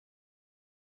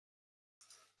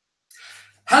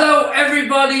Hello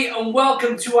everybody and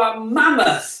welcome to our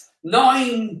mammoth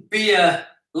 9-beer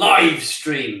live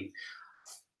stream.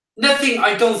 Nothing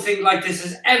I don't think like this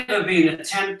has ever been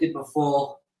attempted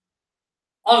before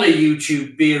on a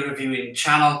YouTube beer reviewing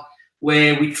channel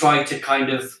where we try to kind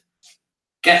of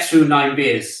get through 9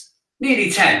 beers.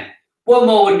 Nearly 10. One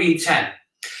more would be 10.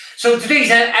 So today's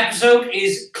episode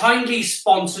is kindly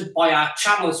sponsored by our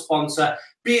channel sponsor,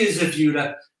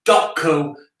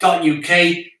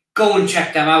 beersreviewer.co.uk. Go and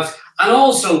check them out. And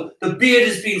also, the beer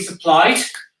has been supplied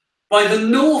by the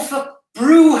Norfolk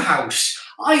Brewhouse.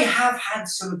 I have had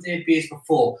some of their beers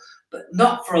before, but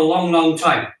not for a long, long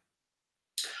time.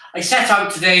 I set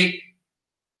out today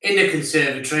in the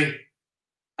conservatory.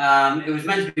 It was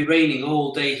meant to be raining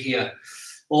all day here,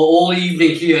 or all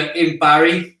evening here in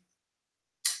Barry.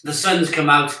 The sun's come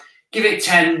out. Give it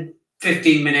 10,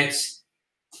 15 minutes.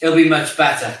 It'll be much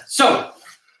better. So,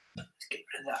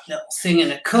 that little thing in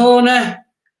the corner,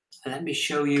 and let me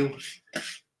show you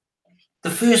the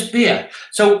first beer.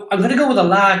 So I'm going to go with a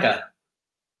lager.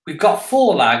 We've got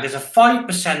 4 lagers, a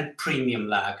 5% premium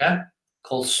lager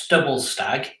called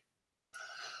StubbleStag.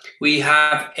 We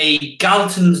have a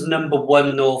Galton's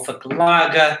 #1 Norfolk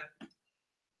lager,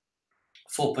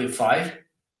 4.5.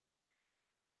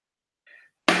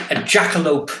 A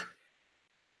Jackalope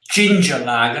ginger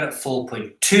lager at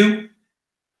 4.2.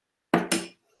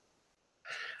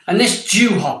 And this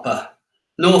Dewhopper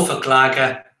Norfolk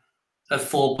lager at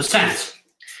 4%.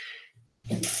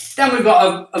 Then we've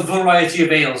got a variety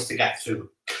of ales to get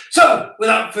through. So,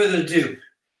 without further ado,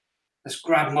 let's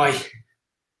grab my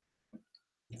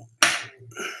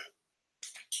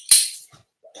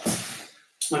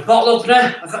bottle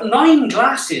opener. I've got 9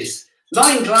 glasses.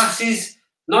 9 glasses,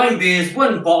 9 beers,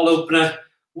 1 bottle opener,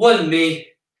 1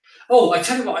 me. Oh, I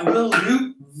tell you what, I will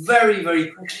do very,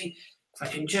 very quickly. I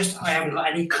haven't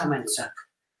got any comments up.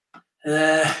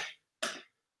 I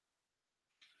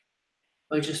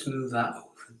just move that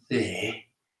over there.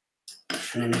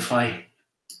 And then if I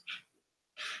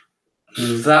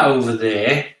move that over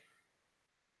there.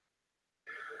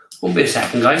 Won't be a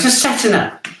second, guys. Just setting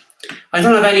up. I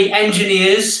don't have any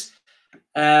engineers.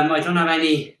 I don't have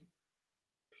any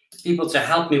people to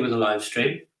help me with the live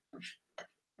stream.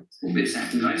 Won't be a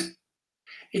second, guys.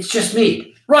 It's just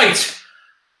me. Right.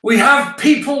 We have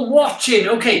people watching.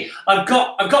 Okay, I've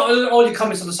got all your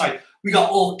comments on the side. We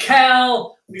got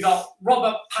Orkel, we got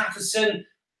Robert Patterson,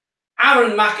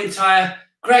 Aaron McIntyre,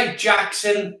 Greg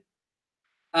Jackson,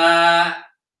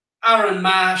 Aaron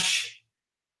Mash.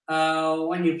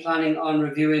 When you're planning on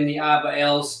reviewing the Arbor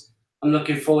Ales, I'm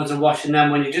looking forward to watching them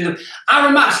when you do them.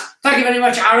 Aaron Mash, thank you very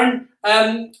much, Aaron.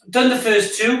 Done the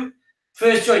first 2.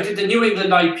 First 2, I did the New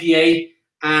England IPA,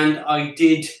 and I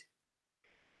did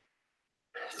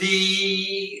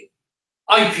the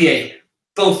IPA,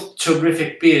 both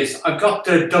terrific beers. I've got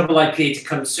the double IPA to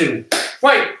come soon.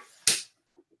 Right,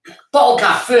 bottle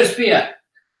cap, first beer.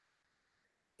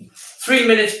 3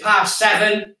 minutes past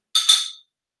 7.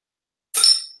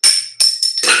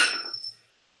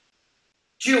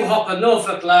 Dewhopper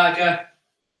Norfolk lager.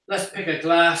 Let's pick a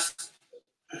glass.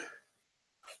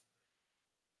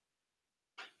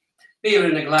 Beer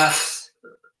in a glass.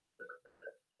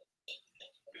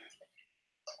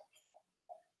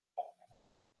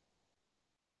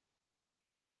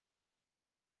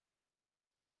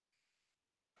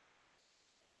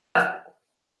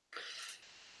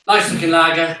 Nice looking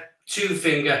lager,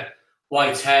 2-finger,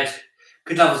 white head,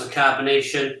 good levels of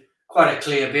carbonation, quite a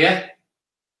clear beer.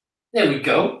 There we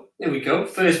go,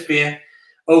 first beer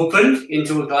opened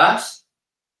into a glass.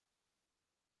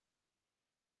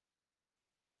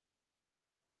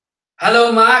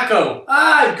 Hello, Marco.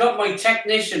 I've got my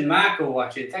technician, Marco,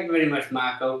 watching. Thank you very much,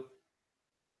 Marco.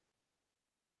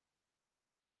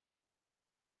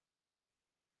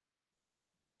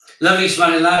 Lovely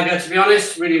smelling lager, to be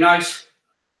honest, really nice.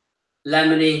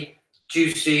 Lemony,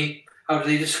 juicy, how do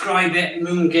they describe it?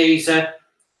 Moongazer,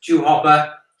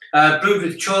 Dewhopper, brewed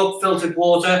with chalk, filtered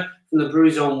water from the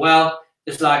brewery's own well.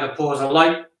 This lager pours a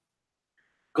light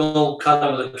gold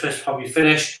colour with a crisp hoppy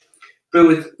finish.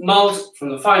 Brewed with malt from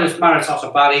the finest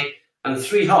Maritata barley and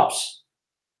 3 hops.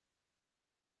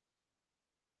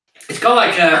 It's got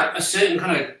like a certain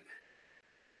kind of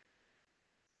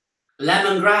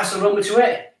lemongrass aroma to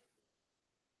it.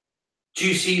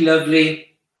 Juicy, lovely.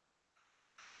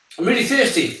 I'm really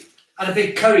thirsty. I had a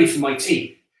big curry for my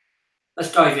tea.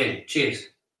 Let's dive in. Cheers.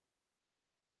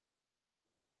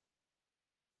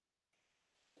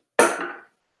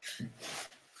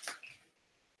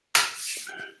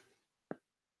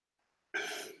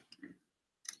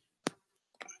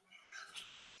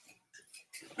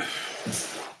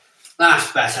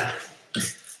 That's better.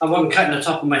 I wasn't cutting the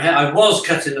top of my head. I was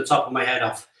cutting the top of my head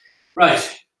off.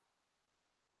 Right.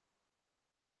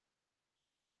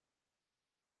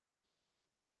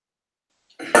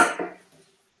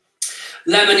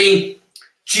 Lemony,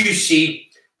 juicy,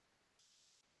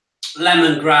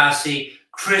 lemongrassy,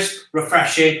 crisp,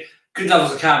 refreshing, good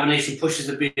levels of carbonation, pushes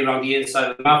the beer around the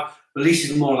inside of the mouth,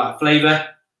 releases more of that flavour.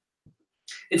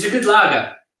 It's a good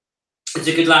lager. It's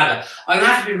a good lager. I'm going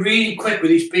to have to be really quick with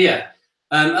each beer,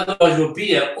 otherwise we'll be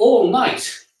here all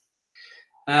night.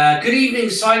 Good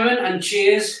evening, Simon, and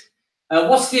cheers.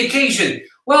 What's the occasion?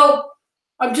 Well,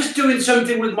 I'm just doing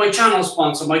something with my channel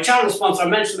sponsor. My channel sponsor, I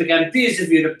mentioned them again,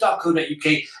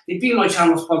 beersofeurope.co.uk. They've been my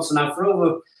channel sponsor now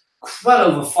for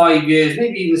well over 5 years,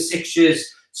 maybe even 6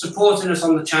 years, supporting us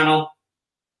on the channel.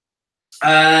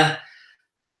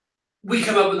 We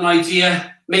come up with an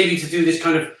idea, maybe to do this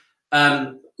kind of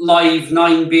live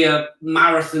 9 beer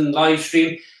marathon live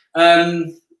stream.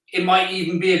 It might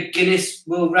even be a Guinness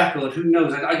World Record. Who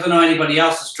knows? I don't know anybody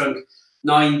else that's drunk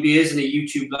 9 beers in a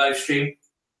YouTube live stream.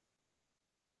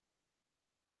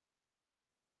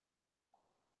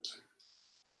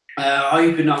 I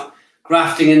hope you're not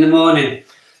grafting in the morning.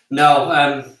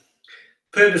 No,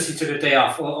 purposely took a day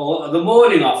off, or the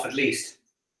morning off at least.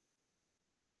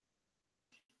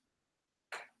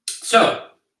 So,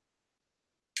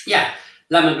 yeah,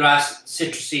 lemongrass,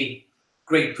 citrusy,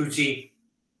 grapefruity,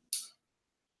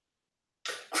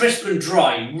 crisp and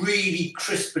dry, really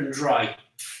crisp and dry.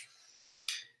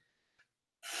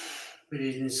 Good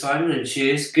evening, Simon, and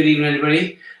cheers. Good evening,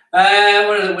 everybody.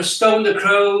 What is it? We're Stone the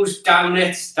Crows, down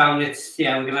it.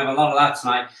 Yeah, we're going to have a lot of that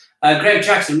tonight. Greg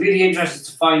Jackson, really interested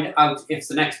to find out if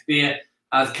the next beer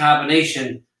has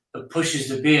carbonation that pushes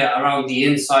the beer around the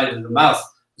inside of the mouth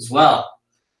as well.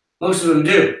 Most of them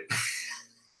do.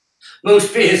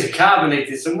 Most beers are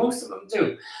carbonated, so most of them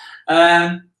do.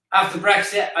 After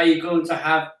Brexit, are you going to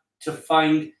have to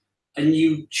find a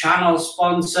new channel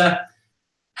sponsor?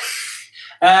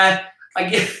 I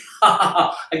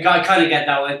kind of get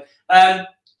that one.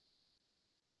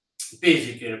 Beers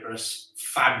of Europe are a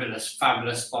fabulous,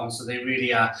 fabulous sponsor. They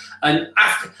really are. And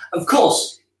after, of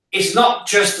course, it's not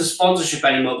just the sponsorship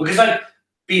anymore, because I've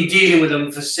been dealing with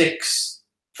them for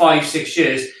 5, 6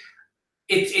 years.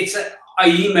 I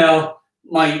email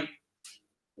my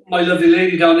lovely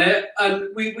lady down there,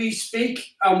 and we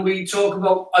speak and we talk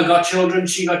about, I got children,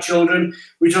 she got children.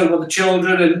 We talk about the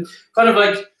children and kind of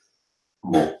like,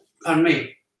 pardon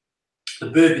me, the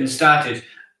burping started.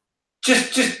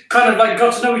 Just kind of like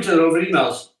got to know each other over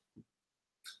emails.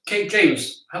 Kate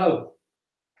James, hello.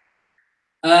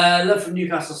 Love from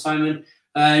Newcastle, Simon.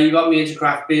 You got me into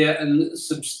craft beer and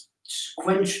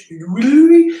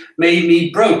subsequently made me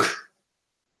broke.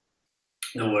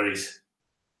 No worries.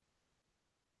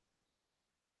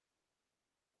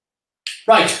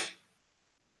 Right.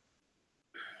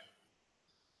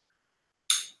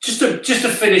 Just to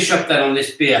finish up then on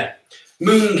this beer.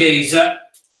 Moongazer,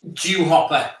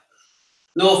 Dewhopper,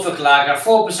 Norfolk lager,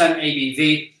 4%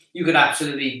 ABV. You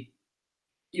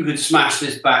could smash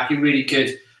this back. You really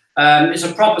could. It's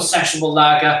a proper sessionable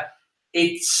lager.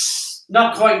 It's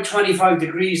not quite 25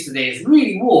 degrees today. It's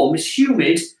really warm. It's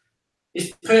humid.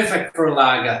 It's perfect for a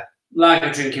lager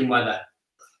drinking weather.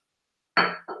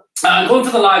 I'm going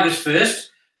for the lagers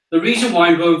first. The reason why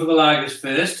I'm going for the lagers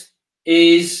first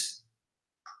is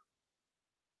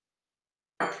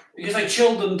because I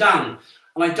chilled them down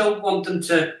and I don't want them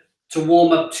to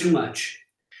warm up too much.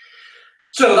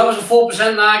 So that was a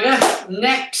 4% lager.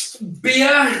 Next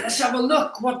beer, let's have a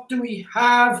look. What do we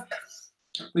have?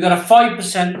 We got a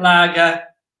 5% lager,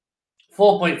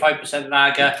 4.5%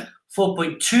 lager,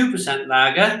 4.2%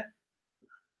 lager.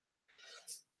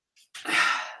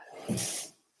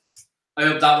 I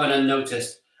hope that went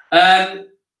unnoticed.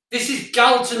 This is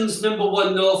Galton's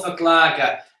 #1 Norfolk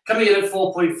lager, coming in at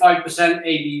 4.5%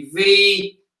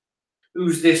 ABV.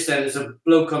 Who's this then? There's a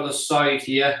bloke on the side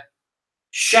here.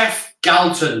 Chef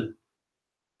Galton.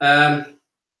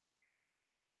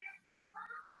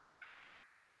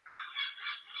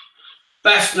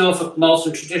 Best Norfolk malts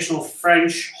and traditional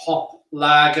French hop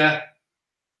lager.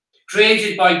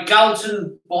 Created by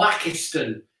Galton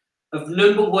Blackiston of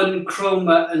 #1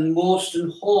 Cromer and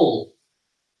Morstan Hall.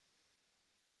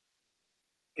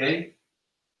 Okay.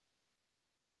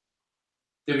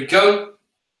 There we go.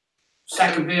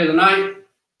 Second beer of the night.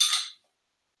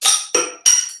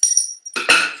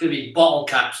 It's going to be bottle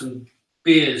caps and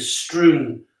beers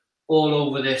strewn all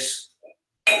over this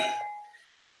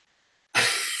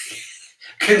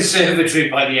conservatory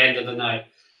by the end of the night.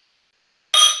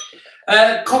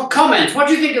 Comment. What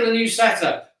do you think of the new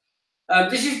setup?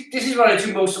 This is what I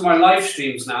do most of my live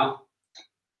streams now.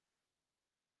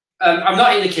 I'm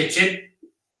not in the kitchen.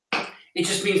 It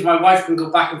just means my wife can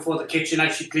go back and forth the kitchen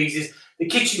as she pleases. The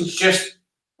kitchen's just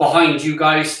behind you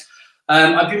guys.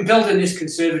 I've been building this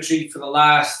conservatory for the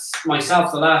last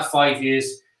 5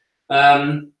 years.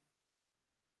 I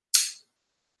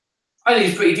think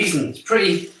it's pretty decent. It's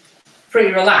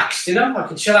pretty relaxed, you know. I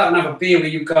can chill out and have a beer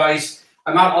with you guys.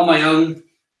 I'm out on my own.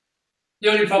 The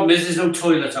only problem is there's no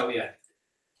toilet out here.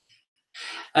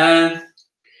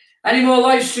 Any more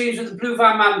live streams with the Blue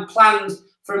Van Man planned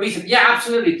for a meetup? Yeah,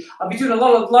 absolutely. I'll be doing a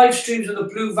lot of live streams with the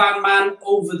Blue Van Man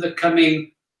over the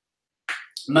coming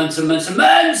months and months and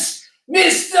months.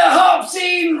 Mr.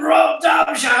 Hopsine, Rob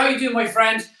Derbyshire. How are you doing, my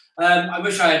friend? I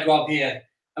wish I had Rob here.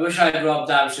 I wish I had Rob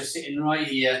Derbyshire sitting right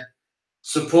here,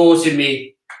 supporting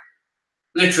me,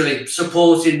 literally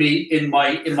supporting me in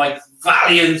my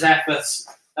valiant efforts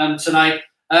tonight.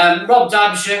 Rob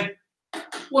Derbyshire,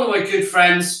 one of my good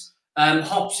friends,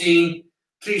 Hopsine.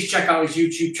 Please check out his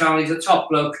YouTube channel. He's a top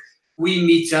bloke. We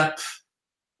meet up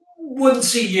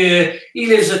once a year. He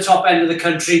lives at the top end of the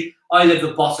country. I live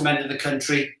the bottom end of the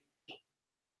country.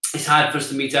 It's hard for us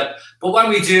to meet up, but when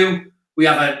we do, we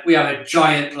have a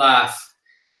giant laugh.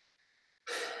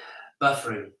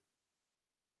 Buffering.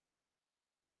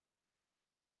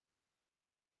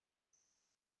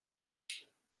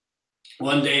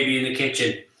 One day be in the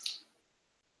kitchen.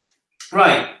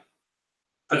 Right.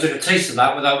 I took a taste of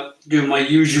that without doing my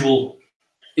usual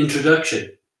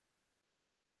introduction.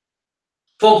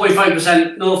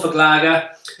 4.5% Norfolk Lager.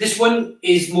 This one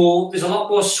is more, there's a lot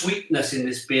more sweetness in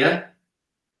this beer.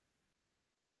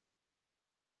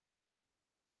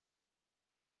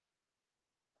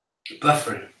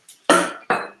 Buffering.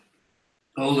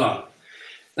 Hold on.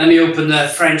 Let me open the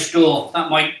French door. That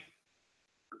might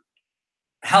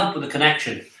help with the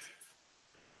connection.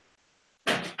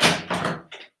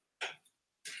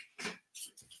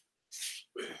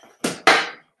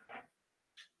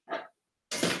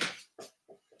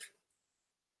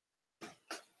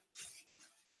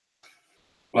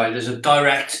 Right, there's a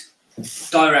direct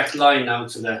line now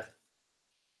to the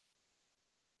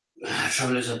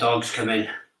trouble is the dogs come in.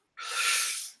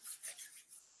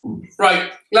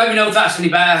 Right, let me know if that's any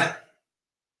better.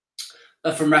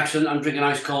 That's from Wrexham. I'm drinking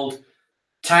ice cold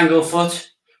Tanglefoot.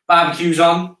 Barbecue's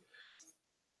on.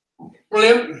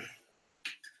 Brilliant.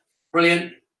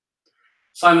 Brilliant.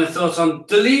 Simon, thoughts on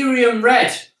Delirium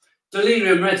Red?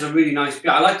 Delirium Red's a really nice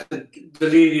beer. I like the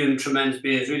Delirium Tremendous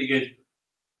beer. It's really good.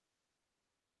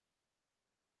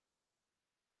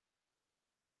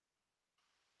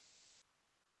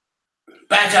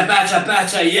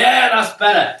 Better. Yeah, that's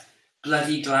better.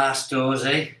 Bloody glass doors,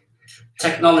 eh?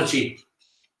 Technology.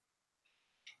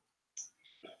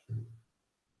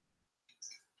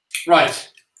 Right.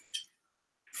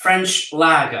 French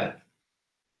lager.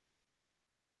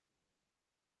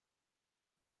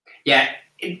 Yeah,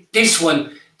 this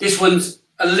one's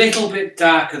a little bit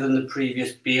darker than the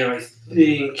previous beer, I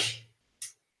think.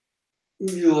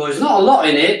 There's not a lot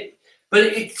in it, but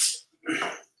it's...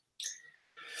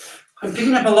 I'm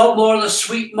picking up a lot more of the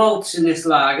sweet malts in this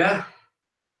lager.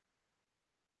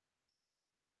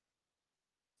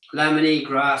 Lemony,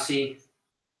 grassy.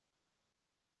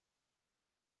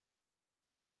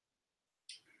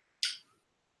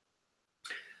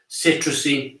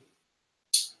 Citrusy.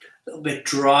 A little bit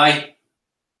dry.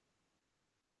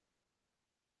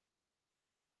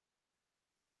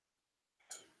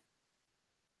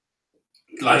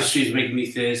 Live stream's making me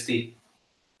thirsty.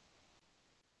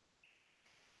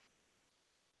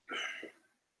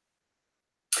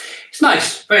 It's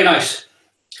nice, very nice.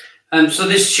 So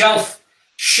this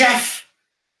Chef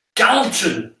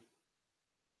Galton.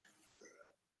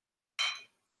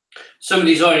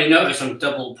 Somebody's already noticed I'm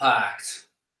double packed.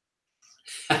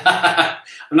 I'm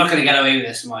not going to get away with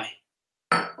this, am I?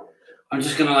 I'm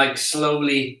just going to like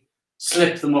slowly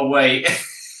slip them away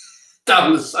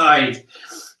down the side.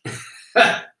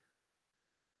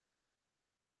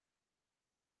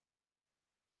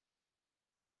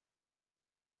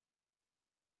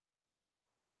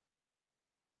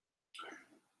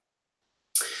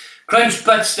 Crunch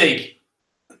Butt Steak.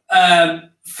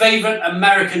 Favorite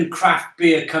American craft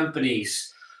beer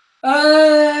companies.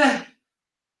 I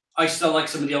still like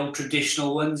some of the old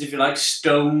traditional ones, if you like.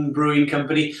 Stone Brewing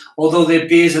Company, although their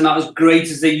beers are not as great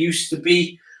as they used to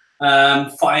be.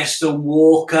 Firestone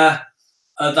Walker,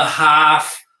 The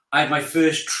Half. I had my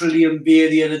first Trillium beer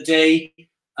the other day.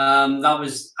 That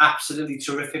was absolutely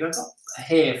terrific. I got a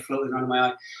hair floating around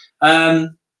my eye.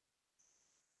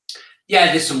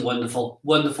 Yeah, there's some wonderful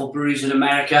breweries in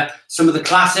America. Some of the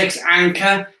classics,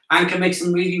 Anchor makes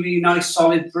some really, really nice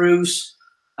solid brews.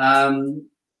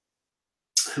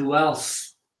 Who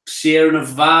else? Sierra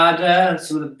Nevada,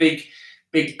 some of the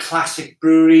big classic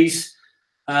breweries.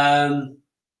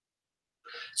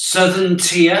 Southern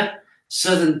Tier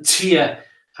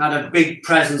had a big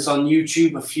presence on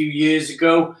YouTube a few years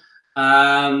ago.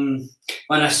 When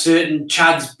a certain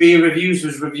Chad's Beer Reviews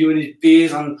was reviewing his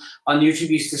beers on YouTube,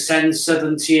 he used to send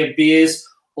Southern Tier beers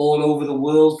all over the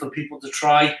world for people to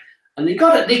try. And they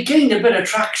gained a bit of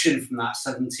traction from that,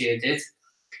 Southern Tier did.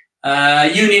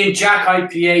 Union Jack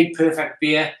IPA, perfect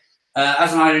beer.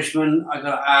 As an Irishman, I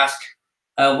got to ask,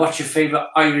 what's your favourite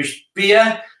Irish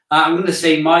beer? I'm going to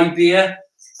say my beer,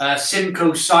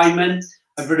 Simcoe Simon.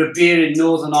 I brewed a beer in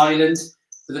Northern Ireland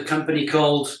with a company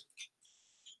called...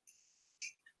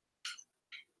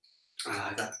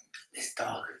 I got this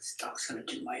dog's going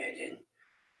to do my head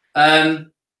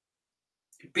in.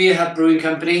 Beer Hut Brewing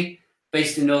Company,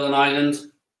 based in Northern Ireland.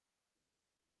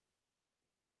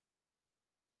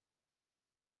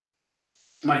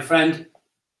 My friend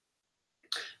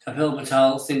Kapil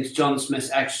Patel thinks John Smith's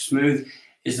Extra Smooth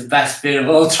is the best beer of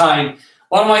all time.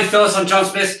 What are my thoughts on John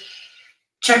Smith?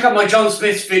 Check out my John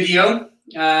Smith video.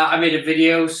 I made a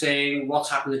video saying what's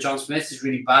happened to John Smith. It's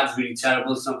really bad, it's really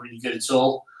terrible, it's not really good at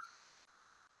all.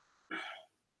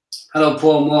 Hello,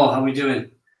 Paul Moore, how are we doing?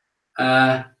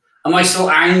 Am I still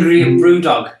angry at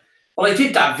Brewdog? Well, I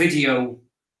did that video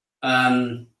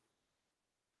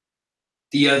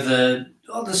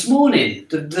this morning,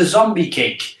 the zombie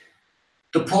cake,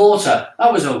 the porter.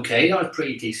 That was okay, that was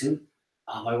pretty decent.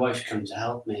 Oh, my wife's come to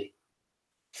help me.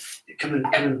 Come and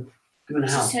help. Come and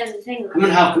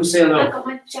help, come say hello. I've got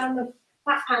my pajama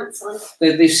black pants on.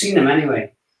 They've seen him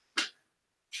anyway.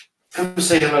 Come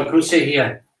say hello, come sit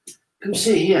here. Come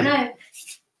sit here. No.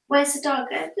 Where's the dog?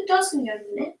 The dog's going to go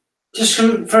in it. Just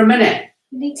come for a minute.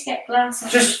 You need to get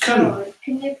glasses. Just come.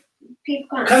 Can you? People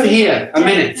can't come see here. A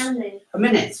minute. Look, A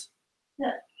minute.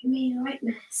 you made a right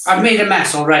mess. I've made a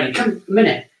mess already. Come a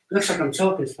minute. It looks like I'm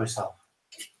talking to myself.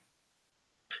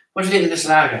 What do you think of this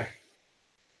lager?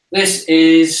 This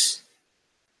is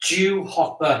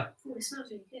Dewhopper. Oh, it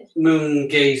smells really good.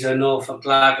 Moongazer Norfolk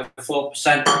lager,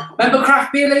 4%. Remember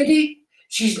Craft Beer Lady?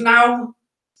 She's now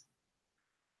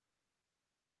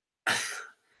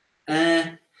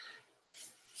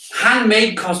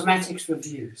handmade cosmetics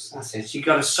reviews. That's it. She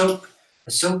got a soap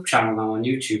channel now on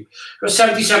YouTube. Got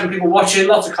 77 people watching.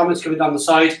 Lots of comments coming down the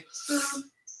side.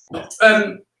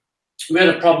 We had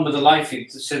a problem with the live feed.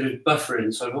 It said it was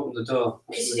buffering, so I opened the door.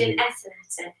 Because you didn't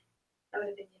Ethernet it. That would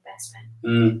have been your best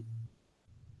bet.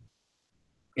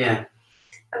 Yeah.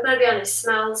 I'm going to be honest,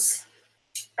 smells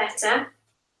better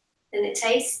than it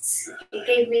tastes. It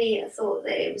gave me a thought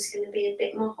that it was going to be a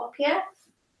bit more hoppier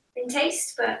in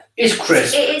taste, but it's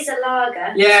crisp. It is a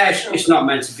lager. Yeah, it's not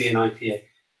meant to be an IPA.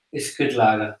 It's a good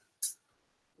lager.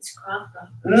 It's craft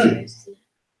lager.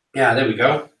 Yeah, there we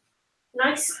go.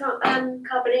 Nice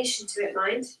carbonation to it,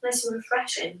 mind. Nice and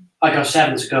refreshing. I got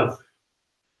 7 to go.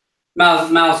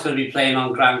 Mal's going to be playing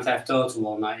on Grand Theft Auto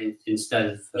all night instead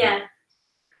of... yeah.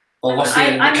 Or what's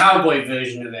the cowboy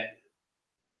version of it?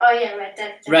 Oh yeah, Red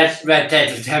Dead Redemption. Red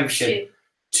Dead Redemption.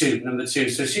 Number 2.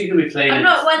 So she's going to be playing... I'm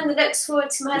not one that looks forward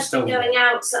to my husband going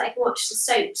out so I can watch the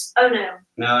soaps. Oh no.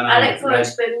 No. I look forward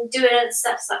to him doing other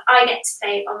stuff so I get to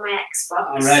play on my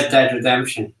Xbox. On Red Dead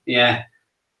Redemption, yeah.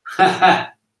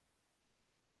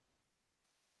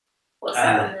 What's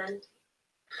that one then?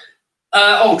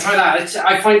 Try that.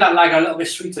 I find that lager a little bit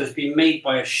sweeter. It's been made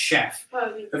by a chef.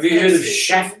 Have you heard of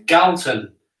Chef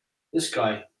Galton? This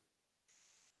guy.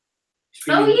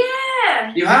 Oh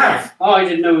yeah. You have? Oh, I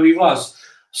didn't know who he was.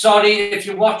 Sorry if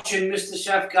you're watching, Mr.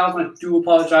 Chef Galton. I do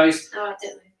apologise. Oh, I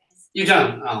don't know. You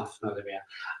don't? Oh, no, there we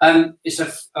are. It's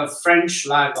a French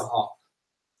lager hop.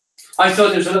 I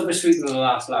thought it was a little bit sweeter than the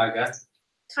last lager.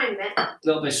 Tiny bit. A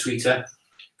little bit sweeter.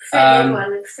 The other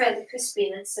one, I prefer the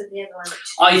crispiness of the other one.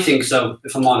 I think so,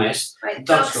 if I'm honest. Right, it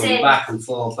does go back and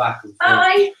forth, back and forth.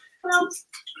 Bye. Come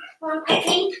on,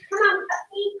 puppy. Come on,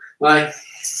 puppy.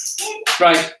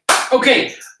 Right.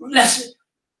 Okay.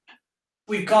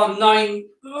 We've got 9.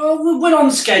 We're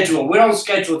on schedule. We're on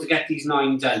schedule to get these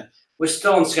 9 done. We're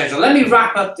still on schedule. Let me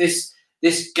wrap up this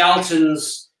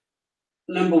Galton's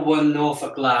 #1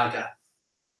 Norfolk lager.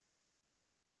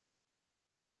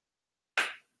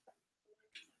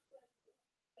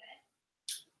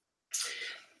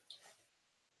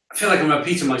 I feel like I'm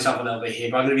repeating myself a little bit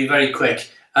here, but I'm going to be very quick.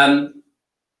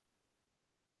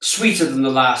 Sweeter than the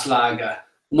last lager,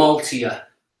 maltier,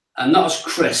 and not as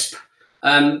crisp.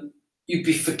 You'd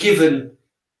be forgiven.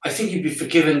 I think you'd be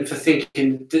forgiven for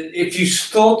thinking that if you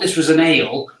thought this was an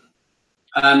ale,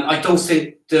 I don't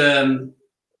think it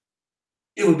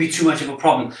would be too much of a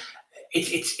problem.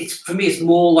 It's for me, it's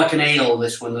more like an ale,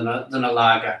 this one, than a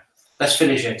lager. Let's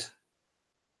finish it.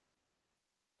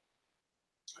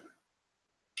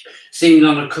 Seeing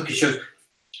on a cooking show.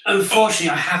 Unfortunately,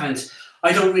 I haven't.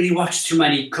 I don't really watch too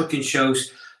many cooking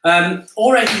shows.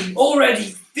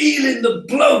 Already feeling the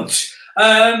bloat.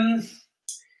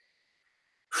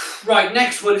 Right,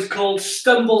 next one is called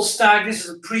StubbleStag. This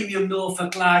is a premium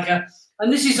Norfolk lager.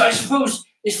 And this is, I suppose,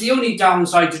 it's the only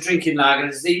downside to drinking lager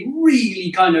is they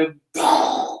really kind of...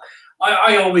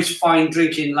 I always find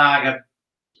drinking lager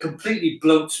completely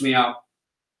bloats me out.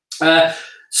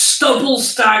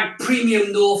 StubbleStag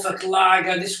Premium Norfolk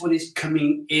Lager. This one is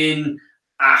coming in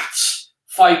at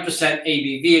 5%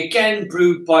 ABV. Again,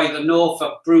 brewed by the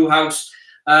Norfolk Brewhouse.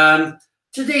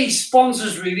 Today's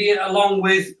sponsors, really, along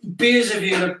with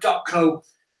beersofeurope.co.uk.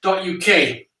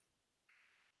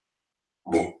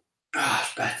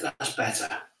 That's better. That's better.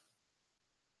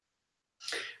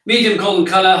 Medium golden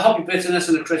colour, hoppy bitterness,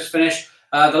 and a crisp finish.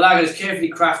 The lager is carefully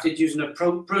crafted using a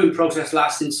brewing process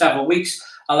lasting several weeks,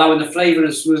 allowing the flavour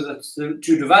and smoothness to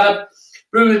develop.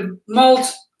 Brewed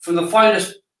malt from the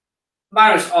finest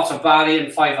Maris Otter barley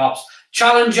and 5 hops.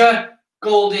 Challenger,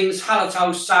 Goldings,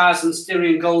 Hallertau, Saz, and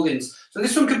Styrian Goldings. So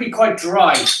this one could be quite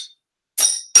dry.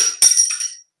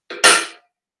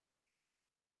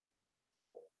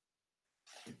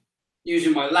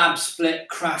 Using my lab split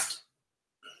craft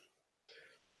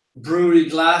brewery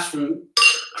glass from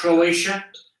Croatia,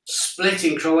 split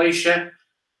in Croatia.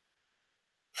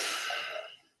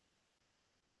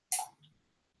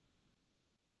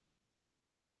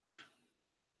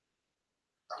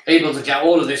 Able to get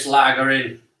all of this lager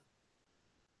in.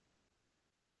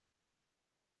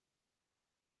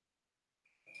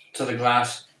 To the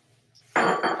glass.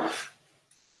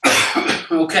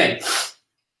 Okay.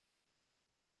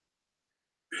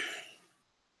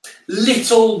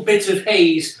 Little bit of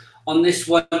haze on this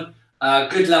one.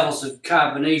 Good levels of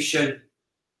carbonation.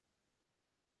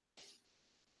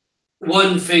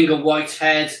 1 finger white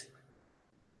head.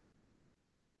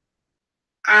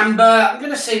 Amber. I'm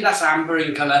going to say that's amber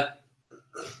in colour.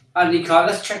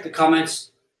 Let's check the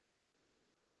comments.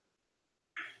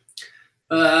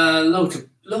 Loads of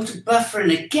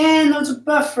buffering again. Loads of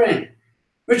buffering.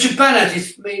 Richard Bennett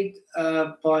is made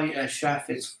by a chef.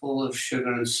 It's full of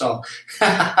sugar and salt.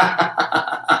 I'm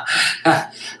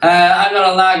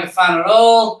not a lager fan at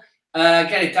all.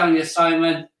 Get it down here,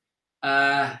 Simon.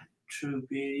 True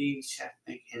beauty, chef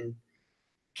making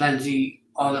plenty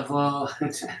olive oil.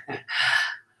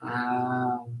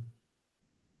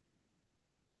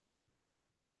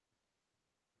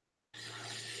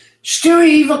 Stewie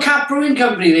Evil Cat Brewing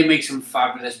Company. They make some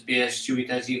fabulous beer. Stewie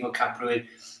does Evil Cat Brewing.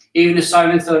 Even if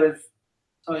Simon thought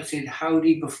I said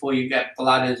howdy before you get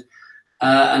bladdered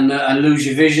and lose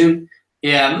your vision.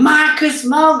 Yeah, Marcus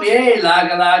Mulvey, hey,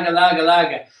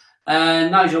 lager.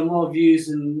 Nigel, more views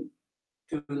than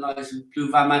doing lives with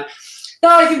Blue Van Man. No,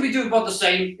 I think we do about the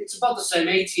same. It's about the same.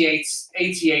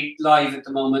 88 live at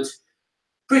the moment.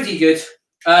 Pretty good.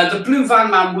 The Blue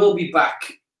Van Man will be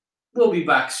back. We'll be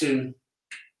back soon.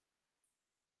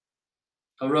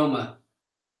 Aroma.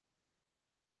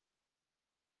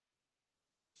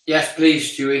 Yes,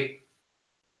 please, Stewie.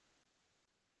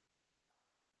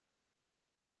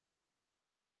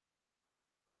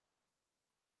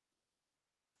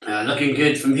 Looking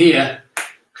good from here.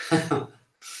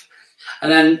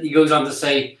 And then he goes on to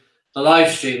say, the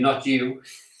live stream, not you.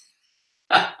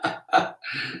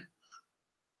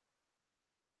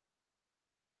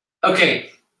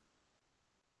 Okay.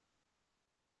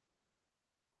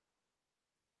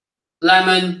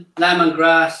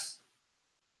 Lemongrass.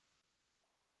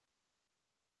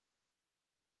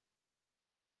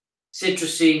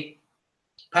 Citrusy,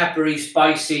 peppery,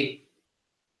 spicy.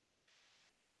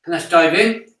 And let's dive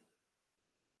in.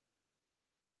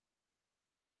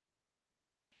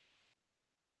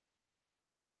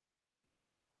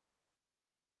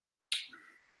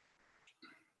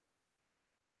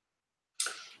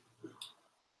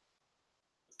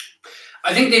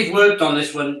 I think they've worked on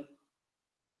this one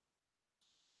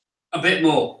a bit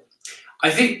more. I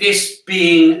think this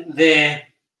being their...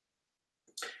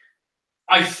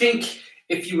 I think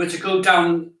if you were to go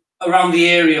down around the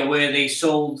area where they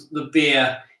sold the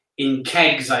beer in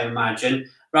kegs, I imagine,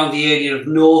 around the area of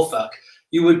Norfolk,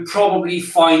 you would probably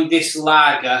find this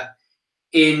lager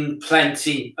in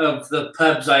plenty of the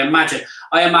pubs, I imagine.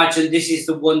 I imagine this is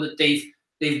the one that they've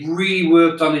really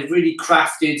worked on, they've really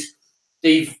crafted,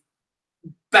 they've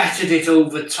bettered it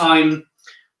over time,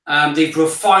 they've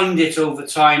refined it over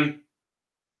time.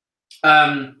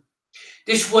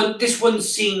 This one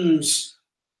seems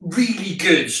really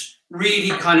good, really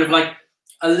kind of like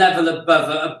a level above,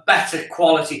 a better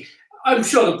quality. I'm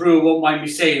sure the brewer won't mind me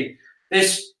saying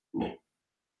this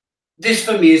This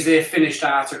for me is their finished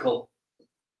article.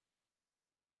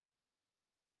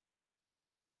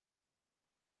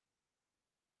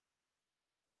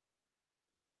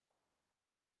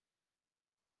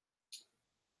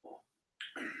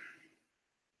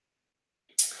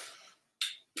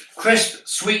 Crisp,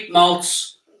 sweet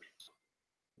malts,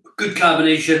 good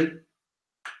carbonation,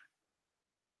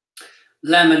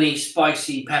 lemony,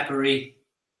 spicy, peppery,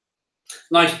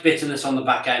 nice bitterness on the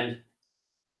back end.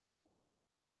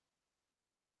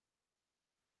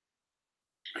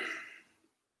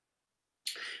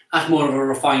 That's more of a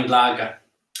refined lager.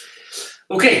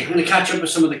 Okay, I'm going to catch up with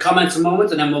some of the comments in a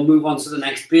moment, and then we'll move on to the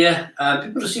next beer.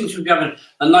 People seem to be having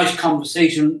a nice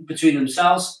conversation between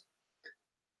themselves.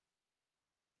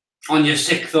 On your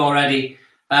sixth already.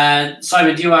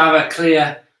 Simon, do you have a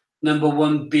clear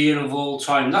 #1 beer of all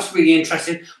time? That's really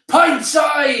interesting. Pint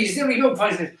size! There we go,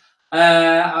 pint size.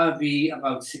 I'll be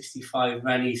about 65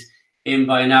 Rennies in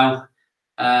by now.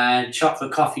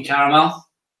 Chocolate coffee caramel.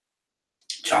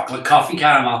 Chocolate coffee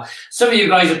caramel. Some of you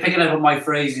guys are picking up on my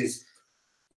phrases.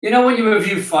 You know, when you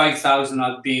review 5,000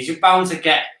 odd beers, you're bound to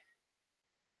get...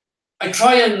 I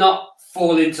try and not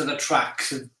fall into the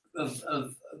tracks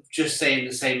of just saying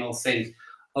the same old thing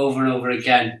over and over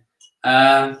again.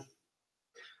 How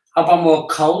about more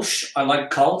Kolsch? I like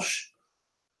Kolsch.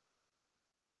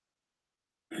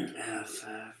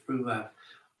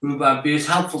 Rhubarb beers,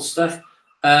 helpful stuff.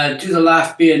 Do the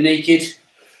last beer naked.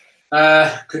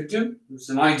 Could do. It's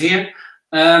an idea.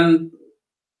 Have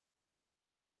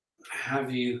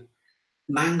you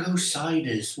mango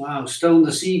ciders? Wow, Stone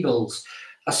the Seagulls.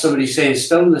 That's somebody saying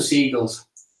Stone the Seagulls.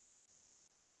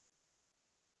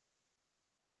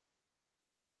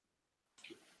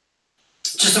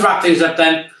 Just to wrap things up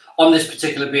then on this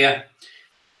particular beer,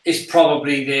 it's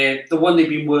probably the one they've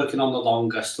been working on the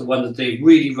longest, the one that they've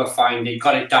really refined. They've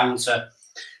got it down to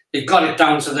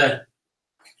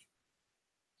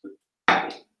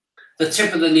the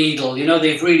tip of the needle. You know,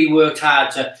 they've really worked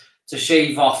hard to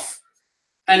shave off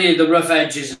any of the rough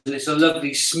edges, and it's a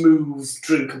lovely, smooth,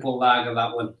 drinkable lager,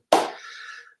 that one.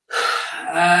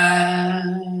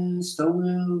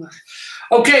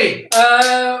 Okay,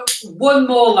 one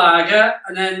more lager,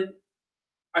 and then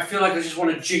I feel like I just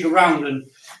want to jig around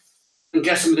and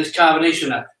get some of this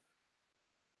carbonation up.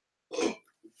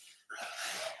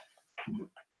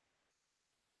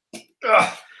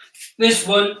 This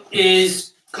one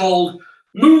is called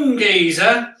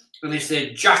Moongazer, and it's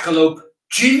a Jackalope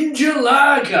Ginger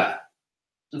Lager.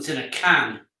 It's in a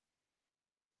can.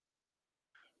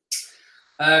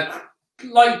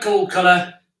 Light gold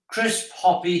colour, crisp,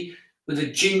 hoppy, with a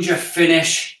ginger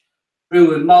finish. Brewed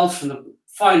with malt from the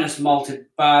finest malted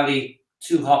barley,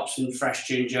 2 hops and fresh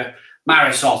ginger.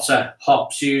 Maris Otter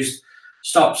hops used.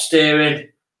 Stop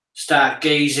staring, start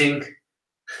gazing.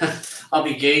 I'll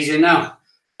be gazing now.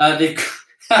 They've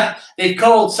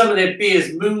called some of their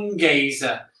beers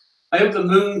Moongazer. I hope the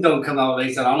moon don't come out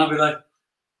later on. I'll be like,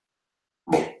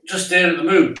 just staring at the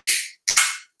moon.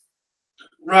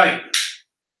 Right.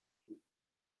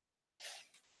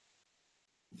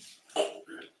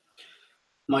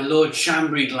 My Lord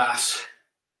Chambry glass.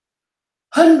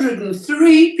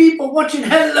 103 people watching.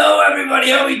 Hello,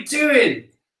 everybody. How are we doing?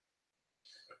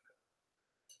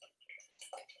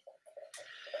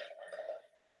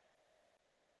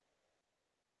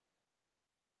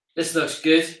 This looks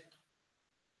good.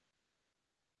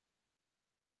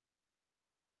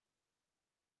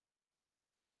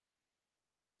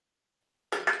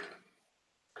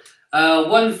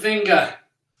 One finger,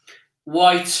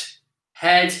 white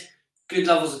head, good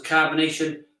levels of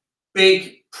carbonation,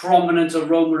 big prominent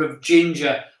aroma of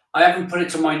ginger. I haven't put it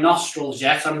to my nostrils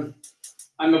yet. I'm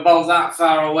about that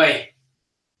far away,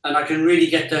 and I can really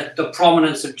get the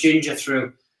prominence of ginger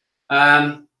through.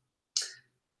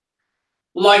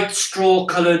 Light straw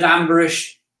coloured,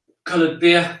 amberish coloured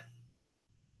beer.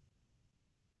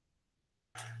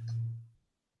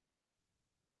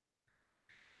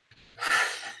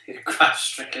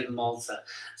 Crash-stricken Malta.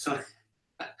 So,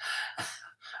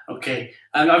 okay,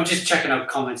 I'm just checking out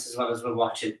comments as well as we're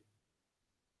watching.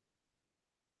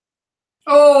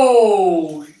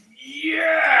 Oh,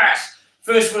 yes!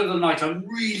 First one of the night I'm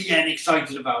really getting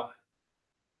excited about.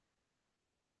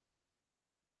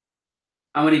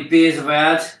 How many beers have I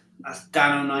had? That's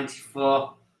Dano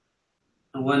 94.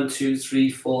 And 1, 2, 3,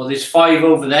 4. There's 5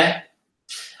 over there.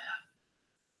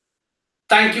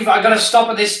 Thank you. I got to stop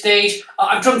at this stage.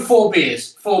 I've drunk 4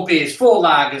 beers, 4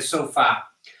 lagers so far.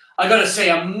 I got to say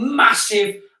a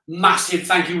massive, massive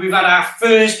thank you. We've had our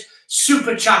first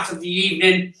super chat of the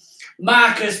evening.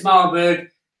 Marcus Marburg,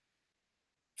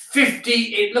 50.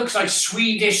 It looks like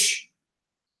Swedish.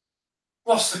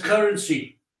 What's the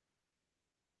currency?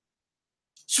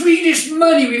 Swedish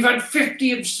money. We've had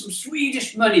 50 of some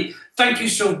Swedish money. Thank you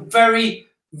so very,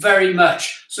 very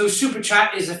much. So Super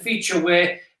Chat is a feature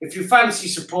where if you fancy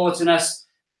supporting us,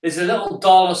 there's a little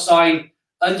dollar sign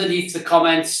underneath the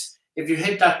comments. If you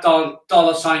hit that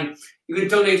dollar sign, you can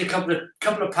donate a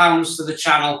couple of pounds to the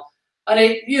channel. And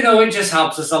it, you know, it just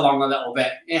helps us along a little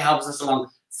bit. It helps us along.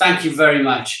 Thank you very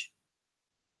much.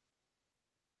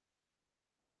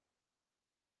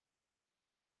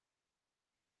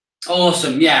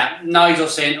 Awesome. Yeah. Nigel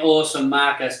saying awesome,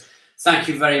 Marcus. Thank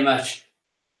you very much.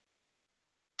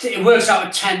 It works out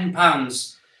at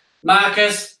 £10.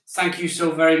 Marcus, thank you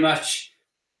so very much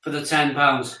for the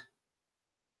 £10.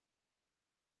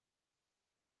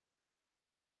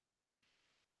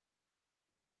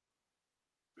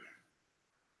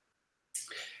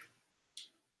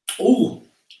 Oh.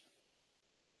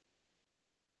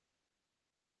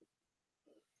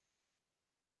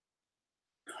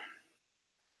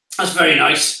 That's very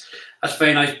nice. That's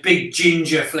very nice. Big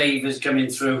ginger flavours coming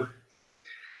through.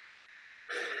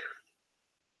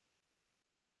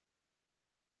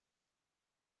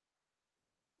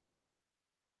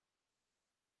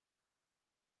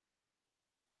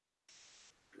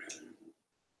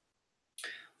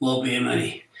 More beer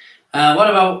money.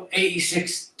 What about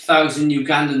 86,000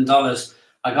 Ugandan dollars?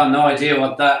 I got no idea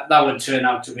what that would turn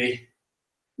out to be.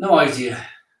 No idea.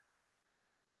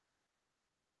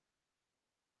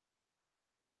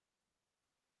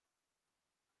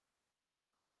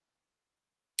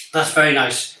 That's very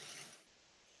nice.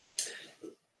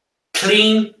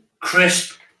 Clean,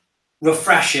 crisp,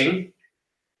 refreshing,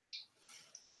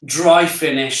 dry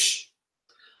finish,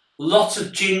 lots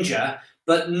of ginger,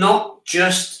 but not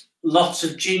just lots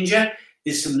of ginger.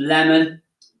 There's some lemon,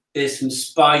 there's some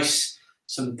spice,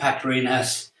 some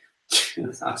pepperiness.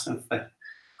 That's something.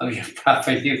 Oh, you're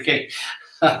perfect,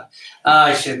 UK.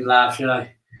 I shouldn't laugh, should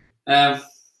I?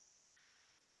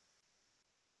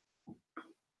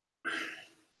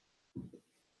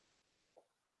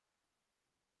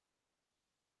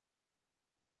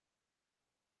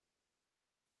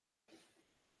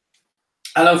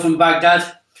 Hello from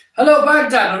Baghdad. Hello,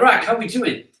 Baghdad, Iraq. How are we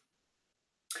doing?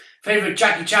 Favorite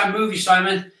Jackie Chan movie,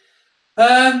 Simon?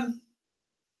 Oh,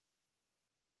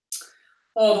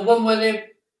 the one where they're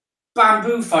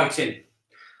bamboo fighting.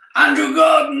 Andrew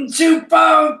Gordon,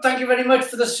 £2. Thank you very much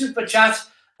for the super chat.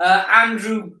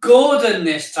 Andrew Gordon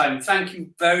this time. Thank you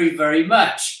very, very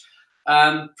much.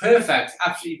 Perfect.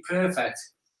 Absolutely perfect.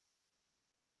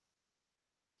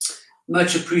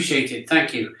 Much appreciated.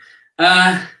 Thank you.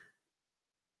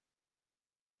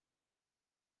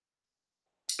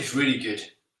 It's really good.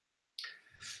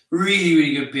 Really,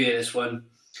 really good beer, this one.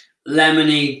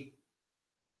 Lemony,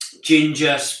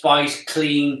 ginger, spice,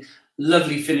 clean,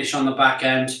 lovely finish on the back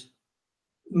end.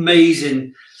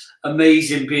 Amazing,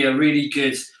 amazing beer. Really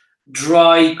good.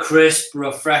 Dry, crisp,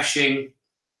 refreshing.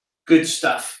 Good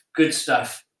stuff. Good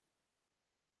stuff.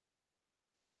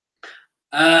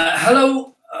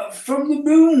 Hello from the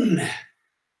moon.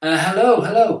 Hello,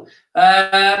 hello.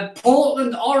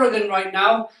 Portland, Oregon right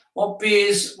now. What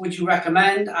beers would you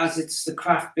recommend, as it's the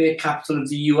craft beer capital of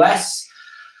the US?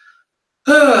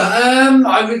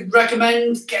 I would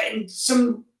recommend getting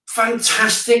some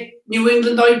fantastic New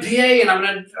England IPA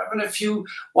and having a few,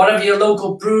 whatever your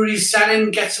local brewery's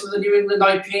selling, get some of the New England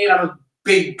IPA and have a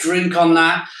big drink on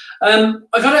that. I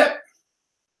got it.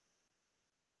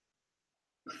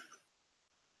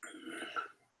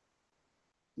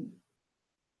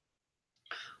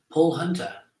 Paul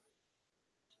Hunter.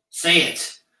 Say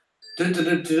it.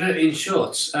 In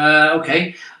shorts.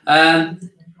 Okay. Have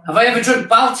I ever drunk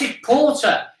Baltic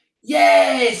Porter?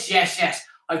 Yes, yes, yes.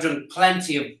 I've drunk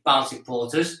plenty of Baltic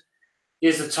Porters.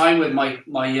 Here's the time when my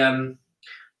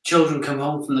children come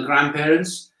home from the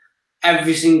grandparents.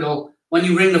 When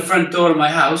you ring the front door of my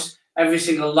house, every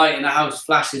single light in the house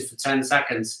flashes for 10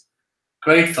 seconds.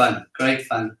 Great fun, great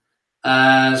fun.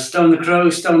 Stone the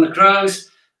Crows, Stone the Crows.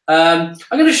 I'm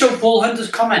going to show Paul Hunter's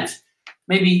comment.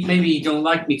 Maybe you don't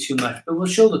like me too much, but we'll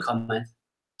show the comment.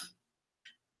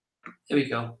 There we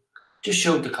go. Just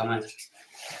showed the comment.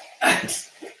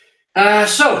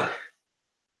 So,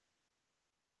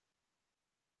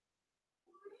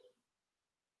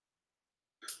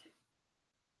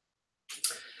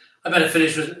 I better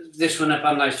finish with this one up.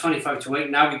 I'm like 25 to 8.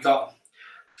 Now we've got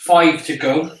 5 to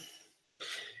go.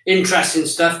 Interesting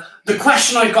stuff. The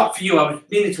question I got for you, I was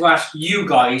meaning to ask you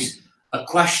guys a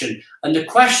question. And the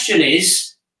question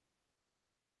is,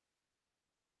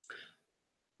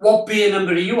 what beer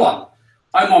number are you on?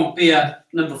 I'm on beer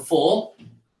number 4.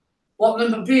 What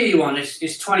number beer are you on?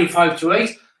 It's 25 to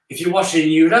 8. If you're watching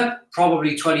in Europe,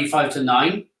 probably 25 to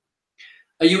 9.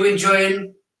 Are you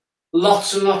enjoying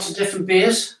lots and lots of different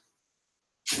beers.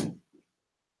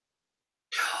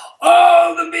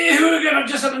 Oh, the Beer Hooligan! I've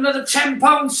just had another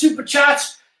 £10 super chat.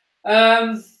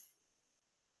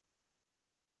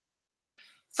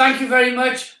 Thank you very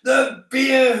much, the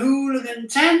Beer Hooligan.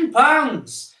 £10,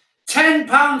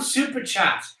 £10 super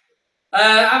chat.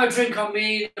 Have a drink on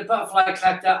me, the Butterfly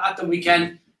Collector, at the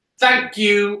weekend. Thank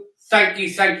you, thank you,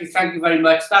 thank you, thank you very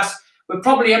much. We're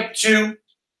probably up to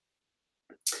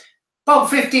about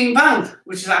 £15,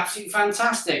 which is absolutely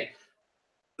fantastic.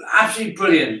 Absolutely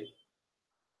brilliant.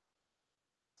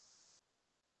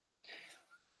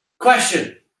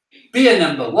 Question: beer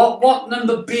number. What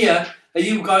number beer are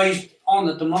you guys on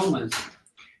at the moment?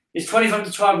 It's 25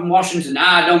 to 12 in Washington.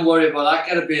 Don't worry about that.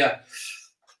 Get a beer.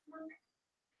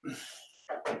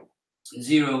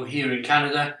 0 here in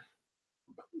Canada.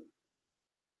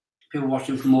 People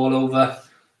watching from all over.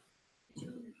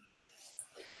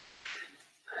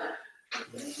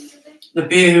 The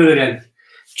Beer Hooligan.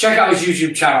 Check out his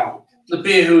YouTube channel, The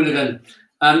Beer Hooligan.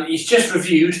 He's just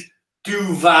reviewed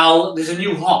Duval. There's a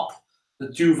new hop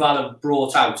that Duval have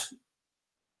brought out.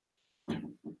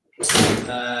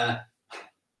 I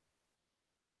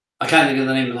can't think of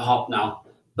the name of the hop now,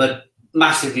 but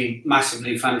massively,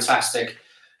 massively fantastic.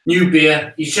 New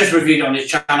beer. He's just reviewed on his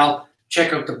channel.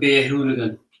 Check out The Beer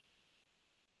Hooligan.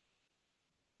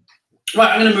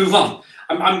 Right, I'm going to move on.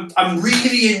 I'm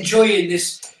really enjoying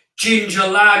this ginger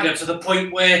lager to the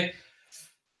point where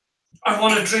I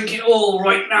want to drink it all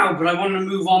right now, but I want to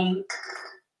move on.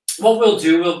 What we'll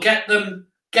do, we'll get them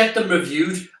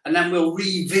reviewed, and then we'll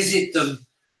revisit them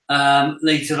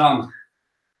later on.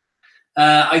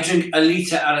 I drink a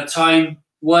litre at a time.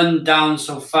 1 down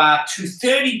so far.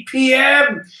 2:30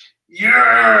 p.m.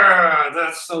 Yeah,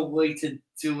 that's the way to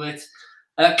do it.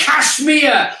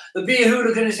 Cashmere. The Beer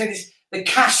Hooligan is the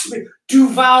Cashmere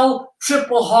Duval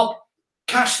triple hop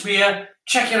Cashmere.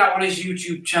 Check it out on his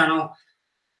YouTube channel.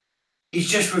 He's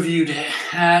just reviewed it.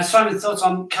 Simon, thoughts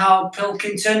on Carl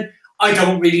Pilkington? I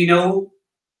don't really know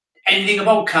anything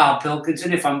about Carl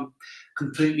Pilkington, if I'm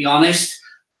completely honest.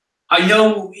 I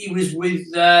know he was with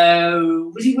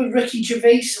he with Ricky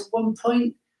Gervais at one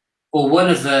point, or one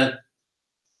of the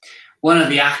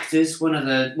actors, one of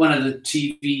the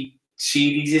TV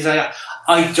series. I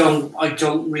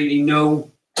don't really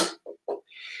know.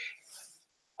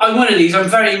 I'm one of these. I'm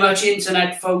very much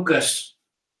internet focused.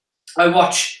 I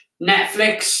watch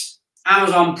Netflix,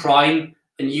 Amazon Prime,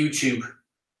 and YouTube.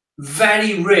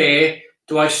 Very rare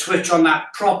do I switch on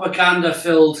that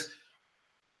propaganda-filled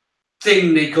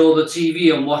thing they call the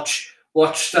TV and watch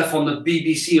stuff on the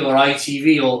BBC or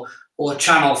ITV or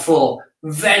Channel 4.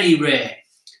 Very rare.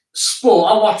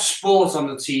 Sport, I watch sport on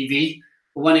the TV,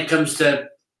 but when it comes to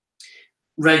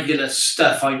regular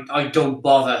stuff, I don't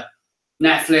bother.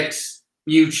 Netflix,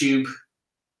 YouTube,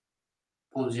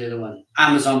 what was the other one?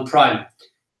 Amazon Prime.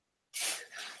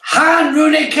 Han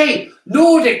Runeke,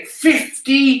 Nordic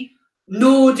 50,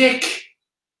 Nordic.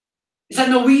 Is that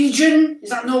Norwegian?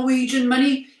 Is that Norwegian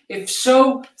money? If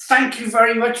so, thank you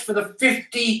very much for the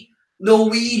 50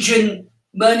 Norwegian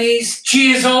monies.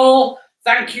 Cheers all.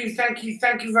 Thank you, thank you,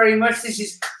 thank you very much. This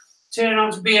is turning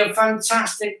out to be a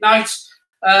fantastic night.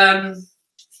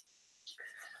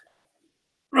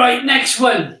 Right, next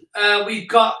one. We've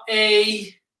got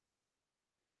a...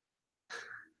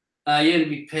 you're going to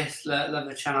be pissed. Love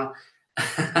the channel.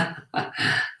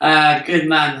 Good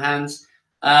man, Hans.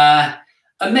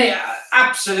 Mate,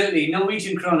 absolutely.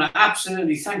 Norwegian krona.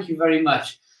 Absolutely. Thank you very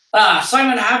much.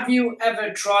 Simon, have you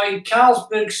ever tried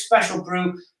Carlsberg Special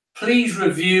Brew? Please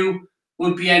review.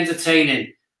 Would be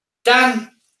entertaining.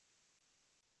 Dan,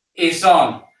 it's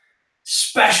on.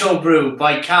 Special Brew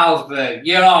by Carlsberg.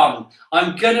 You're on.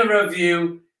 I'm going to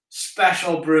review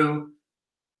Special Brew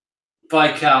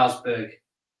by Carlsberg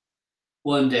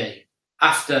one day.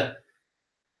 After,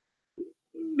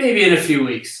 maybe in a few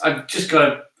weeks. I've just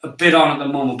got a bit on at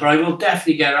the moment, but I will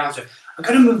definitely get around to it. I've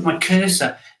got to move my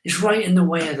cursor. It's right in the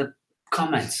way of the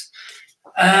comments.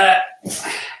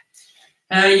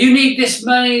 You need this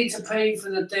money to pay for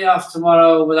the day off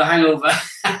tomorrow with a hangover.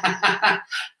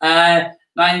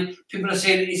 People are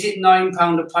saying, is it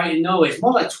 £9 a pint in Norway? It's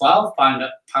more like £12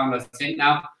 a pound, I think,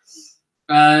 now.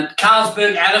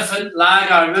 Carlsberg Elephant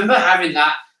Lager. I remember having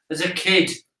that as a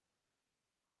kid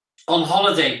on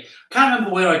holiday. Can't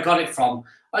remember where I got it from.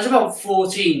 I was about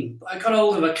 14. I got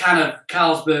hold of a can of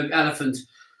Carlsberg Elephant.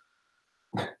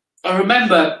 I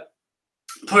remember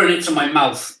putting it to my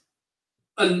mouth,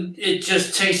 and it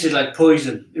just tasted like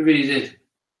poison. It really did.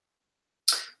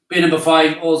 Beer number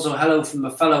 5, also hello from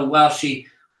a fellow Welshie.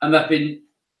 I'm up in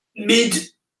mid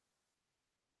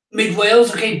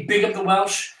Wales. Okay, big up the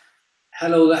Welsh.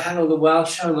 Hello the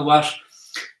Welsh. Hello the Welsh.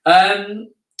 I've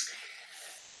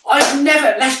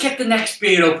never. Let's get the next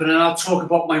beer open, and I'll talk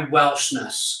about my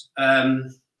Welshness.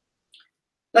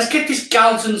 Let's get this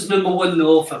Galton's #1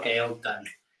 Norfolk Ale done.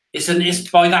 It's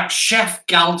by that Chef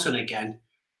Galton again.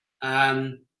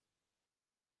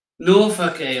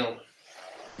 Norfolk Ale.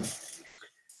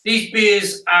 These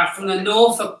beers are from the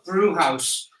Norfolk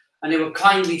Brewhouse, and they were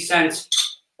kindly sent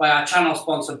by our channel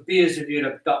sponsor,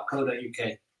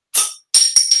 beersofeurope.co.uk.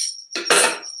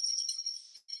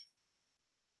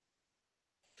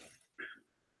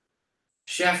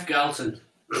 Chef Galton.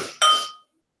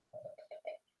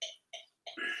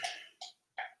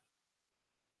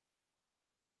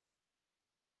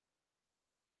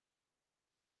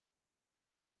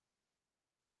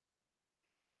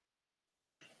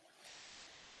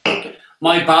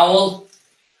 My bowel's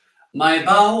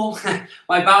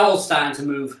starting to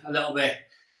move a little bit,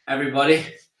 everybody.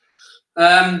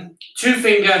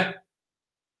 2-finger,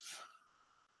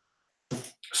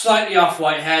 slightly off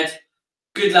Whitehead,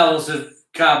 good levels of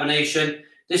carbonation.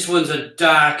 This one's a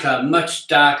darker, much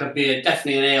darker beer,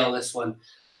 definitely an ale, this one.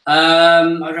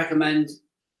 I recommend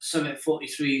Summit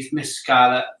 43's Miss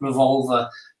Scarlet Revolver,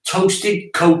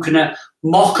 Toasted Coconut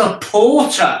Mocha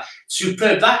Porter.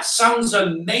 Superb. That sounds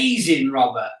amazing,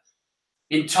 Robert.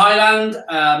 In Thailand,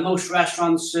 most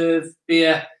restaurants serve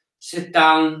beer sit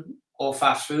down or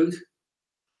fast food.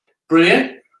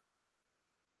 Brilliant.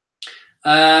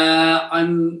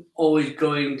 I'm always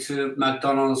going to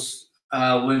McDonald's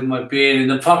with my beer in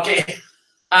the pocket.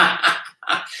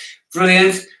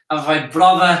 Brilliant. And my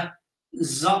brother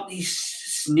Zotti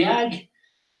Snag.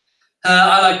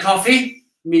 I like coffee.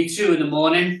 Me too in the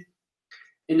morning.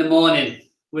 In the morning.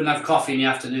 Wouldn't have coffee in the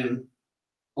afternoon.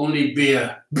 Only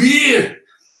beer. Beer!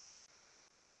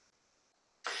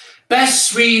 Best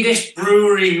Swedish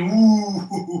brewery.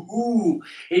 Ooh,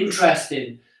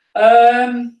 interesting.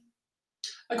 I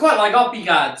quite like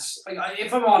Oppigard's.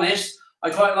 If I'm honest,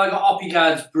 I quite like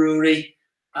Oppigard's brewery.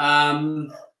 I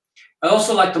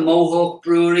also like the Mohawk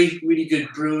brewery. Really good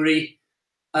brewery.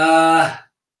 Omnipolo,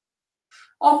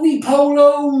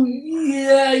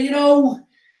 yeah, you know.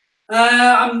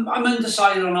 I'm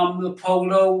undecided on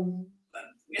Omnipolo.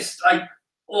 It's like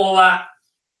all that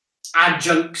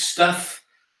adjunct stuff.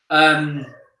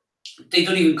 They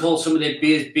don't even call some of their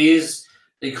beers beers.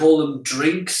 They call them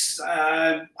drinks.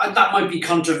 That might be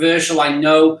controversial, I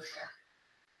know.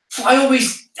 So I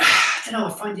always, I don't know,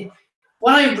 I find it,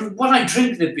 when I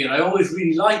drink the beer, I always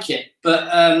really like it. But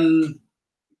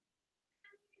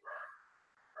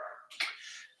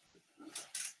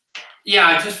yeah,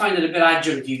 I just find it a bit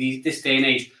adjuncty this day and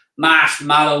age. Mash,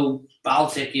 Mallow,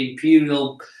 Baltic,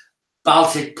 Imperial,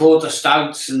 Baltic Porter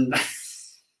Stouts, and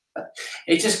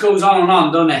it just goes on and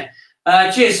on, doesn't it?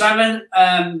 Cheers, Simon.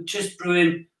 Just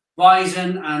brewing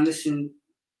Weizen and listening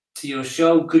to your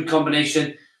show. Good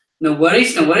combination. No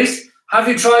worries, no worries. Have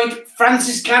you tried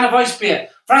Franziskaner Weiss beer?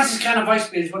 Franziskaner Weiss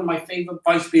beer is one of my favourite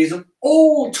Weiss beers of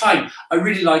all time. I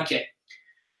really like it.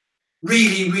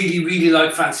 Really, really, really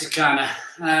like Franziskaner.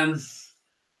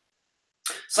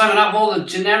 Simon, out of all the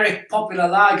generic popular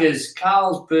lagers,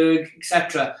 Carlsberg,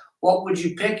 etc., what would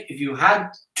you pick if you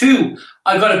had to?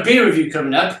 I've got a beer review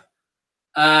coming up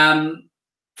from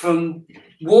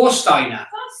Warsteiner.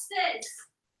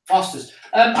 Foster's.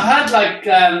 I had like,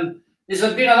 there's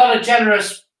been a lot of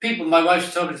generous people. My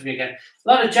wife's talking to me again. A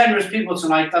lot of generous people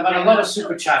tonight. I've had a lot of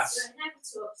super chats.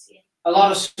 A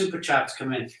lot of super chats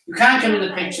come in. You can't come in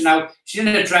the picture now. She's in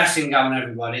a dressing gown,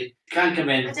 everybody. You can't come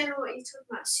in. I don't know what you're talking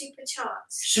about. Super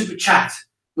chats. Super chat.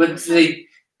 But they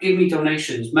give me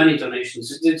donations, many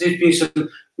donations. There's been some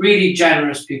really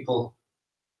generous people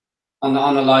on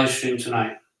the live stream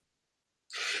tonight.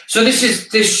 So this is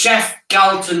this Chef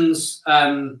Galton's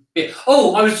beer.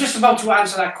 Oh, I was just about to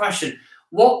answer that question.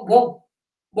 What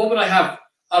would I have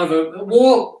out of a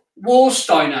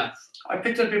Warsteiner? I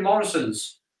picked it up in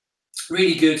Morrison's.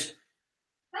 Really good.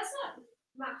 That's not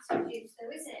massive juice though,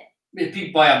 is it? It'd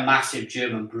be by a massive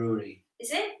German brewery.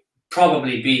 Is it?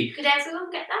 Probably be. Could everyone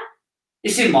get that?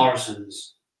 It's in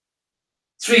Morrison's.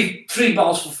 Three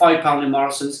bottles for £5 in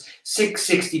Morrison's.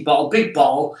 660 bottle, big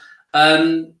bottle.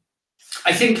 I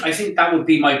think that would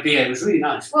be my beer. It was really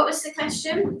nice. What was the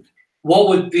question? What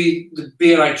would be the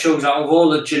beer I chose out of all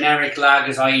the generic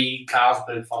lagers, i.e.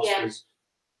 Carlsberg, Foster's?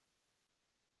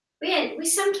 Yeah. We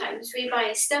sometimes buy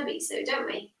a Stubbies though, don't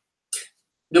we?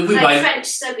 No, we like buy French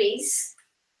Stubbies.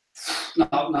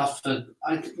 Not for.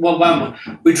 Well,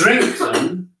 we drink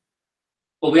them,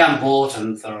 but we haven't bought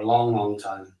them for a long, long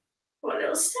time. What,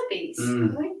 little Stubbies?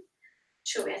 Mm.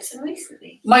 Sure, we had some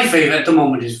recently. My favourite at the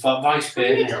moment is Weiss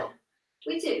beer.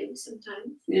 We do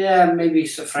sometimes. Yeah, maybe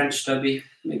it's a French stubby.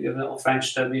 Maybe a little French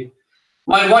stubby.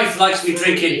 My wife likes me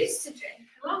drinking. We used to drink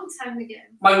a long time ago.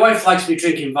 My wife likes me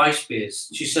drinking Weiss beers.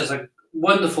 She says a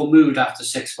wonderful mood after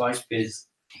 6 Weiss beers.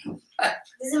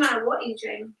 Doesn't matter what you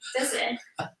drink, does it?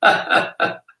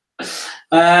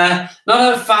 Not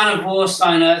a fan of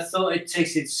Warsteiner. Thought it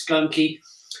tasted skunky.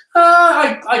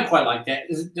 I quite liked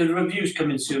it. The review's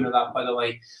coming soon of that, by the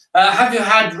way. Have you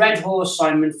had Red Horse,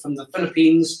 Simon, from the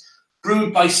Philippines,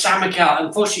 brewed by Samacal?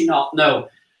 Unfortunately not, no.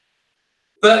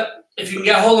 But if you can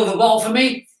get a hold of a bottle for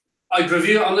me, I'd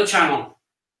review it on the channel.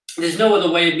 There's no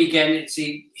other way of me getting it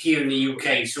here in the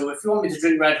UK. So if you want me to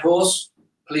drink Red Horse,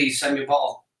 please send me a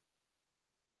bottle.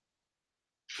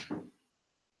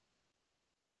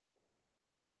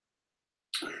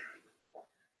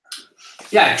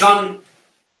 Yeah, John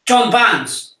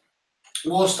Barnes,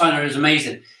 Warsteiner is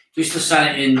amazing. He used to sell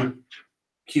it in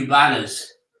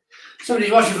Cubanas.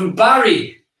 Somebody's watching from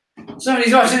Barry.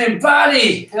 Somebody's watching in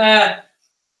Barry.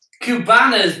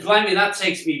 Cubanas, blimey, that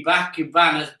takes me back.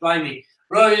 Cubanas, blimey.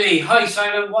 Roy Lee, hi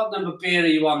Simon, what number beer are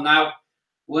you on now?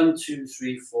 1, 2,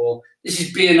 3, 4. This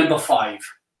is beer number 5.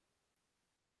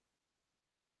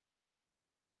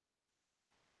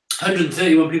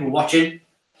 131 people watching.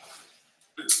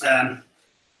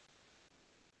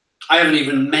 I haven't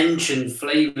even mentioned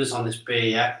flavours on this beer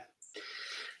yet.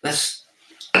 Let's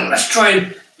try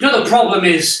and. You know, the problem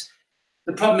is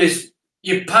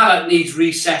your palate needs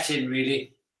resetting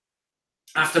really.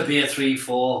 After beer 3,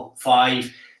 4,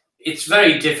 5, it's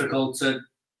very difficult to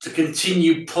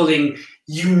continue pulling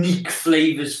unique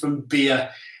flavours from beer.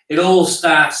 It all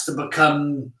starts to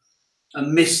become a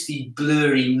misty,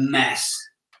 blurry mess.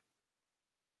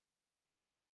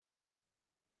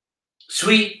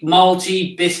 Sweet,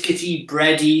 malty, biscuity,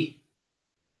 bready.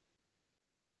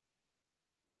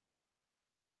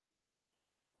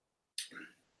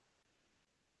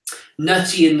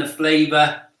 Nutty in the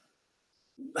flavour.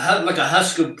 Like a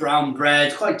husk of brown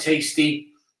bread. Quite tasty.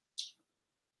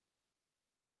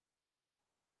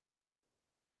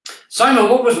 Simon,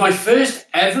 what was my first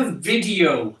ever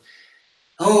video?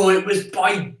 Oh, it was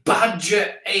by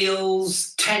Badger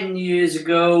Ales 10 years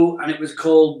ago, and it was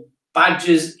called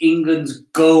Badgers England's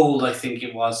Gold, I think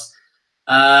it was.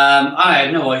 I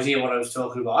had no idea what I was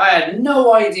talking about. I had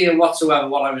no idea whatsoever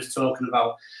what I was talking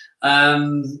about.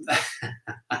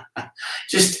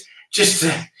 Just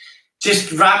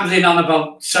rambling on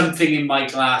about something in my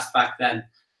glass back then.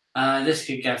 This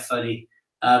could get funny.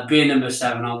 Beer number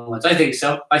 7 onwards. I think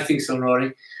so,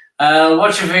 Rory.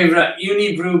 What's your favourite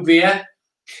Unibrew beer?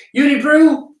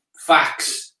 Unibrew?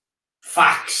 Fax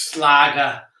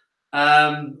lager.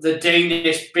 The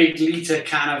Danish big litre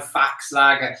can of Fax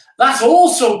lager. That's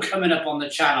also coming up on the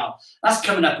channel. That's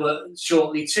coming up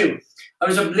shortly too. I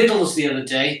was at Lidl's the other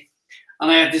day,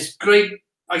 and I had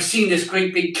I seen this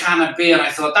great big can of beer, and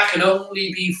I thought that could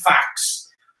only be Fax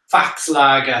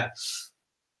lager.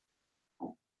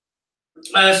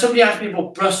 Somebody asked me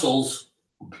about Brussels,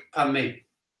 pardon me,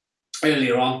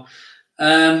 earlier on.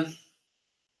 How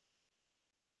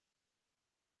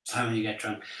do you get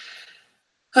drunk?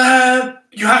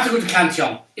 You have to go to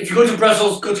Cantillon. If you go to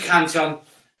Brussels, go to Cantillon.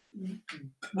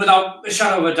 Without a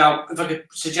shadow of a doubt, if I could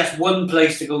suggest one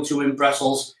place to go to in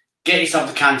Brussels, get yourself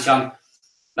to Cantillon.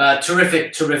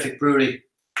 Terrific brewery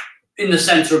in the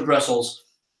centre of Brussels.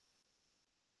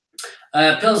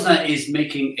 Pilsner is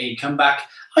making a comeback.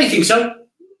 I think so.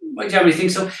 Why do you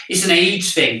think so? It's an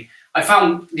age thing. I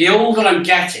found the older I'm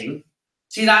getting,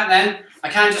 see that then? I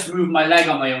can't just move my leg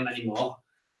on my own anymore.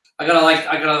 I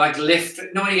gotta lift.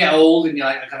 You know when you get old and you're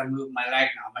like, I gotta move my leg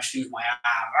now. I must use my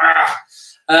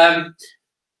arm.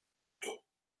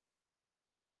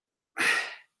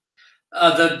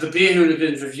 The Beer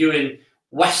Hooligans reviewing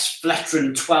West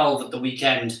Fletron 12 at the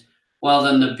weekend. Well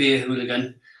done, the Beer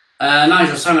Hooligan.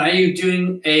 Nigel, Simon, are you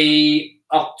doing a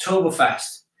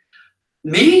Oktoberfest?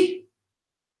 Me?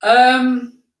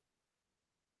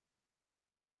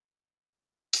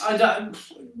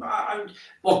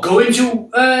 Going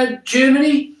to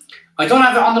Germany? I don't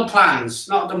have it on the plans,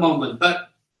 not at the moment, but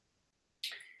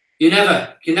you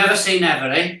never say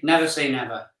never, eh? Never say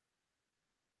never.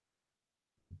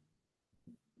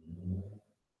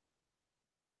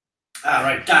 All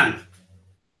right, Dan.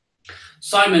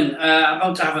 Simon,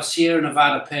 about to have a Sierra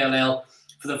Nevada Pale Ale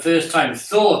for the first time.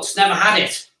 Thoughts? Never had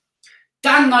it.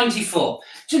 Dan 94.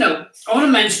 Do you know, I want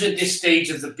to mention at this stage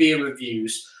of the beer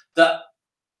reviews that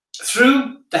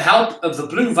through the help of the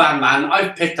Blue Van Man,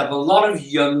 I've picked up a lot of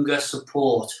younger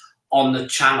support on the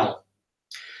channel.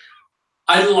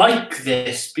 I like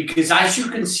this because, as you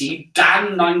can see,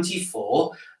 Dan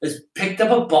 94 has picked up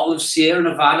a bottle of Sierra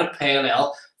Nevada Pale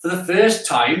Ale for the first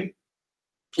time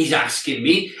He's asking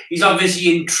me. He's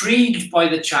obviously intrigued by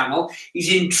the channel.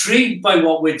 He's intrigued by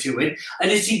what we're doing. And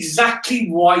it's exactly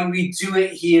why we do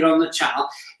it here on the channel,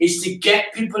 is to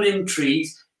get people intrigued,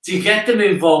 to get them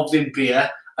involved in beer,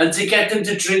 and to get them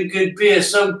to drink good beer.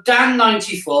 So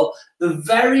Dan94, the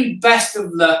very best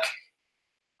of luck.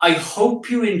 I hope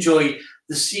you enjoy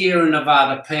the Sierra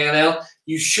Nevada Pale Ale.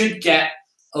 You should get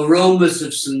aromas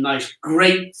of some nice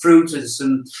grapefruit and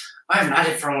some, I haven't had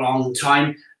it for a long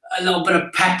time, a little bit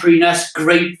of pepperiness,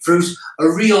 grapefruit, a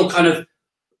real kind of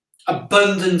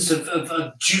abundance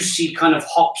of juicy kind of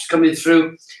hops coming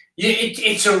through.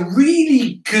 It's a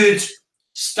really good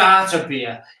starter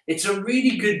beer. It's a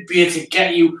really good beer to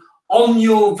get you on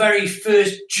your very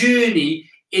first journey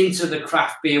into the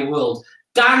craft beer world.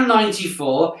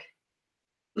 Dan94,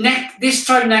 this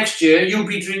time next year, you'll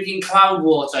be drinking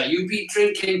Cloudwater, you'll be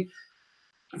drinking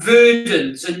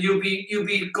Verdant, and you'll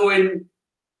be going,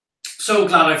 so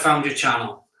glad I found your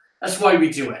channel. That's why we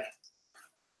do it.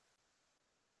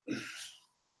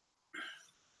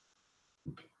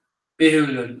 Beer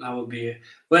Hooligan, that would be it.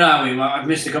 Where are we? Well, I've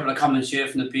missed a couple of comments here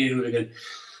from the Beer Hooligan.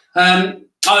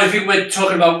 I think we're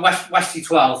talking about Westy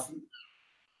 12.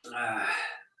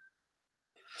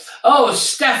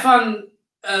 Stefan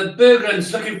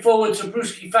Bergren's looking forward to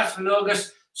Brewski Festival in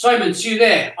August. Simon, see you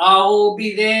there. I will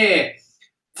be there.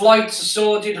 Flights are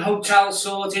sorted, hotel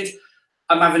sorted.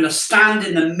 I'm having a stand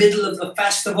in the middle of the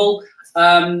festival.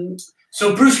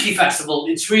 So Brewski Festival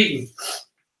in Sweden,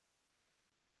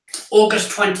 August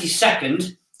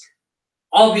 22nd.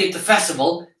 I'll be at the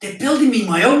festival. They're building me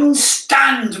my own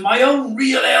stand, my own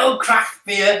real ale craft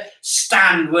beer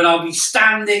stand, where I'll be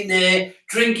standing there,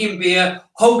 drinking beer,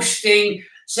 hosting,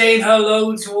 saying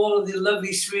hello to all of the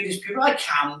lovely Swedish people. I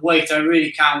can't wait. I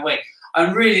really can't wait.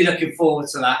 I'm really looking forward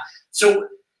to that. So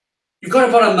you've got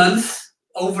about a month,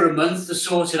 over a month to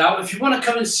sort it out. If you want to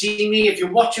come and see me, if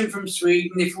you're watching from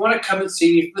Sweden, if you want to come and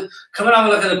see me, come and have a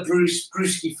look at the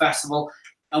Brewski Festival,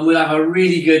 and we'll have a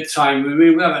really good time.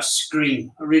 We'll have a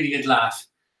scream, a really good laugh.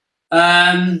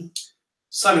 Simon,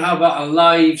 how about a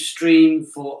live stream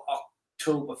for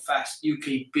Oktoberfest?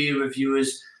 UK beer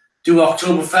reviewers do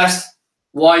Oktoberfest.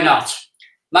 Why not?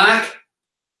 Mark,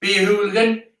 Beer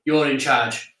Hooligan, you're in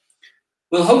charge.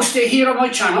 We'll host it here on my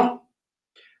channel.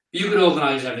 You can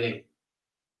organise everything.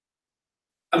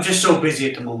 I'm just so busy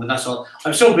at the moment, that's all.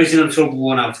 I'm so busy and I'm so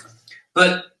worn out.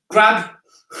 But grab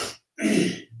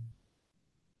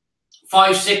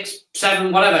 5, 6,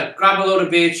 7, whatever. Grab a load of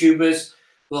beer tubers.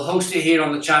 We'll host it here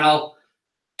on the channel.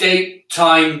 Date,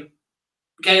 time,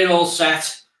 get it all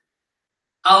set.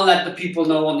 I'll let the people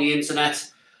know on the internet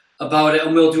about it,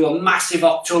 and we'll do a massive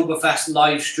Oktoberfest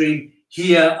live stream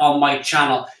here on my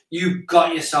channel. You've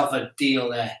got yourself a deal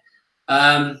there.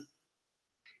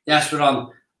 Yes, we're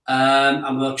on.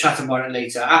 And we'll chat about it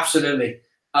later. Absolutely.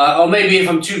 Or maybe if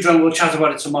I'm too drunk, we'll chat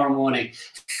about it tomorrow morning.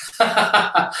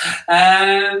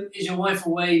 Is your wife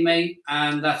away, mate?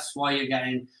 And that's why you're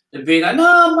getting the beer. Like,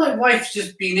 no, my wife's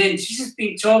just been in. She's just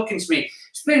been talking to me.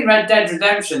 It's been Red Dead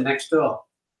Redemption next door.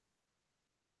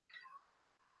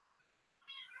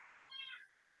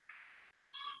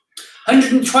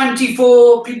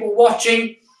 $124 people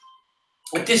watching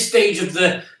at this stage of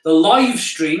the live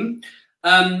stream.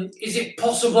 Is it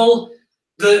possible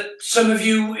that some of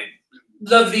you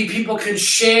lovely people can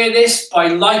share this by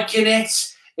liking it?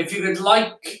 If you could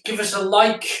give us a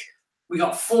like. We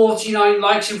got 49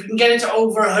 likes. If we can get it to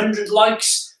over 100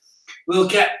 likes, we'll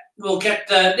get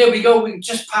the, there we go. We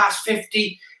just passed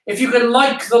 50. If you can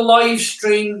like the live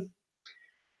stream,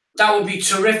 that would be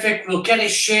terrific. We'll get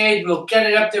it shared. We'll get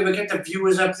it up there. We'll get the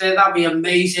viewers up there. That'd be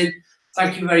amazing.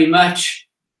 Thank you very much.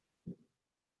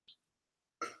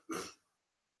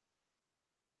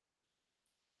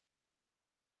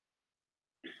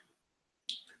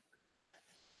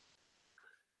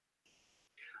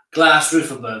 Glass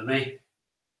roof above me.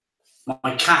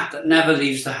 My cat that never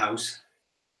leaves the house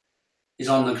is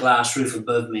on the glass roof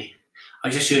above me. I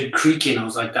just heard creaking. I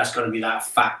was like, that's got to be that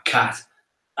fat cat.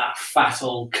 That fat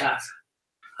old cat.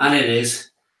 And it is.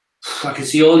 I can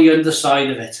see all the underside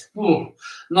of it. Ooh,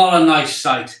 not a nice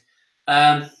sight.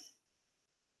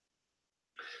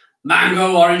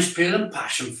 Mango, orange peel and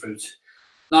passion fruit.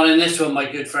 Not in this one, my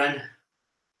good friend.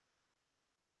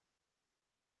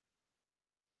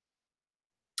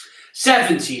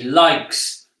 $70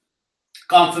 likes.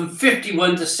 Gone from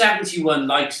 51 to 71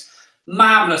 likes.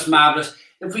 Marvelous, marvelous.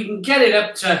 If we can get it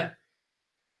up to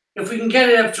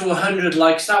 100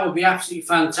 likes, that would be absolutely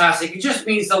fantastic. It just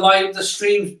means the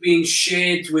stream's being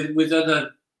shared with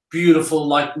other beautiful,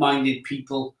 like-minded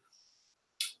people.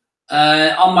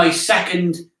 On my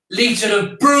second litre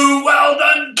of brew, well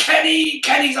done, Kenny.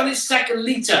 Kenny's on his second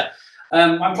litre.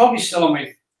 I'm probably still on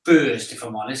my first, if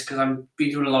I'm honest, because I've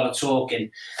been doing a lot of talking.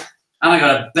 And I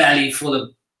got a belly full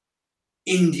of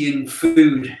Indian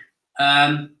food.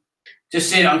 Just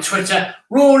saying on Twitter,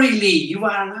 Rory Lee, you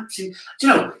are an absolute... Do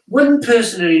you know, one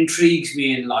person that intrigues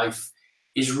me in life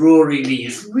is Rory Lee.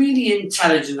 He's really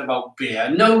intelligent about beer,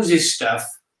 knows his stuff.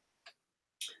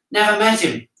 Never met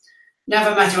him.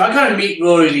 Never met him. I got to meet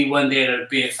Rory Lee one day at a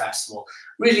beer festival.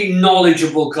 Really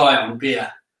knowledgeable guy on beer.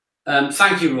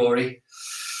 Thank you, Rory.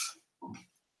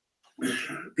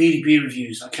 Beer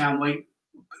reviews. I can't wait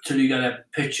till you get a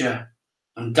picture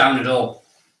and down it all.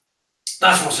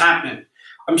 That's what's happening.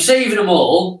 I'm saving them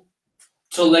all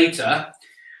till later,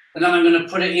 and then I'm going to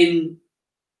put it in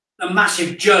a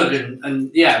massive jug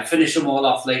and yeah, finish them all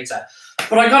off later.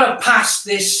 But I got to pass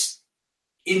this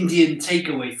Indian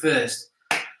takeaway first.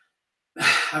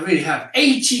 I really have.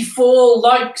 84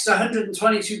 likes,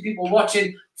 122 people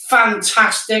watching.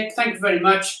 Fantastic. Thank you very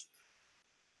much.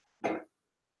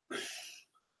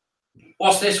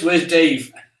 What's this? Where's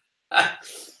Dave?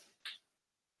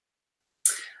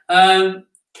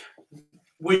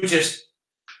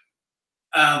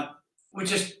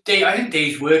 Dave, I think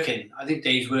Dave's working. I think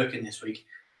Dave's working this week.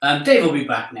 Dave will be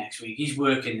back next week. He's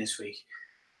working this week.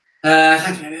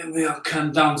 We'll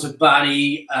come down to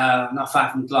Barry, not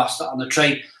far from Gloucester, on the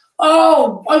train.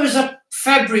 Oh, I was up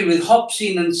February with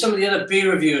Hopsine and some of the other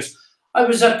beer reviewers. I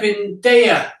was up in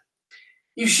Daya.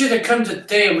 You should have come to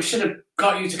Daya. We should have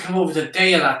got you to come over to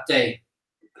Daya that day.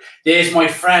 There's my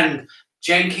friend,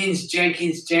 Jenkins.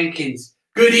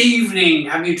 Good evening.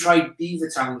 Have you tried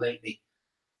Beavertown lately?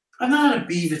 I've not had a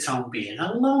Beavertown beer in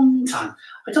a long time.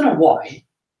 I don't know why.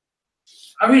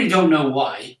 I really don't know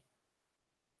why.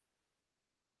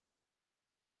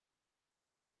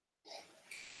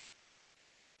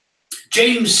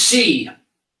 James C.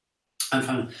 I'm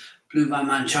from Blue Van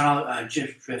Man Channel.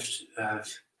 Just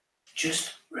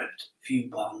ripped a few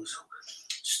bongs.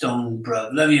 Stone bro.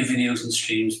 Love your videos and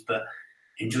streams, but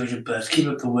enjoy your burst. Keep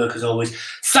up the work as always.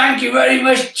 Thank you very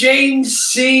much, James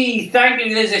C. Thank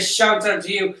you. There's a shout out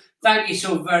to you. Thank you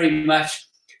so very much.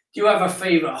 Do you have a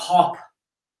favourite hop?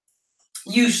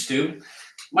 Used to.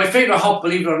 My favourite hop,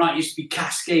 believe it or not, used to be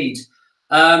Cascade.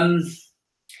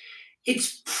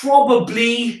 It's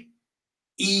probably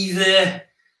either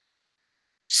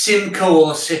Simcoe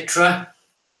or Citra.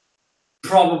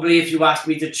 Probably, if you asked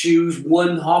me to choose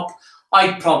one hop,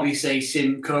 I'd probably say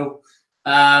Simcoe.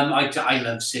 I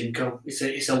love Simcoe.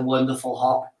 It's a wonderful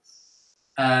hop.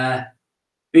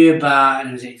 Beer bar, and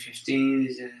it was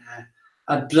 8:15.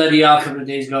 A bloody hell a couple of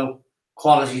days ago.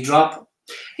 Quality drop.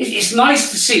 It's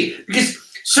nice to see, because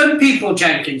some people,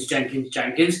 Jenkins.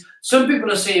 Some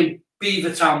people are saying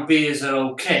Beavertown beers are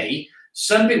okay.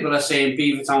 Some people are saying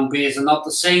Beavertown beers are not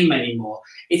the same anymore.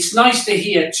 It's nice to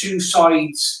hear two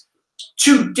sides,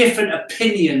 two different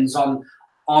opinions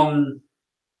on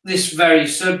this very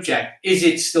subject. Is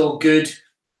it still good?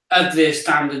 Have their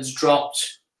standards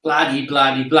dropped? Blah,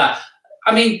 blah, blah.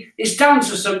 I mean, it's down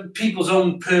to some people's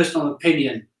own personal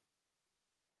opinion.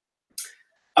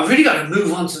 I've really got to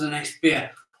move on to the next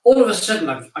beer. All of a sudden,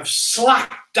 I've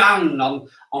slacked down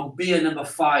on beer number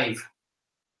 5.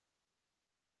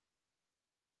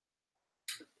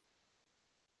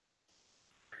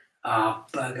 Ah,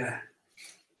 bugger.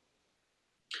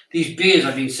 These beers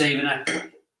I've been saving up.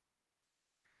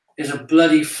 There's a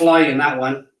bloody fly in that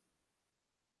one.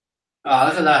 Ah,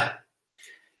 look at that.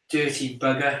 Dirty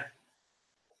bugger.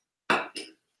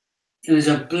 And there's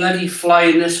a bloody fly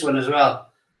in this one as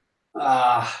well.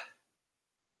 Ah.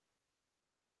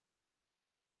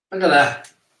 Look at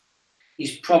that.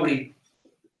 He's probably...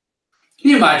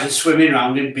 Can you imagine swimming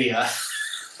around in beer?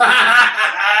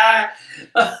 Can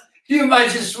you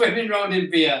imagine swimming around in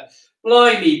beer?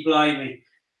 Blimey.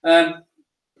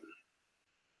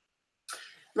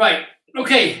 Right,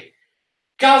 okay.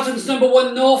 Galton's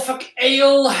 #1 Norfolk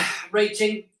Ale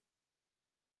rating.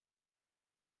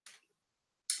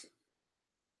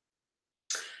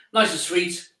 Nice and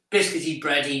sweet, biscuity,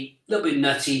 bready, a little bit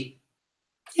nutty.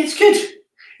 Yeah, it's good.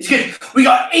 It's good. We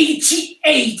got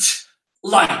 88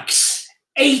 likes.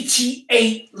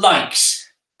 88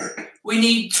 likes. We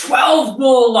need 12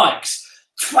 more likes.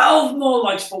 12 more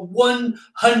likes for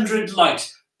 100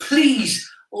 likes. Please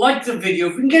like the video.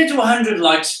 If we can get it to 100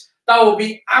 likes, that would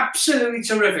be absolutely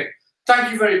terrific.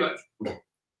 Thank you very much.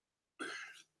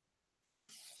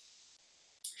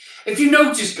 If you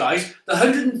notice, guys, the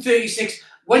 136,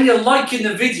 when you're liking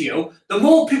the video, the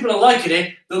more people are liking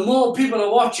it, the more people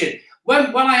are watching.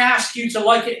 When I ask you to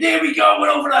like it, there we go, we're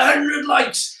over 100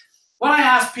 likes. When I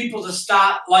ask people to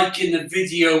start liking the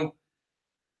video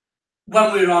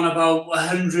when we're on about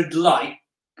 100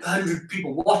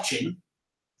 people watching,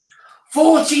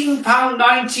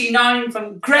 £14.99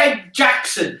 from Greg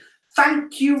Jackson.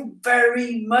 Thank you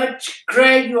very much,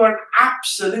 Greg. You are an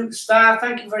absolute star.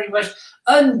 Thank you very much.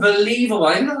 Unbelievable.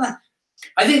 I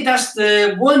think that's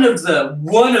one of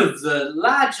the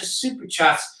largest super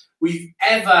chats we've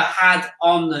ever had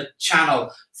on the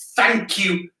channel. Thank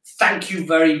you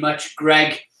very much,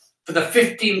 Greg, for the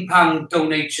 £15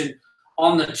 donation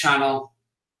on the channel.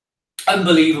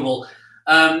 Unbelievable.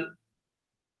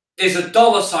 There's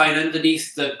a $sign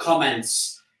underneath the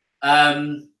comments.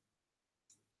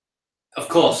 Of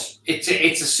course, it's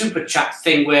a super chat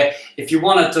thing where if you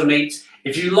want to donate,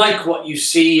 if you like what you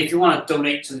see, if you want to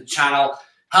donate to the channel,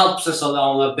 helps us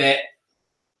along a bit,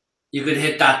 you can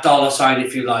hit that $sign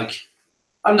if you like.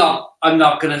 I'm not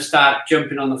going to start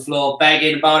jumping on the floor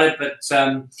begging about it, but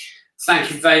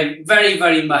thank you very, very,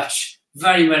 very much.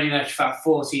 Very, very much for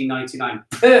 $14.99.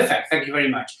 Perfect. Thank you very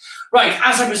much. Right,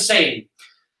 as I was saying,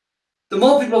 the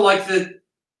more people like the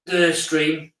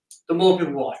stream, the more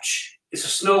people watch. It's a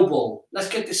snowball. Let's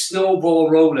get this snowball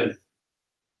rolling.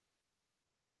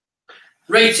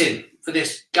 Rating for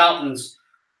this Galton's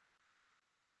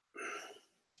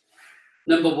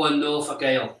 #1 Norfolk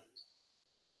Ale.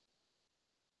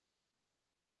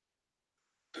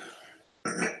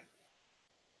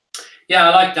 Yeah,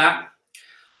 I like that.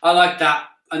 I like that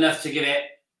enough to give it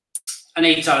an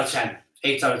 8 out of 10.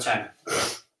 8 out of 10.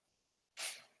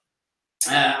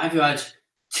 Have you had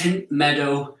Tint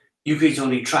Meadow UK's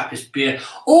only Trappist beer?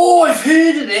 Oh, I've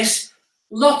heard of this.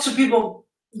 Lots of people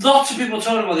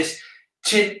talking about this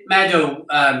Tint Meadow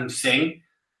thing.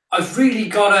 I've really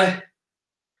got to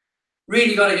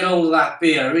get hold of that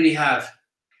beer. I really have.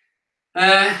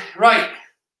 Right.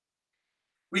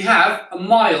 We have a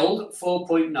mild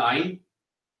 4.9,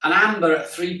 an amber at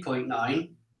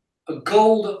 3.9, a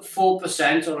gold at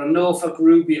 4%, or a Norfolk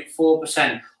Ruby at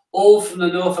 4%, all from the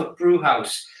Norfolk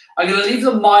Brewhouse. I'm going to leave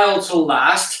the mild till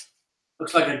last.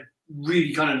 Looks like a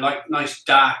really kind of like nice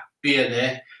dark beer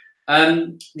there.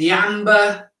 The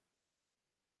amber,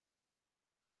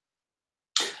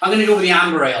 I'm going to go with the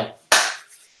amber ale.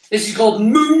 This is called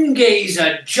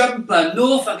Moongazer Jumper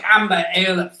Norfolk Amber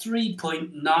Ale at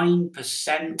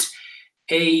 3.9%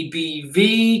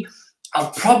 ABV.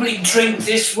 I'll probably drink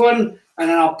this one and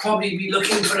then I'll probably be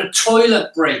looking for a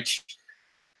toilet break.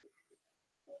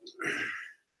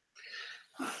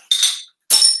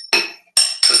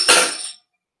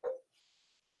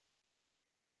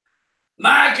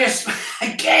 Marcus,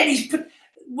 again, he's put,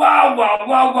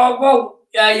 wow.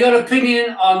 Your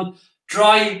opinion on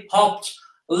dry hopped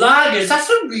lagers, that's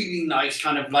a really nice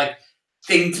kind of like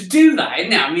thing to do, that,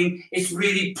 isn't it? I mean, it's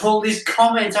really pulled this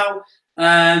comment out.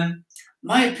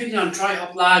 My opinion on dry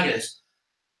hop lagers,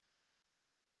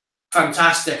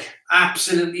 fantastic,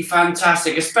 absolutely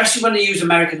fantastic, especially when they use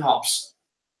American hops.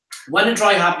 When a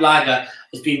dry hop lager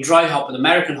has been dry hopped with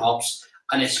American hops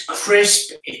and it's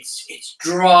crisp, it's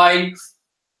dry,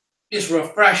 it's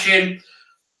refreshing,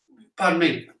 pardon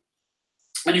me,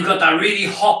 and you've got that really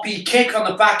hoppy kick on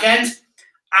the back end,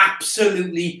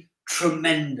 absolutely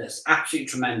tremendous, absolutely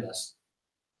tremendous.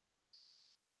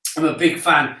 I'm a big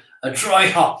fan of dry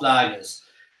hop lagers.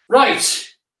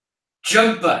 Right,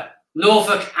 Jumper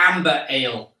Norfolk Amber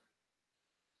Ale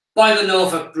by the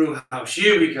Norfolk Brewhouse.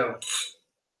 Here we go.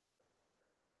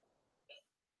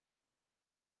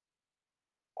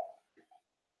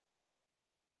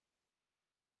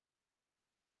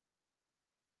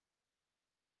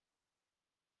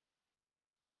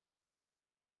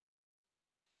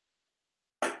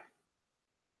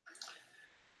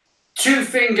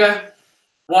 Two-finger,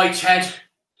 whitehead,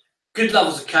 good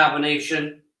levels of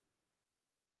carbonation,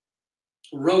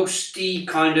 roasty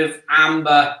kind of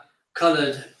amber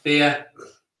coloured beer.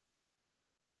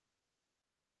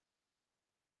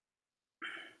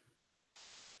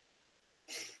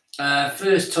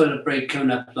 First toilet break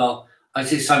coming up, lol. I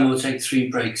think Simon will take 3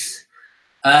 breaks.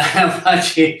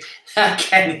 Hey,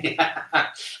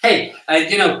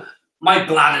 you know, my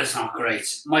bladder's not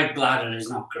great. My bladder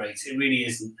is not great. It really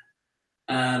isn't.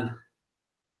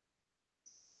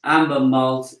 Amber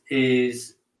malt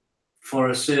is for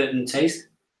a certain taste.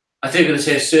 I think I'm going to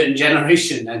say a certain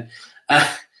generation then.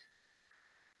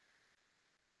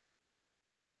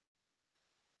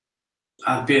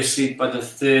 I'll be asleep by the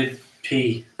 3rd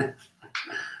P.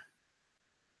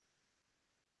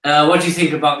 What do you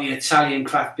think about the Italian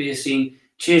craft beer scene?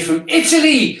 Cheers from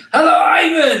Italy. Hello,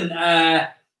 Ivan.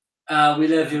 We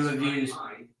love your reviews.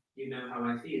 You know how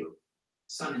I feel.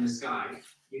 Sun in the sky.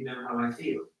 You know how I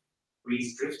feel.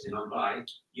 Breeze drifting on by.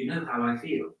 You know how I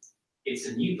feel. It's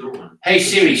a new dawn. Hey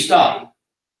Siri, stop.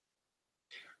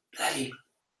 Bloody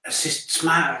assist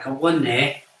smart like a one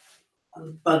there.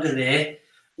 One bugger there.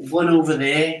 one over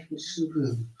there,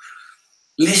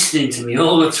 listening to me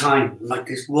all the time, like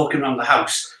this, walking around the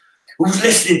house. Who's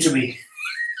listening to me?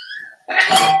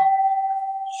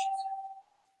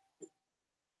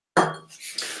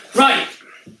 Right.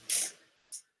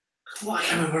 What, I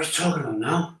can't remember what I was talking about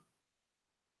now.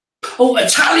 Oh,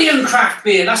 Italian craft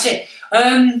beer, that's it.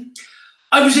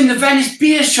 I was in the Venice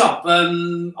beer shop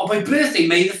on my birthday,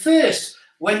 May the 1st.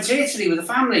 Went to Italy with the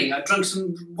family. I drank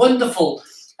some wonderful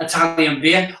Italian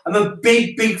beer. I'm a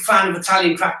big, big fan of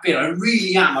Italian craft beer. I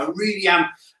really am.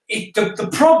 The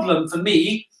problem for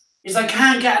me is I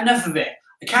can't get enough of it.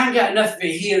 I can't get enough of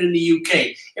it here in the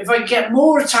UK. If I get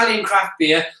more Italian craft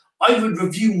beer, I would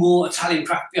review more Italian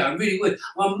craft beer. I really would.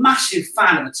 I'm a massive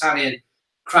fan of Italian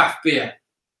craft beer.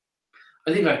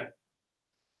 I think I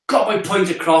got my point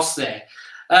across there.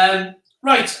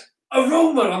 Right,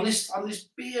 aroma on this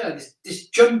beer, this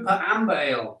Jumper Amber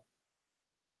Ale.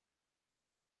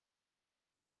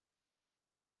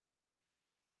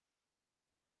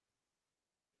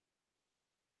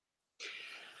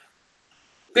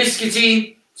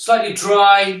 Biscuity, slightly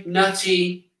dry,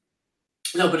 nutty,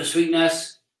 a little bit of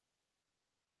sweetness.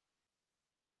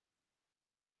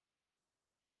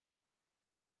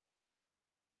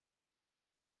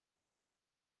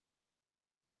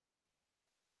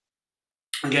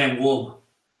 I'm getting warm.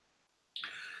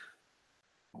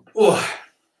 Oh,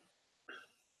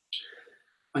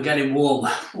 I'm getting warm.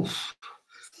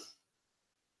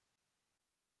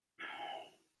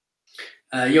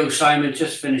 Yo, Simon,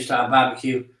 just finished our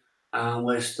barbecue, and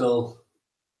we're still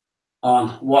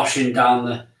on washing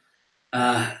down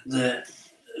the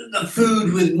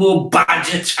food with more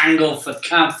badger tangle. For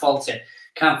can't fault it.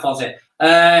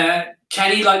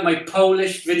 Kenny, like my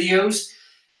Polish videos.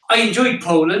 I enjoyed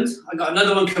Poland. I got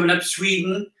another one coming up,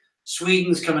 Sweden.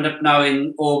 Sweden's coming up now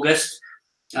in August.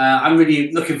 I'm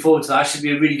really looking forward to that. Should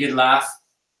be a really good laugh.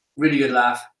 Really good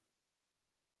laugh.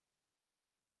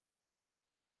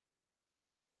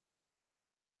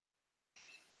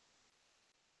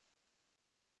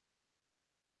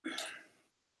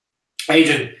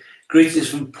 Adrian, greetings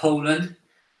from Poland.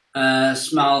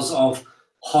 Smells of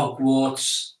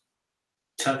Hogwarts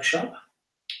tuck shop.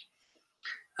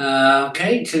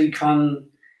 Okay, Silicon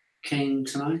came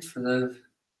tonight for the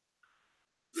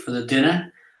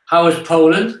dinner. How was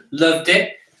Poland? Loved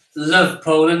it. Love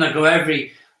Poland. I go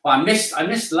every. Well, I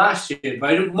missed last year, but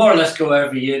I more or less go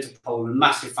every year to Poland.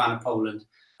 Massive fan of Poland.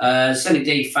 Sunny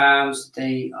Day Farms,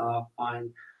 they are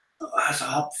fine. As a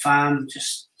hop farm,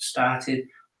 just started.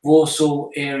 Warsaw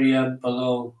area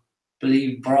below,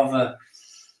 believe Brother.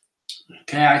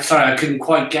 Okay, sorry, I couldn't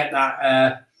quite get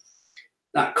that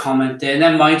comment there.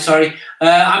 Never mind, sorry.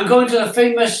 I'm going to the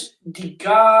famous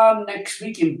Digar next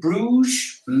week in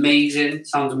Bruges. Amazing,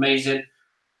 sounds amazing.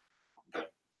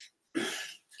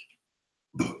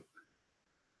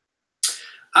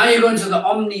 Are you going to the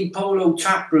Omni Polo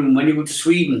tap room when you go to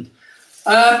Sweden?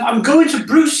 I'm going to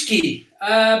Brewski.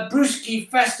 Brewski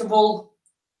Festival.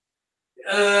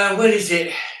 Where is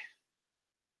it?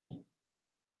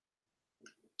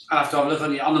 I'll have to have a look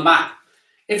on the map.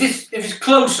 If it's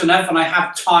close enough and I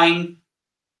have time,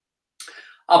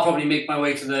 I'll probably make my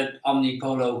way to the Omni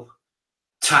Polo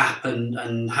tap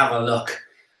and have a look.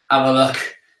 Have a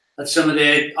look at some of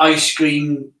the ice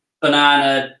cream,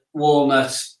 banana,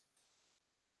 walnuts,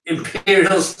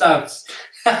 imperial stouts.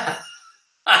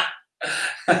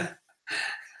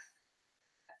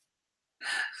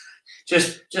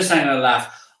 Just having a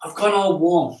laugh. I've gone all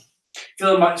warm.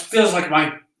 Feels like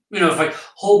my, if I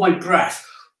hold my breath,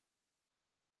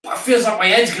 it feels like my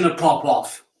head's gonna pop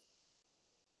off.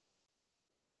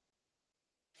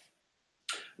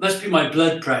 Must be my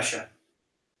blood pressure.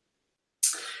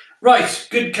 Right,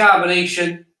 good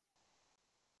carbonation.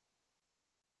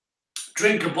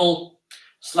 Drinkable,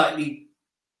 slightly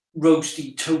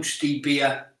roasty, toasty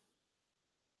beer.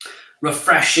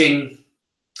 Refreshing.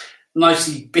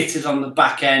 Nicely bittered on the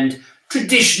back end.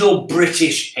 Traditional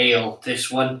British ale,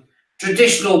 this one.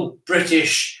 Traditional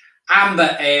British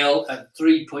amber ale at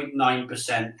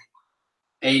 3.9%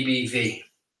 ABV.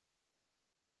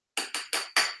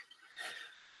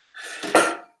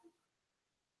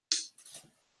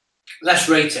 Let's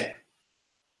rate it.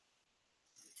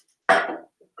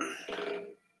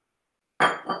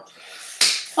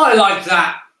 I like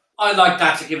that. I like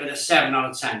that to give it a 7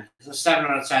 out of 10. It's a 7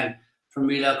 out of 10 from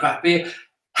Real Ale Craft Beer.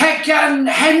 Heckan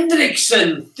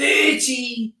Hendrickson,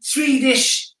 30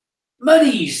 Swedish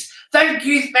monies. Thank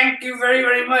you very,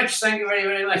 very much. Thank you very,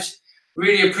 very much.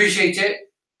 Really appreciate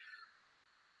it.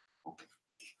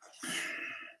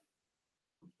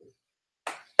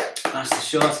 That's the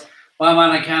shot. Well,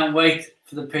 man, I can't wait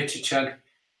for the picture chug.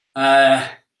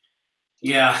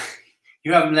 Yeah,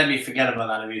 you haven't let me forget about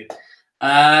that, have you?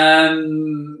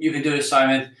 You can do it,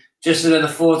 Simon. Just another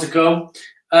 4 to go.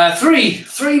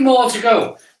 Three more to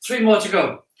go. 3 more to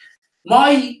go.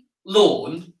 My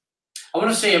lawn. I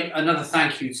want to say another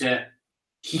thank you to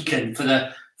Heekin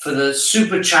for the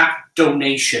super chat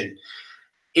donation.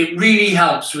 It really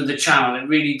helps with the channel. It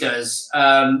really does.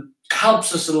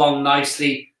 Helps us along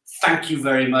nicely. Thank you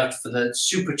very much for the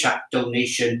super chat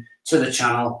donation to the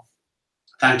channel.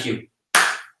 Thank you.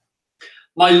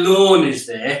 My lawn is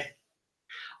there.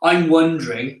 I'm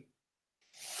wondering,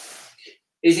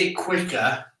 is it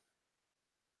quicker?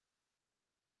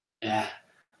 Yeah,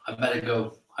 I better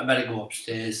go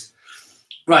upstairs.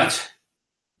 Right.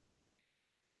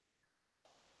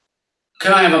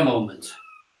 Can I have a moment?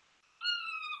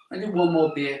 I do one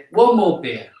more beer. One more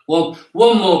beer. One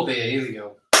more beer. Here we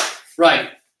go.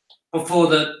 Right. Before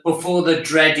the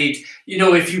dreaded, you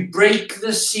know, if you break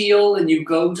the seal and you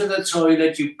go to the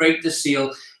toilet, you break the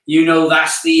seal, you know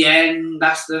that's the end.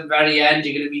 That's the very end.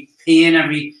 You're going to be peeing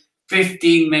every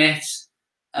 15 minutes.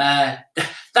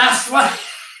 That's what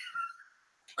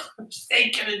I was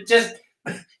thinking of, just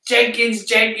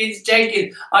Jenkins.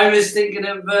 I was thinking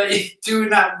of doing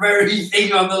that very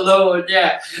thing on the lawn.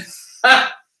 Yeah.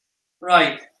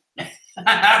 Right.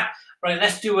 Right.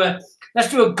 Let's do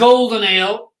a golden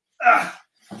ale.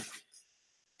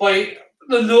 By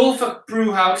the Norfolk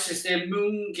Brewhouse. Is their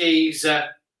Moongazer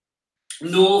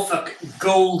Norfolk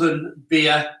Golden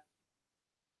Beer.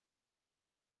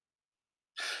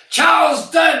 Charles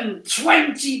Dunn,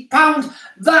 £20.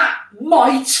 That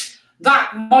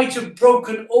might have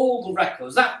broken all the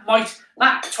records. That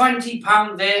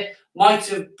 £20 there might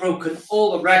have broken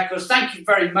all the records. Thank you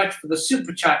very much for the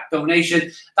super chat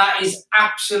donation. That is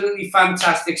absolutely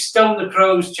fantastic. Stone the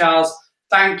Crows, Charles.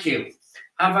 Thank you.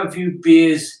 Have a few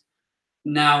beers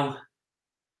now.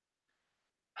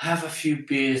 Have a few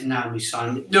beers now, my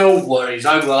son. No worries.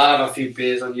 I will have a few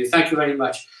beers on you. Thank you very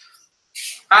much.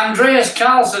 Andreas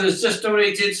Carlson has just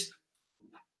donated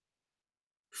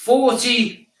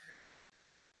 40.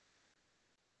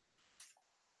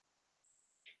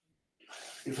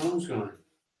 Your phone's going.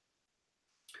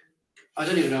 I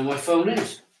don't even know what my phone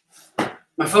is.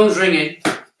 My phone's ringing.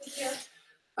 Yeah.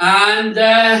 And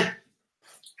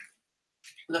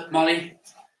look, Molly,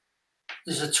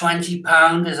 there's a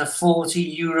 £20, there's a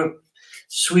 €40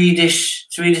 Swedish.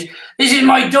 This is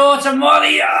my daughter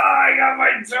Molly. Oh, I got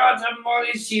my daughter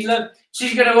Molly. She's going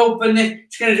to open it.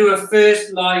 She's going to do her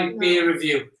first live beer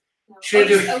review. No. She's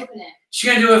going to open it. She's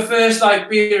going to do her first live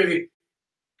beer review.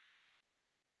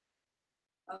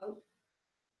 Oh.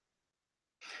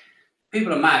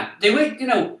 People are mad. They wait. You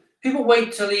know, people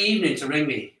wait till the evening to ring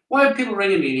me. Why are people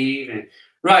ringing me in the evening?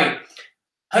 Right,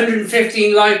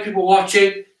 115 live people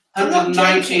watching.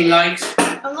 119 likes.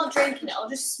 I'm not drinking it. I'll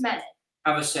just smell it.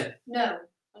 Have a sip. No,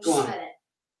 I'll just smell it.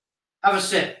 Have a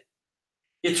sip.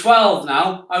 You're 12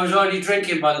 now. I was already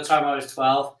drinking by the time I was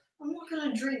 12. I'm not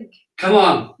going to drink. Come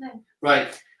on. No. Right.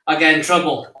 I get in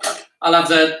trouble. I'll have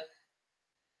the...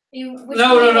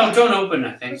 No, don't open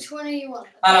that thing. Which one are you on?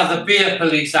 I'll have the beer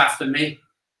police after me.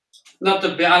 Not the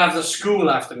beer. I'll have the school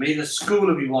after me. The school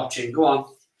will be watching. Go on.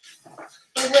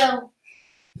 It will.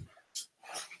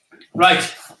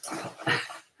 Right.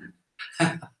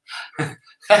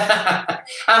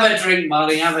 Have a drink,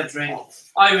 Molly. Have a drink.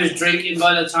 I was drinking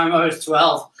by the time I was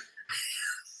 12.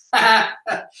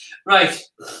 Right.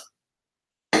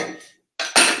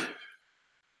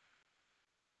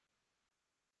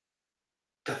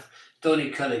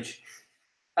 Donny College.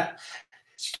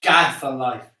 Scarred for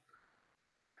life.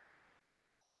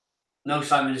 No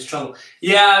Simon is trouble.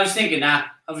 Yeah, I was thinking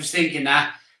that.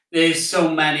 There's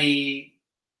so many.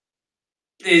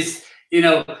 There's, you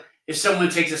know, if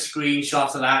someone takes a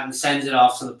screenshot of that and sends it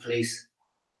off to the police.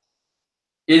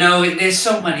 You know, there's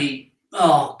so many.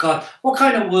 Oh, God. What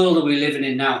kind of world are we living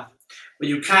in now? When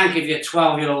you can't give your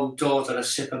 12-year-old daughter a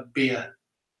sip of beer.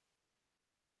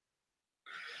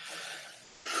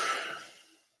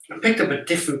 I picked up a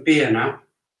different beer now.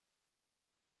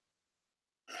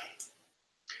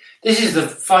 This is the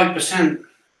 5%.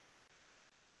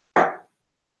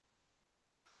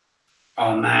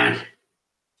 Oh, man.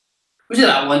 Was it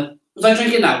that one? Was I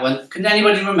drinking that one? Can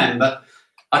anybody remember?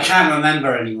 I can't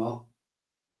remember anymore.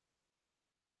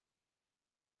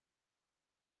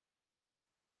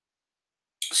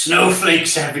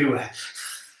 Snowflakes everywhere.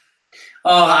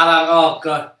 Oh,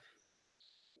 God.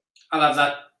 I'll have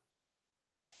that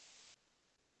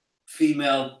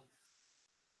female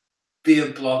beer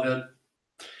blogger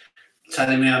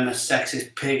telling me I'm a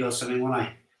sexist pig or something, won't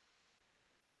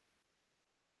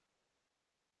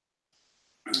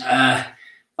I?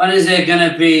 When is there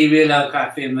going to be Real Ale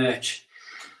Cafe merch?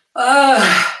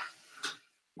 I've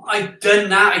done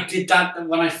that. I did that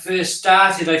when I first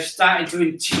started. I started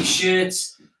doing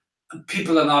t-shirts.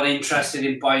 People are not interested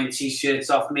in buying t-shirts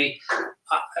off me.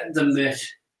 The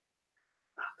merch.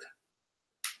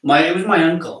 It was my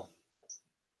uncle.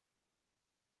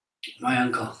 My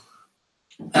uncle.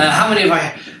 How many have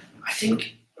I? I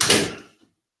think.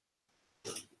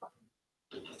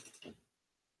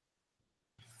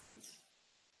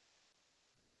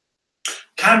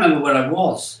 Can't remember where I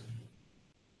was.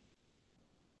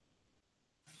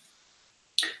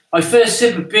 My first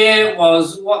sip of beer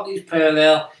was Watley's Pale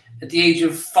Ale at the age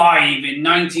of 5 in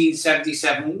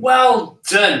 1977. Well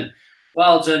done.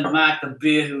 Well done, Mark, the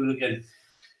beer hooligan.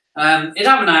 It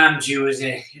haven't harmed you, is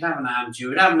it? It haven't harmed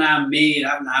you. It haven't harmed me. It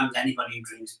haven't harmed anybody who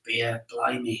drinks beer.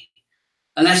 Blimey.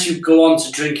 Unless you go on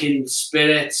to drinking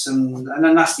spirits, and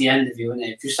then that's the end of you, isn't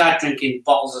it? If you start drinking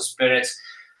bottles of spirits,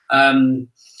 some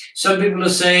people are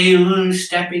saying,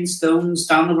 stepping stones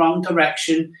down the wrong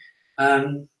direction.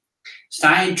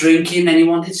 Started drinking, then he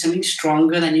wanted something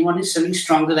stronger, then he wanted something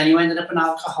stronger, then you ended up an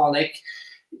alcoholic.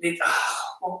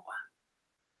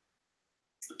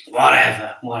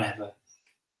 Whatever.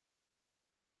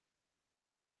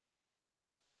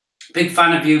 Big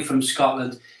fan of you from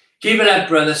Scotland. Keep it up,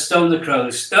 brother. Stone the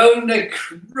crows. Stone the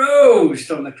crows.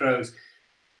 Stone the crows.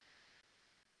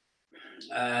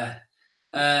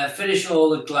 Finish all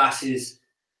the glasses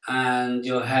and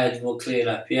your head will clear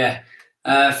up. Yeah.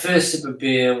 First sip of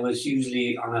beer was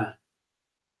usually on a,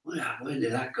 where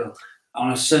did that go?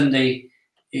 On a Sunday,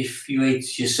 if you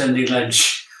ate your Sunday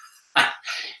lunch.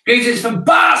 Greetings from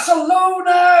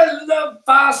Barcelona. I love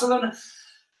Barcelona.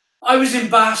 I was in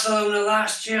Barcelona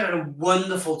last year. I had a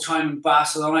wonderful time in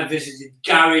Barcelona. I visited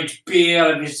Garage Beer.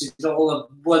 I visited all the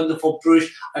wonderful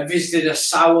breweries. I visited a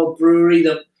sour brewery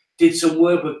that did some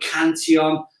work with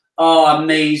Cantillon. Oh,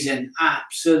 amazing.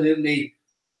 Absolutely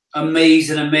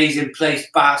amazing place,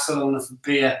 Barcelona, for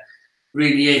beer.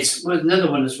 Really is. Well,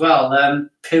 another one as well.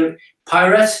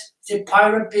 Pirate. Is it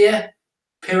Pirate Beer?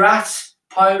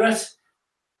 Pirate?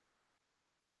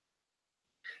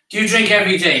 Do you drink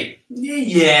every day?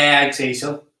 Yeah, I'd say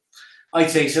so.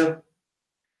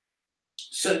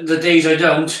 So the days I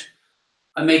don't,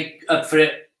 I make up for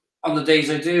it on the days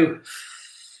I do.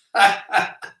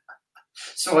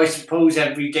 So I suppose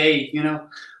every day, you know.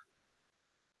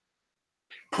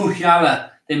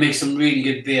 Bouchart, they make some really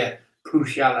good beer.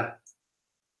 Bouchart.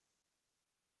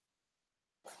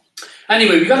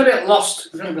 Anyway, we got a bit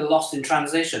lost. We got a bit lost in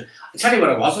translation. I tell you what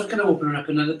I was going to open up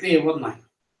another beer, wasn't I?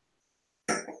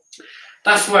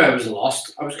 That's where I was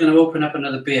lost. I was going to open up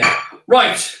another beer.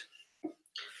 Right.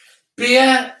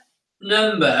 Beer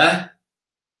number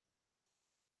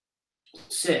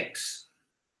 6,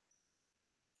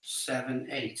 7,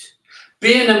 8.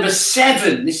 Beer number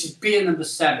 7. This is beer number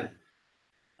 7.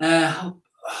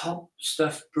 Hop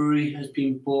Stuff Brewery has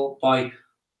been bought by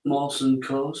Molson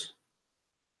Coors.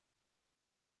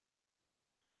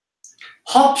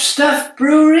 Hop Stuff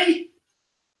Brewery?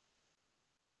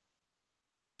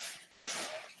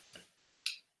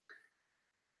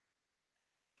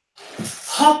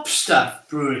 Hop Stuff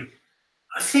Brewery.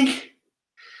 I think,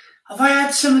 have I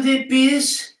had some of their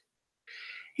beers?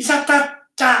 Is that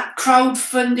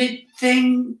crowd-funded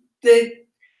thing that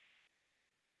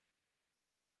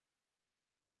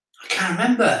I can't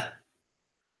remember.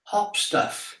 Hop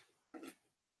Stuff.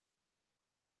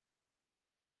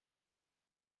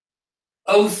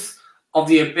 Oath of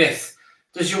the Abyss.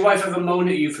 Does your wife ever moan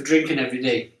at you for drinking every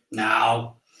day?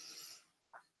 No.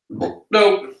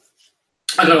 No.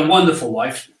 I got a wonderful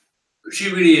wife.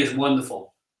 She really is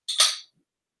wonderful.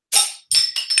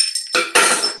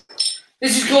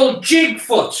 This is called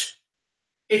Jigfoot.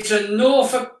 It's a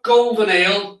Norfolk Golden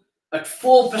Ale at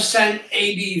 4%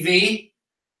 ABV.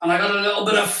 And I got a little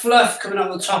bit of fluff coming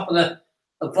out the top of the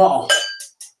bottle.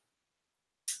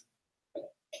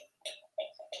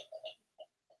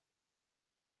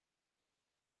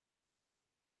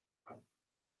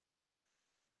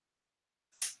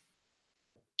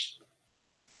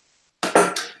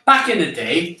 Back in the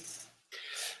day,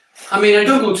 I mean, I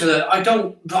don't go to the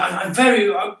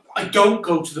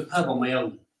pub on my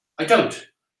own. I don't.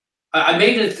 I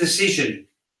made a decision.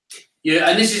 Yeah,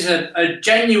 and this is a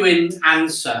genuine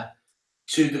answer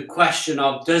to the question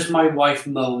of, does my wife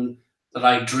moan that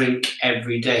I drink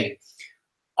every day?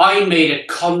 I made a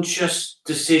conscious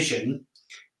decision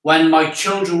when my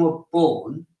children were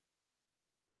born.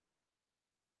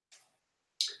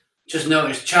 Just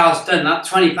noticed Charles done that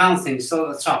 £20 thing still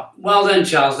at the top. Well done,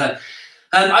 Charles. Then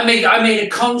I made a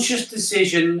conscious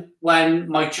decision when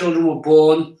my children were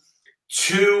born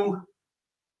to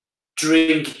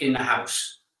drink in the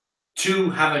house. to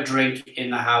have a drink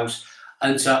in the house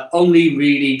and to only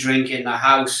really drink in the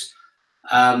house.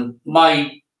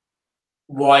 My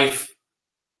wife,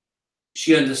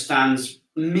 she understands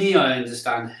me, I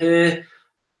understand her.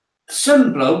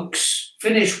 Some blokes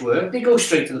finish work, they go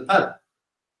straight to the pub.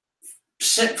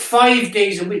 5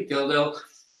 days a week, they'll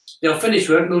finish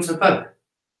work and go to the pub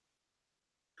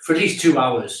for at least 2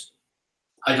 hours.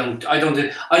 I don't at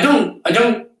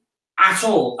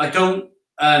all. I don't.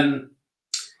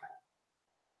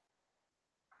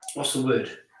 What's the word?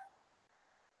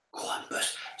 Go on, but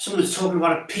someone's talking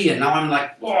about a pee, and now I'm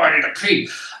like, oh, I need a pee.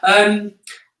 I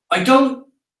don't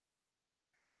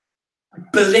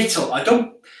belittle. I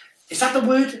don't. Is that the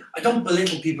word? I don't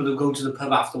belittle people who go to the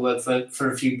pub after work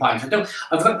for a few pints. I don't.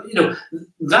 I've got, you know,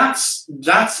 that's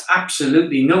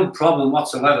absolutely no problem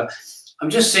whatsoever. I'm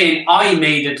just saying I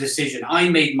made a decision. I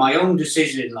made my own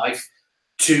decision in life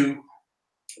to,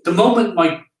 the moment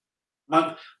my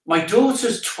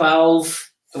daughter's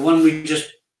 12, the one we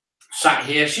just sat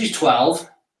here, she's 12.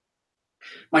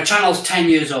 My channel's 10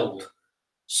 years old.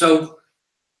 So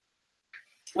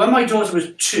when my daughter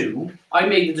was 2, I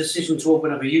made the decision to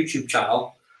open up a YouTube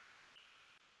channel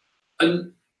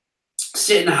and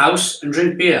sit in the house and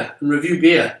drink beer and review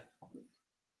beer.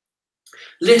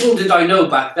 Little did I know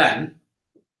back then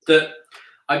that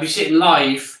I'd be sitting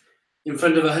live in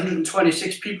front of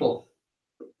 126 people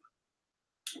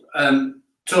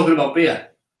talking about beer.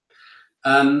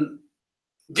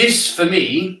 This, for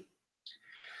me,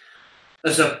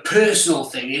 as a personal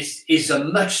thing, is a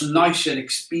much nicer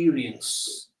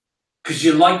experience because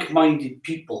you're like-minded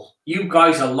people. You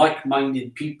guys are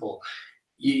like-minded people.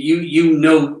 You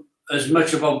know as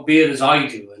much about beer as I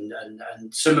do,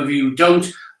 and some of you who don't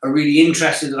are really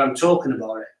interested that I'm talking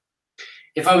about it.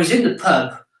 If I was in the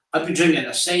pub, I'd be drinking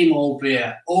the same old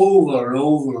beer over and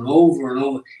over and over and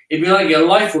over. It'd be like your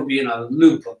life would be in a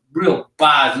loop, a real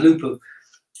bad loop of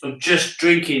just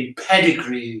drinking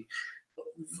pedigree,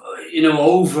 you know,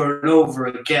 over and over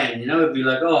again. You know, it'd be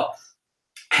like, oh,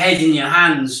 head in your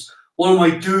hands. What am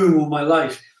I doing with my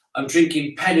life? I'm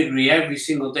drinking pedigree every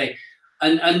single day,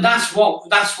 and that's what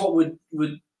would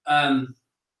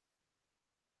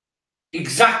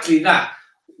exactly that.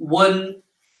 One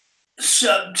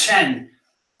sub 10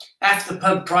 after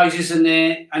pub prizes and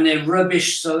their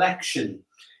rubbish selection.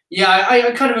 Yeah,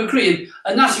 I kind of agree,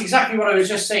 and that's exactly what I was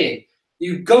just saying.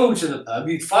 You go to the pub,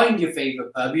 you find your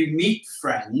favourite pub, you meet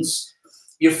friends.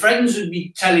 Your friends would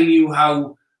be telling you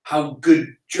how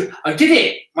good. I did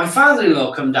it. My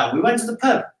father-in-law come down. We went to the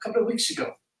pub a couple of weeks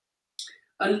ago,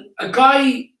 and a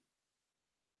guy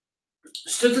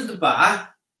stood at the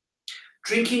bar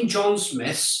drinking John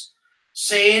Smith's,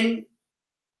 saying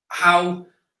how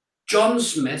John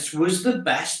Smith's was the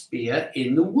best beer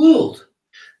in the world.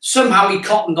 Somehow he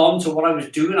cottoned on to what I was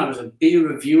doing. I was a beer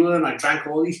reviewer and I drank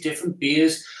all these different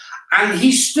beers. And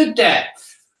he stood there,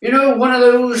 you know, one of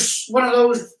those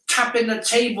tapping the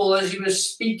table as he was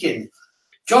speaking.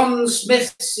 John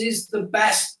Smith's is the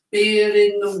best beer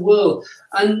in the world.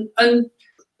 And I'm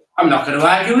not going to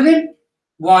argue with him.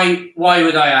 Why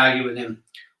would I argue with him?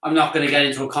 I'm not going to get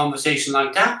into a conversation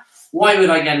like that. Why would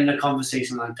I get in a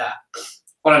conversation like that?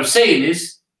 What I'm saying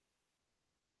is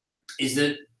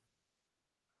that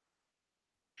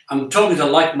I'm talking to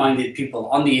like-minded people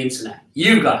on the internet.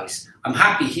 You guys, I'm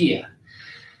happy here.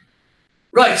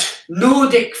 Right,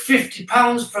 Nordic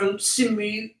 £50 from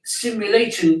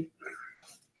Simulation.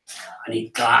 I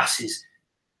need glasses.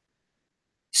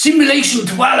 Simulation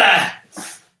Dweller.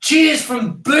 Cheers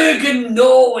from Bergen,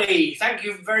 Norway. Thank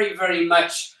you very, very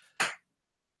much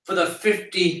for the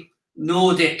 50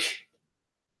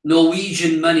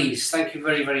 Norwegian monies. Thank you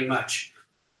very, very much.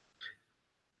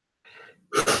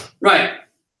 Right.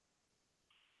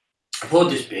 I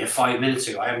poured this beer 5 minutes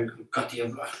ago. I haven't got the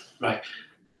other. Right.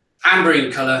 Amber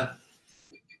in colour.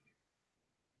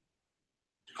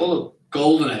 It's called a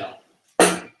golden ale.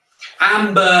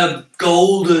 Amber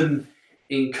golden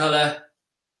in colour.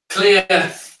 Clear,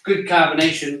 good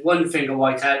carbonation, 1 finger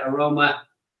whiteout aroma.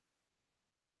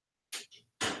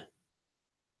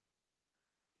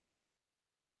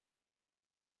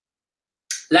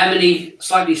 Lemony,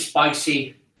 slightly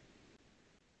spicy.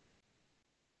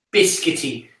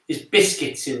 Biscuity. There's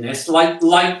biscuits in this, like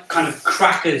kind of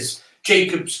crackers,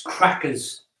 Jacob's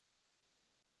crackers.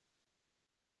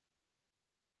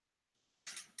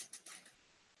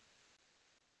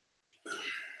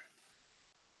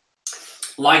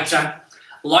 Lighter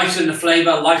in the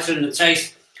flavour, lighter in the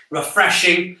taste,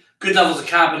 refreshing, good levels of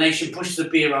carbonation, pushes the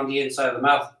beer on the inside of the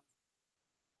mouth.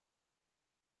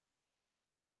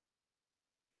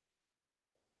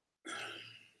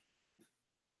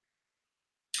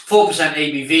 $4%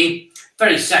 ABV,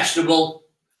 very sessionable.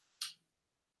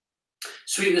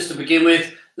 Sweetness to begin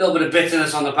with, a little bit of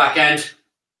bitterness on the back end.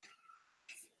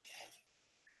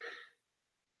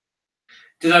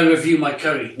 Did I review my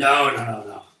curry?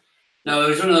 No. No, it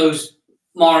was one of those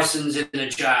Morrison's in a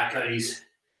jar curries.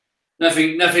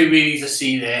 Nothing really to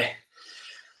see there.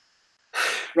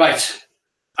 Right,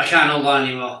 I can't hold on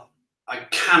anymore. I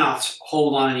cannot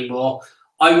hold on anymore.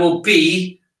 I will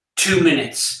be 2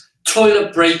 minutes.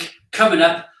 Toilet break coming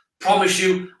up. Promise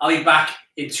you, I'll be back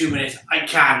in 2 minutes. I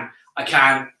can't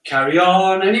carry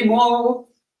on anymore.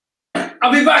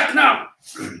 I'll be back now.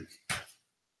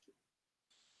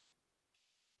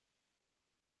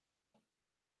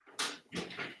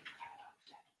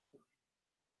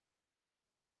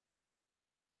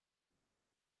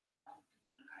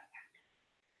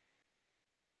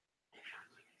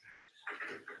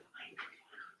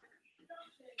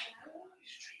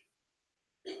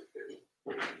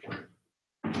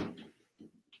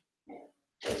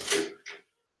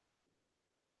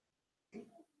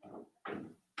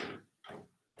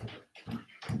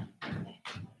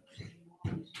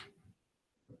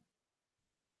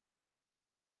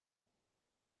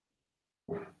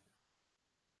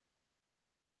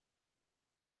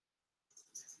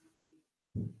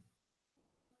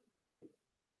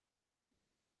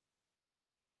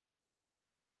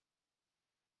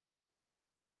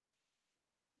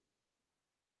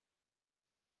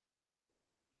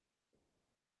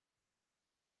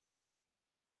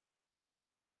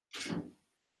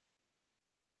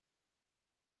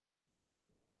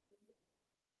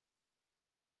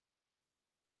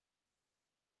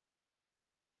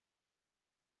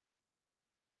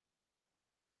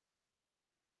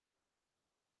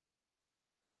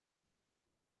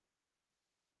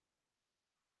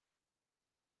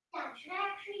 Dad, should I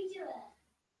actually do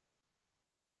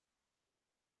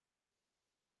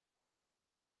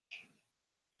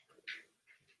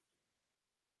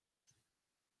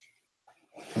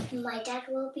it? My dad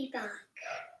will be back.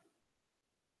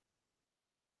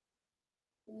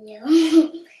 No,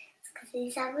 it's because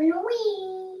he's having a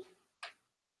wee.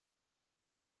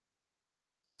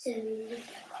 So,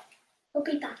 he'll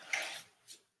be back.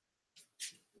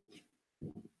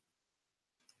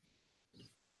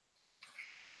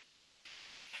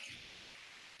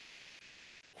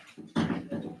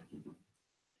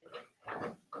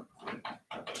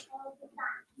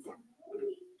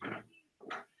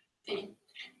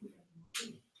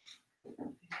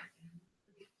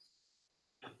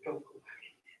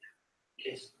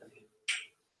 Yes.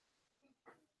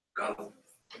 Go.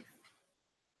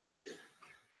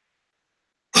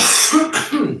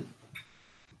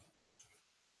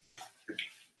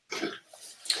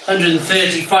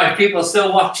 135 people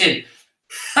still watching.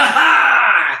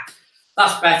 That's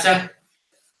better.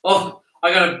 Oh,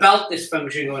 I got a belt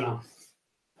dysfunction going on.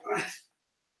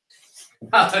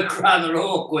 That looked rather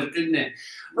awkward, didn't it?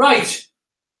 Right.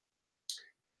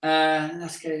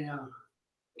 Let's get it on.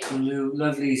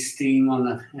 Lovely steam on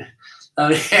the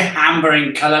lovely amber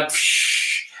in colour.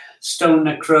 Stone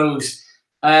the crows.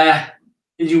 Did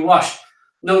you wash?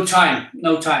 No time.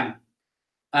 Your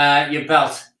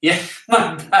belt. Yeah,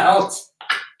 my belt.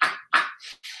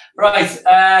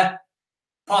 Right.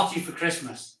 Party for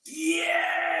Christmas.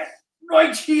 Yeah.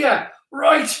 Right here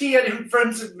in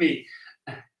front of me.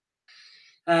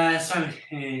 Simon,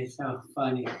 so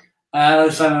funny. Hello,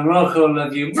 Simon Rocco,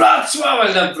 love you. Wrocław,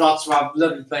 I love Wrocław,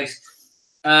 lovely place.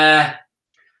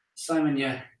 Simon,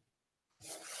 yeah.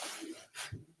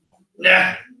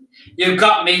 Yeah, you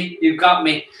got me.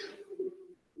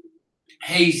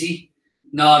 Hazy.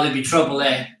 No, there'd be trouble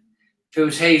there. If it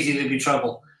was hazy, there'd be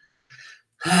trouble.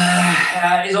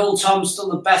 Is Old Tom still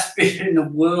the best beer in the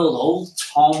world?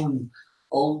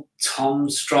 Old Tom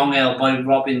Strong Ale by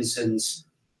Robinson's.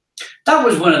 That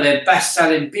was one of their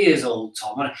best-selling beers, Old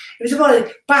Tom. It was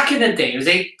about, back in the day, it was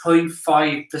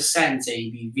 8.5%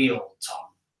 ABV, Old Tom.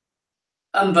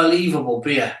 Unbelievable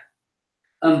beer.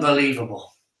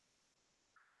 Unbelievable.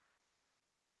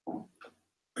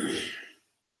 The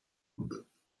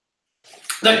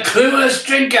Clueless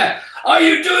Drinker. How are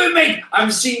you doing, mate? I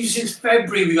haven't seen you since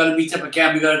February. We got to meet up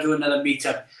again. We got to do another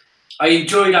meetup. I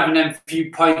enjoyed having them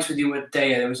few pints with you at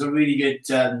day. It was a really good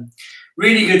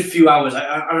few hours.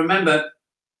 I remember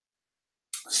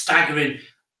staggering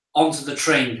onto the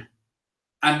train,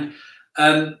 and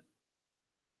I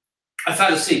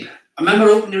fell asleep. I remember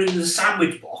opening the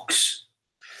sandwich box.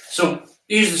 So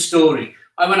here's the story.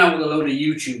 I went out with a load of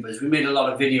YouTubers. We made a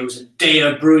lot of videos at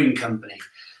Daya Brewing Company.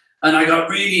 And I got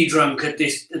really drunk at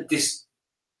this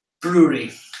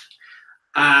brewery.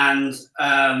 And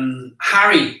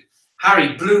Harry,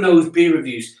 Blue Nose Beer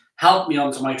Reviews, helped me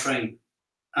onto my train.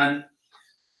 And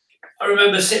I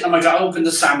remember sitting on my job, opened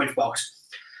the sandwich box.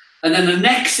 And then the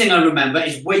next thing I remember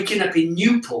is waking up in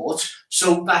Newport.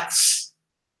 So that's,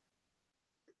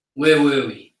 where were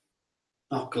we?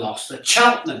 Not Gloucester,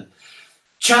 Cheltenham.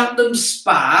 Cheltenham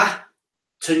Spa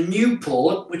to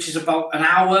Newport, which is about an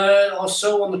hour or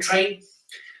so on the train.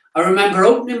 I remember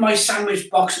opening my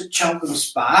sandwich box at Cheltenham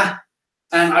Spa,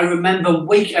 and I remember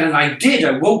waking, and I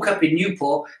woke up in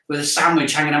Newport with a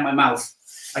sandwich hanging out my mouth.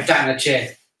 I sat in a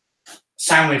chair.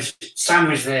 Sandwich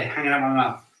there hanging out my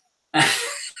mouth.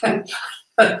 and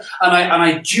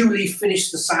I duly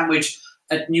finished the sandwich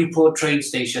at Newport train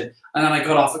station, and then I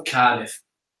got off at Cardiff.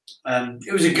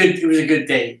 It was a good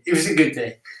day. It was a good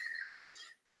day.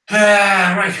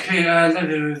 Right, okay,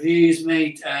 lovely reviews,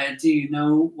 mate. Do you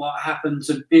know what happened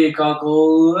to Beer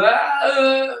Goggle?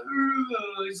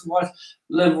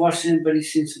 Love watching him, but he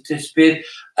seems to have disappeared.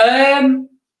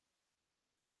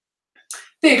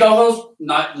 Beer Goggles,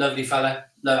 lovely fella.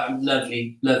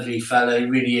 Lovely fella, he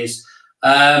really is.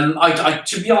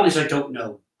 To be honest, I don't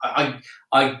know. I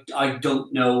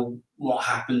don't know what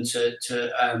happened to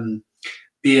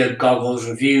Beer Goggles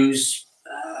reviews.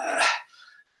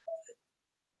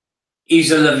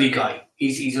 He's a lovely guy.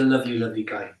 He's a lovely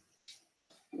guy.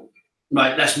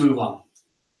 Right, let's move on.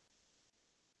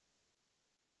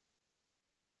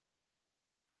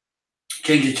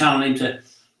 Change the channel name to...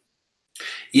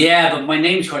 Yeah, but my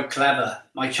name's quite clever.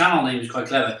 My channel name is quite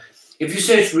clever. If you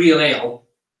search Real Ale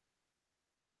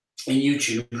in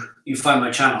YouTube, you find my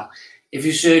channel. If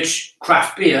you search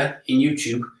craft beer in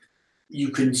YouTube, you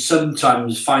can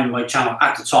sometimes find my channel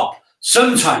at the top.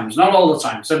 Sometimes, not all the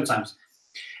time, sometimes.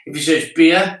 If you search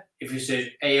beer, if you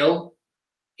search ale,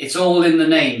 it's all in the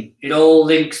name. It all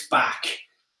links back.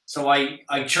 So I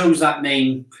chose that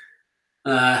name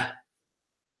for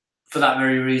that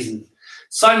very reason.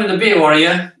 Simon the Beer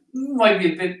Warrior might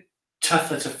be a bit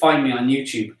tougher to find me on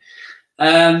YouTube.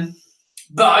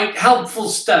 But helpful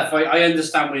stuff. I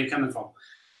understand where you're coming from.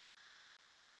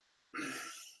 I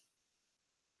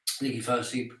think he fell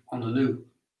asleep on the loo.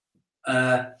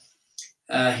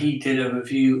 He did a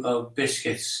review of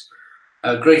biscuits.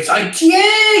 Great idea,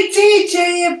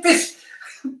 DJ,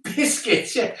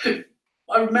 biscuits. Yeah,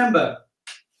 I remember.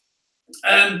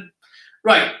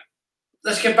 Right,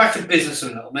 let's get back to business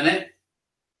in a little minute.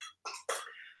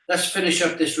 Let's finish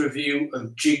up this review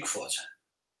of Jigfoot.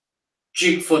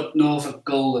 Jigfoot Norfolk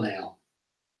Golden Ale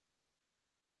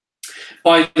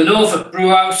by the Norfolk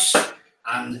Brewhouse.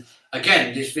 And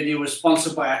again, this video was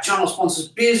sponsored by our channel sponsors,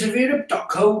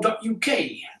 beersofeurope.co.uk.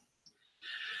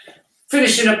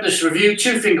 Finishing up this review,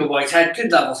 2-finger whitehead,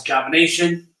 good levels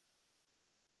carbonation.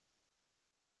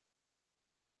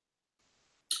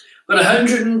 Got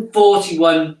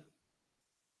 141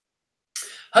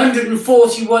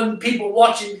 people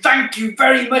watching. Thank you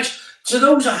very much to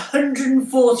those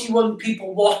 141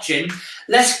 people watching.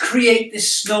 Let's create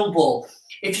this snowball.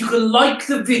 If you can like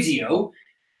the video,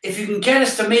 if you can get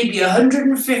us to maybe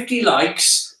 150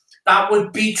 likes, that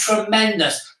would be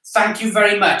tremendous. Thank you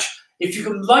very much. If you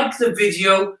can like the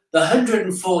video, the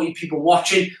 140 people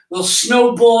watching, we'll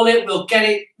snowball it, we'll get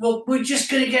it, we're just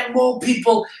going to get more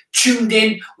people tuned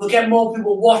in, we'll get more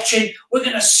people watching, we're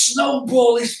going to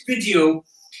snowball this video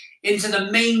into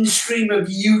the mainstream of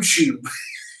YouTube.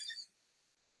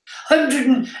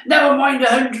 Never mind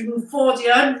 140,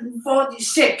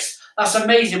 146. That's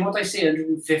amazing. What did I say?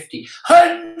 150.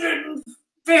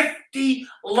 150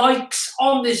 likes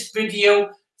on this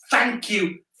video. Thank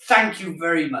you. Thank you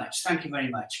very much. Thank you very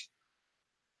much.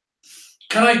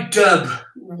 Can I dub?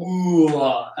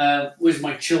 With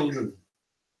my children.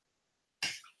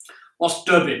 What's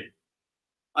dubbing?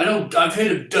 I know I've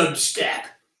heard of dubstep.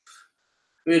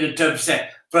 Heard of dubstep.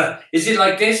 But is it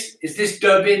like this? Is this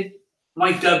dubbing?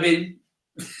 My dubbing?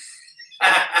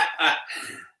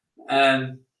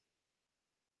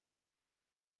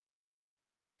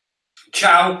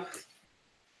 Ciao.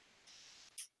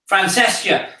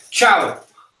 Francesca, ciao.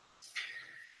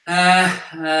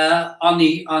 On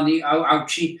the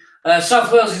ouchie.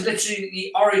 South Wales is literally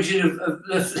the origin of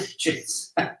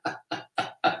religions.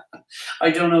 I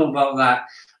don't know about that.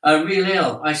 Real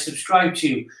Ale, I subscribe to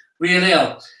you. Real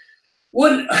Ale.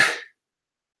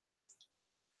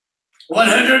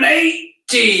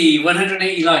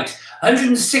 180 likes.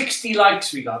 160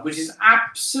 likes we got, which is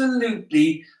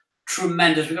absolutely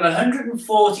tremendous. We got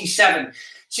 147.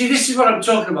 See, this is what I'm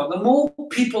talking about. The more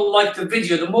people like the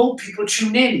video, the more people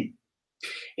tune in.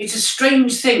 It's a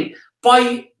strange thing.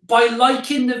 By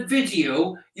liking the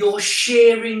video, you're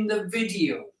sharing the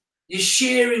video. You're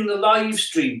sharing the live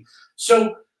stream.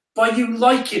 So by you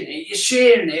liking it, you're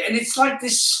sharing it. And it's like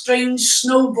this strange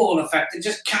snowball effect. It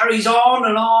just carries on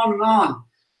and on and on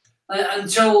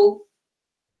until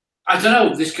I don't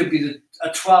know. This could be a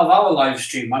 12-hour live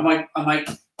stream. I might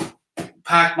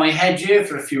park my head here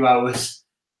for a few hours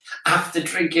after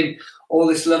drinking all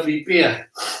this lovely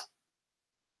beer.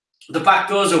 The back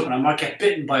door's open. I might get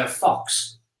bitten by a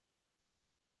fox.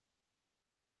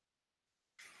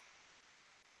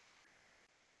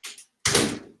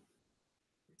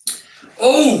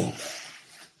 Oh!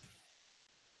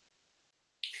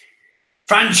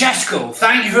 Francesco.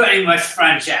 Thank you very much,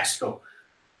 Francesco.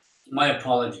 My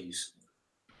apologies.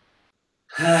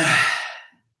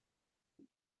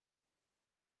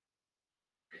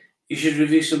 You should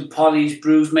review some Polly's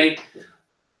brews, mate.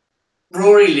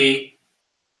 Rory Lee.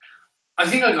 I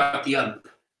think I got the ump.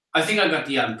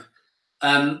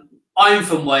 I'm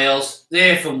from Wales.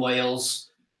 They're from Wales.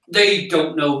 They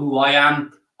don't know who I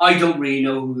am. I don't really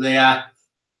know who they are.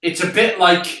 It's a bit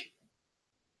like,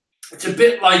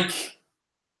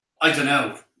 I don't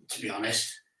know, to be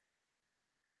honest.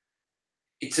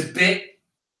 It's a bit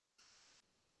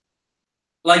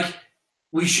like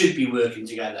we should be working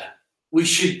together. We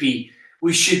should be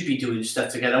doing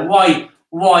stuff together. Why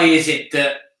is it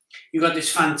that you got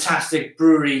this fantastic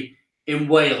brewery in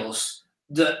Wales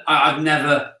that I've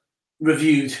never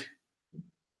reviewed?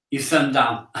 You thumb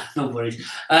down, no worries.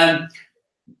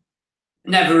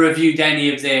 Never reviewed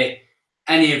any of their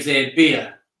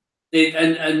beer.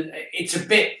 And it's a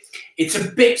bit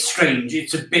strange.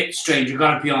 It's a bit strange. I've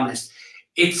got to be honest.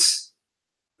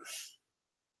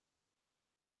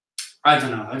 I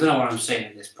don't know what I'm saying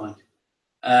at this point.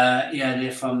 Yeah,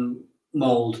 they're from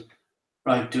Mould,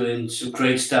 right? Doing some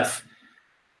great stuff.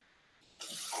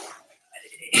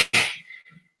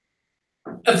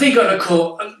 Have they got a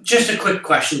call? Just a quick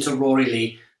question to Rory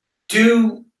Lee.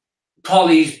 Do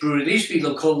Polly's Brewery, they used to be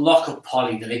called Lock Up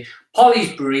Polly, do they?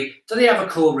 Polly's Brewery, do they have a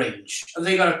core range? Have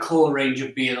they got a core range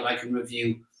of beer that I can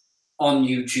review on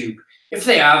YouTube? If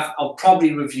they have, I'll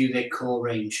probably review their core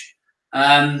range.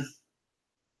 I'm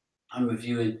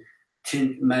reviewing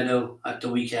Tint Meadow at the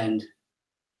weekend.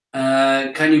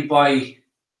 Can we buy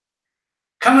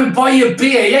your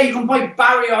beer? Yeah, you can buy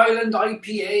Barry Island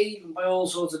IPA. You can buy all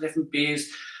sorts of different beers.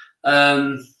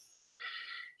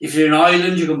 If you're in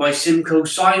Ireland, you can buy Simcoe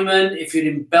Simon. If you're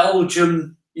in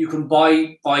Belgium, you can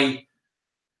buy by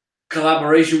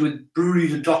collaboration with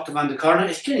Breweries of Dr. Van der Karne.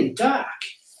 It's getting dark.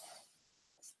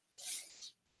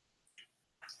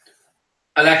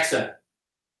 Alexa.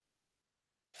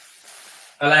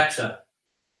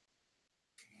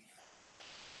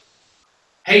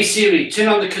 Hey Siri, turn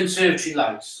on the conservatory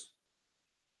lights.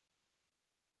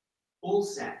 All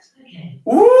set. Okay.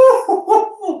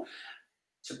 Ooh,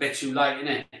 it's a bit too light, isn't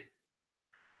it?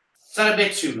 Is that a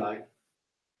bit too light?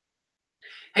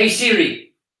 Hey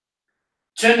Siri,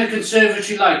 turn the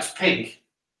conservatory lights pink.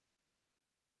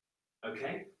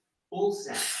 Okay. All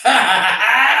set.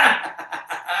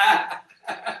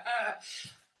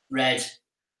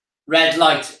 Red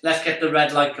light. Let's get the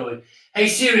red light going. Hey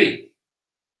Siri,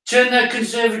 turn the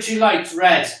conservatory lights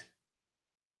red.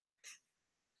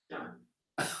 Done.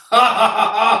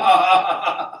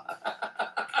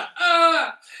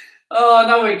 Oh,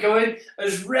 now we're going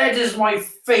as red as my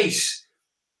face.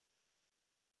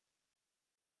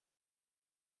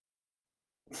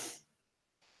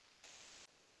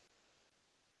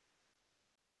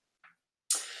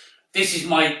 This is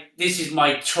my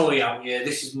toy out here.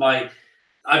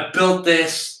 I built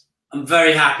this. I'm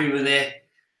very happy with it.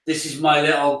 This is my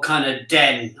little kind of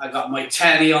den. I got my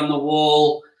telly on the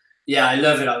wall. Yeah, I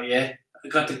love it out here. I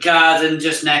got the garden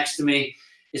just next to me.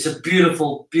 It's a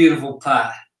beautiful, beautiful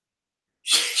part.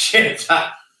 Shit.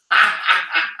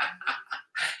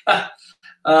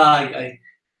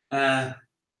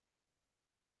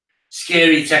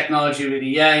 Scary technology, really.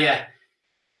 Yeah.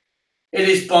 It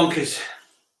is bonkers.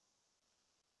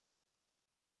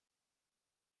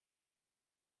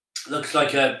 Looks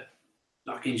like a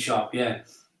knocking shop, yeah.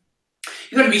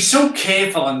 You've got to be so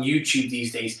careful on YouTube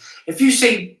these days. If you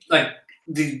say like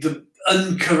the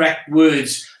incorrect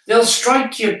words, they'll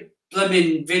strike your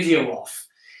blooming video off.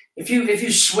 If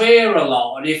you swear a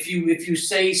lot and if you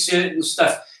say certain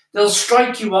stuff, they'll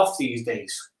strike you off these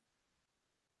days.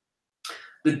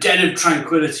 The den of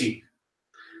tranquility.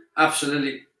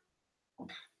 Absolutely.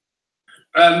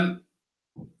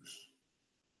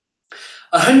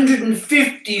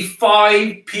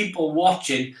 155 people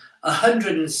watching,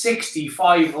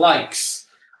 165 likes.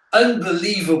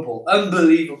 Unbelievable.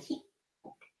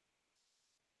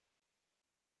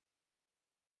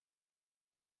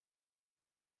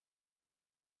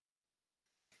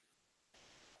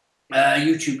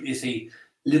 YouTube is a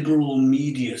liberal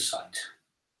media site.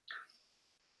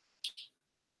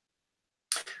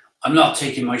 I'm not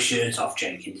taking my shirt off,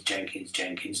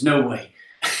 Jenkins. No way.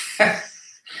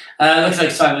 Looks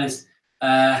like Simon's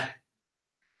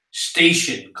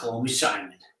station. Call me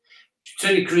Simon.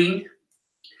 Turn it green.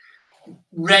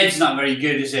 Red's not very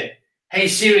good, is it? Hey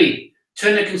Siri,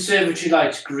 turn the conservatory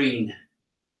lights green.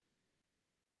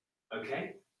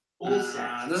 Okay. All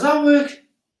set. Does that work?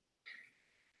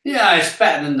 Yeah, it's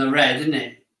better than the red, isn't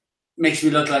it? Makes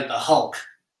me look like the Hulk.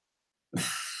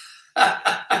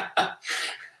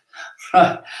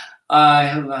 Right. I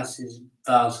hope that's his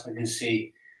belt I can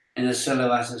see in the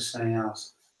silhouette of something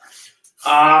else.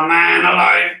 Oh man, I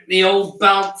like the old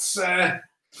belts, the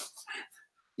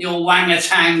old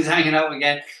wangatangs hanging out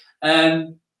again.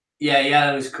 Yeah,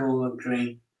 yellow is cool and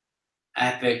green.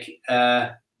 Epic.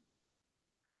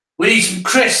 We need some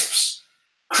crisps.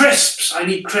 Crisps. I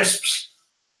need crisps.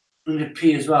 I'm going to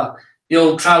pee as well. The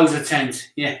old trouser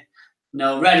tent. Yeah.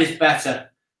 No, red is better.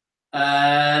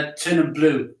 Turn them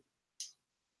blue.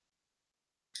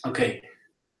 Okay.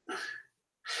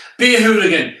 Beer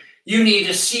hooligan. You need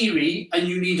a Siri and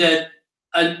you need a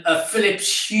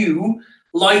Philips Hue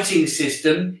lighting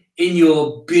system in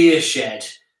your beer shed.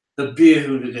 The beer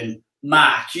hooligan.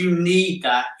 Mark, you need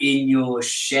that in your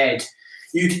shed.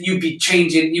 You'd be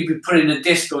putting the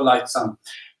disco lights on.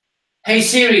 Hey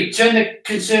Siri, turn the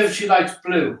conservatory lights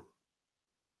blue.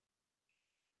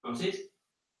 Got it?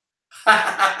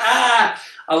 I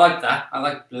like that. I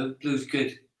like blue. Blue's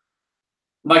good.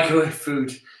 Microwave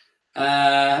food.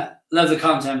 Love the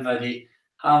content, buddy.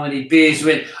 How many beers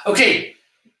win? Okay.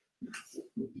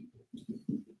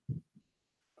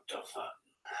 What the fuck?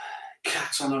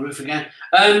 Cats on the roof again.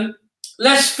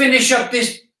 Let's finish up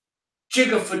this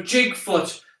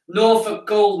Jigfoot Norfolk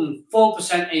Golden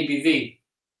 4% ABV.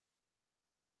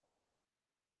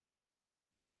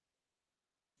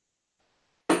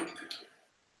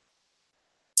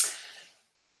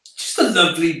 Just a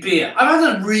lovely beer. I've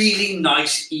had a really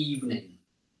nice evening.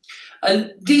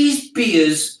 And these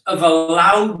beers have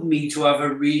allowed me to have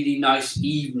a really nice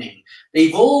evening.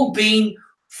 They've all been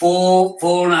 4,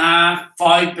 4.5,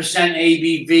 5%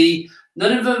 ABV.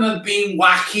 None of them have been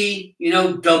wacky,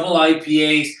 double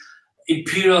IPAs,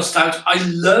 imperial stouts. I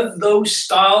love those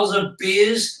styles of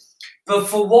beers, but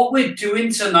for what we're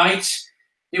doing tonight,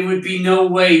 there would be no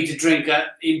way to drink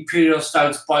imperial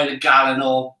stouts by the gallon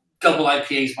or double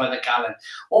IPAs by the gallon.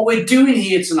 What we're doing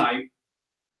here tonight,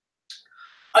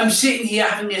 I'm sitting here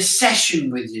having a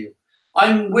session with you.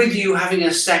 I'm with you having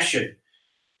a session.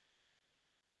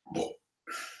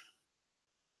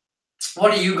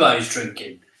 What are you guys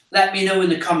drinking? Let me know in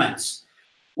the comments.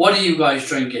 What are you guys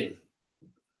drinking?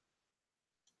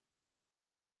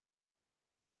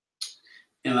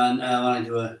 Yeah, man, when I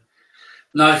do a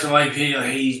night of IPA or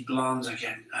haze blondes, I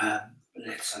get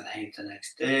blitz and hate the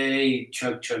next day.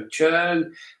 Chug, chug,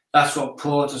 chug. That's what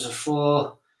porters are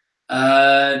for.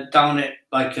 Down it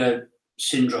like a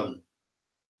syndrome.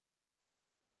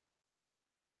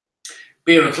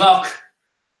 Beer o'clock.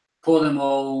 Pour them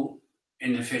all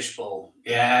in the fishbowl.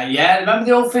 Yeah. Remember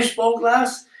the old fishbowl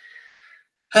glass?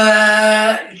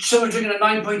 Someone's drinking a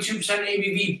 9.2%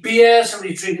 ABV beer.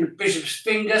 Somebody's drinking a Bishop's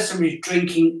Finger. Somebody's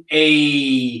drinking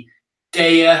a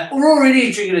Daya. Rory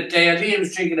is drinking a Daya.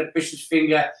 Liam's drinking a Bishop's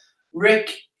Finger.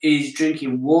 Rick is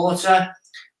drinking water.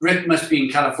 Rick must be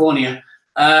in California.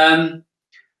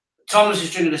 Thomas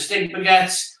is drinking a Stig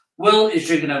Baguettes. Will is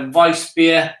drinking a Weiss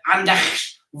beer.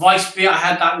 Andach Weiss beer. I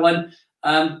had that one.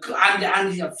 And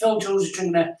Phil Jones is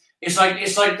drinking a. It's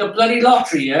like the bloody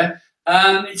lottery, yeah.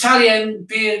 Italian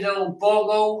beer, little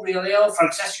Borgo, Real Ale,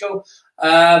 Francesco.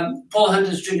 Paul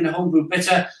Hunter's drinking a homebrew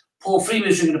bitter. Paul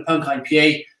Freeman's drinking a punk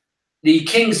IPA. Lee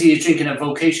Kingsley is drinking a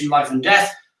Vocation Life and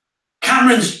Death.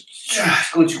 Cameron's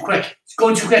it's going too quick. It's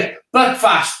going too quick.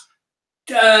 Buckfast.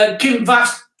 Kim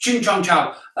Vast, Ching Chong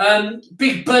Chow.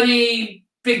 Big Bunny,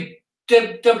 Big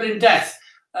Dublin Death.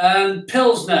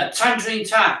 Pilsner, Tangerine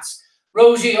Tats.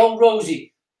 Rosie, Old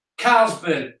Rosie.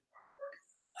 Carlsberg.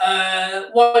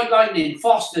 White Lightning,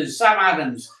 Foster's, Sam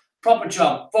Adams, Proper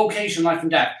Job, Vocation Life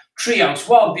and Death, Treehouse,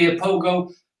 Wild Beer,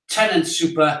 Pogo, Tenant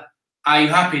Super. Are you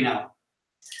happy now?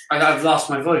 I've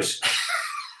lost my voice.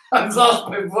 I've lost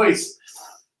my voice.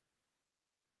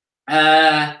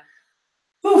 When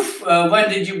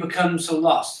did you become so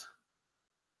lost?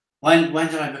 When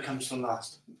did I become so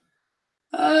lost?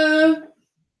 I'm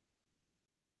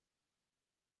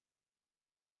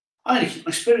going to keep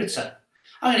my spirits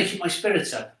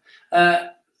up.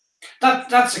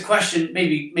 That's a question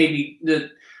maybe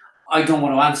that I don't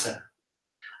want to answer.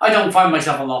 I don't find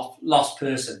myself a lost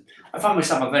person. I find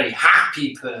myself a very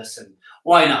happy person.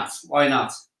 Why not?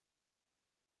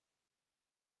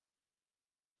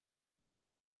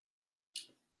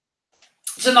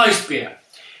 It's a nice beer.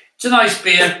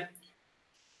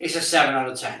 It's a 7 out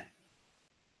of 10.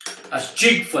 That's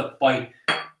Jigfoot by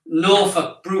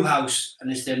Norfolk Brewhouse,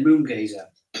 and it's their Moongazer.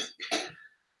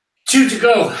 2 to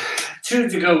go. 2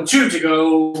 to go. 2 to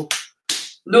go.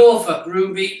 Norfolk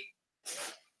Ruby.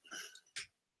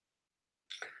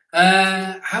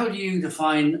 How do you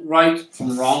define right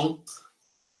from wrong?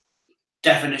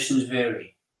 Definitions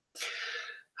vary.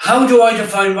 How do I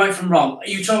define right from wrong? Are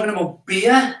you talking about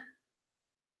beer? Are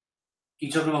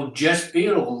you talking about just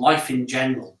beer or life in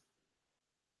general?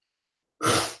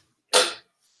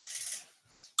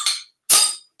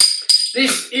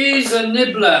 This is a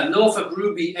Nibbler Norfolk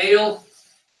Ruby Ale.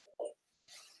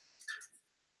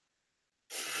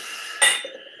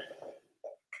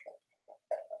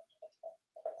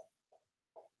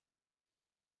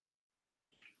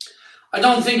 I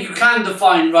don't think you can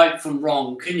define right from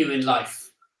wrong, can you, in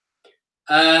life?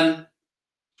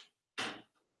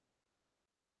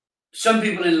 Some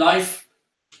people in life,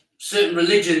 certain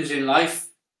religions in life,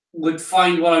 would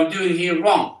find what I'm doing here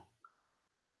wrong.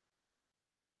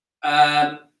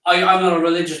 I'm not a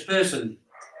religious person,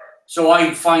 so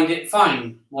I find it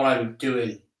fine what I'm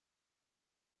doing.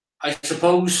 I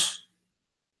suppose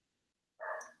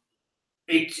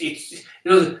it's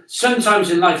sometimes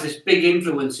in life there's big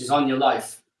influences on your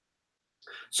life.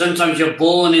 Sometimes you're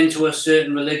born into a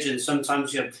certain religion.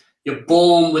 Sometimes you're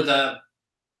born with a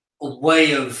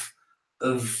way of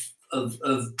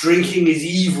drinking is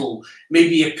evil.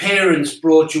 Maybe your parents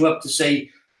brought you up to say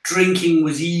drinking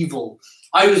was evil.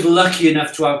 I was lucky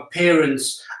enough to have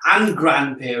parents and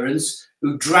grandparents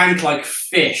who drank like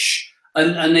fish,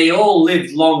 and they all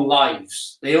lived long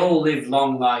lives. They all lived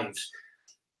long lives.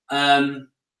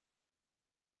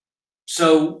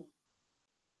 So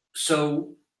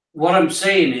what I'm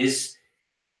saying is,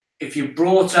 if you're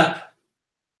brought up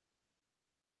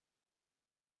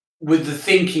with the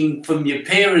thinking from your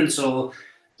parents or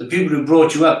the people who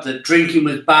brought you up that drinking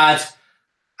was bad,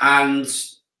 and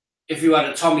if you had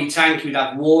a Tommy tank, you'd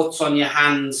have warts on your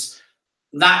hands,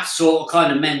 that sort of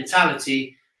kind of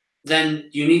mentality, then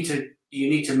you need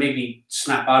to maybe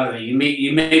snap out of it. You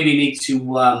maybe need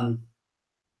to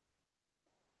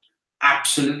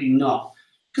absolutely not.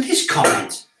 Look at this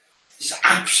comment. It's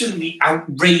absolutely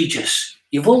outrageous.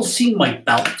 You've all seen my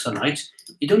belt tonight.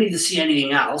 You don't need to see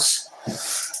anything else.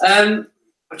 I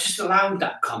just allowed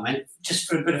that comment just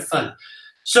for a bit of fun.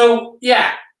 So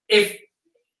yeah, if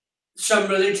some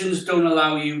religions don't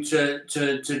allow you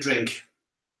to drink,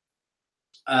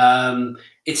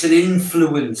 it's an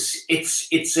influence.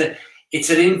 It's an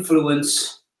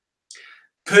influence.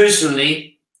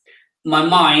 Personally, my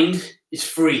mind is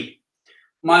free.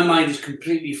 My mind is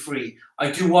completely free.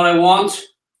 I do what I want,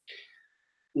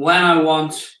 when I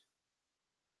want,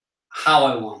 how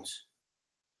I want.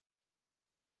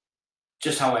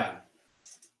 Just how I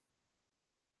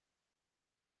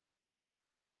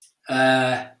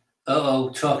am.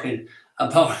 Talking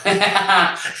about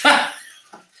I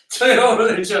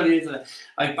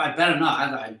better not.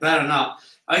 I better not.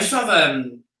 I used to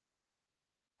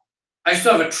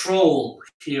have a troll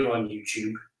here on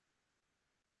YouTube.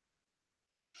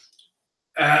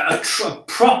 A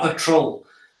proper troll.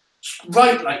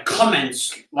 Write like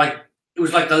comments, like it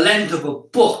was like the length of a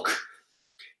book.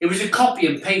 It was a copy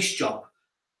and paste job,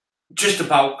 just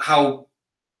about how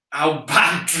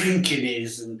bad drinking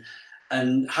is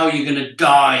and how you're gonna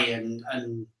die and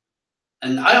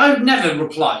I never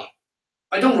reply.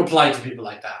 I don't reply to people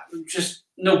like that. Just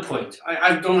no point.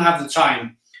 I don't have the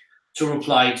time to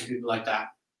reply to people like that.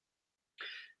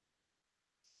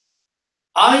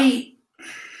 I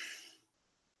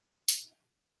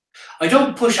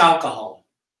don't push alcohol.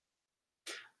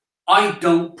 I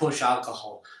don't push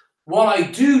alcohol. What I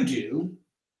do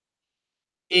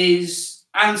is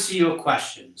answer your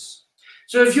questions.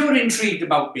 So if you're intrigued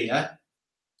about beer,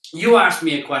 you ask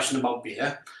me a question about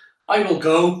beer, I will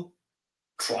go,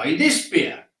 try this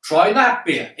beer, try that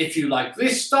beer. If you like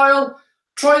this style,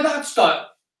 try that style.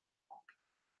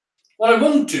 What I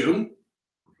won't do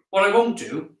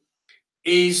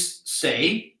is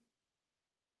say,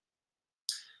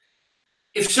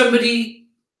 if somebody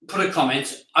put a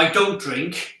comment, I don't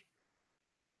drink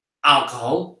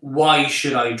alcohol, why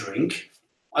should I drink?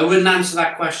 I wouldn't answer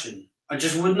that question. I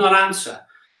just would not answer.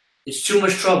 It's too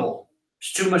much trouble.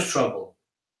 It's too much trouble.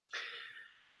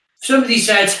 If somebody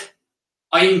said,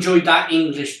 I enjoyed that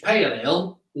English pale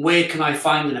ale, where can I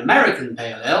find an American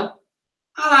pale ale?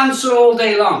 I'll answer all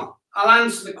day long. I'll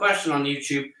answer the question on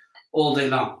YouTube all day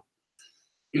long.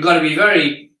 You've got to be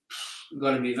very,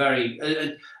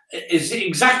 is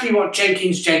exactly what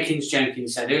Jenkins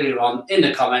said earlier on in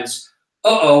the comments.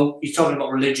 He's talking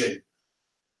about religion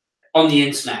on the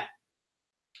internet.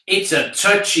 It's a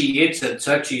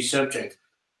touchy subject.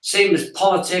 same as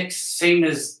politics, same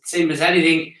as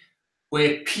anything,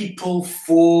 where people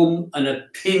form an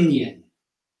opinion.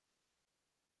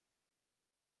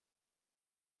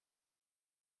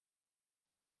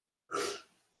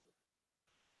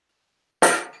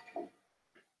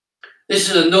 This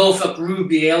is a Norfolk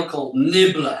Ruby Ale called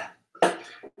Nibbler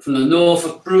from the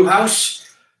Norfolk Brewhouse.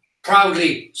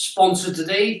 Proudly sponsored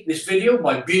today, this video,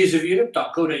 by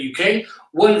beersofeurope.co.uk.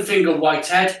 One finger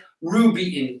whitehead,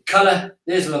 ruby in colour.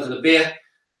 There's a look at the beer.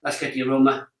 Let's get the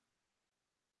aroma.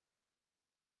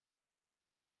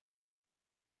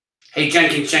 Hey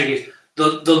Jenkins,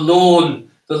 the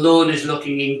lawn is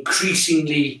looking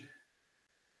increasingly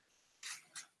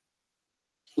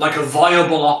like a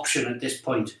viable option at this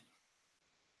point.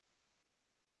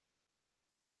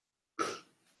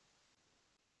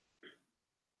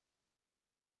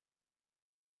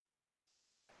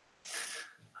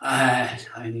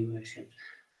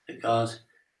 The god,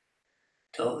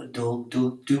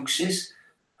 Dukes,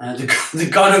 the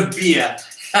god of beer.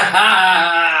 The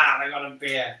god of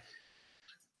beer.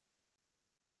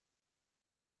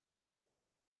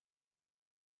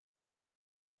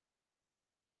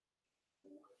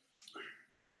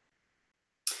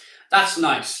 That's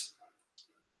nice.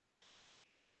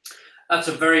 That's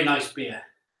a very nice beer.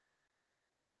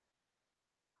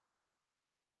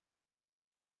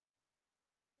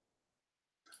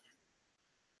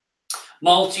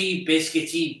 Malty,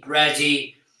 biscuity,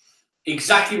 bready,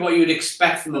 exactly what you would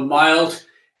expect from a mild.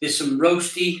 There's some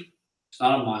roasty. It's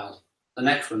not a mild. The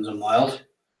next one's a mild.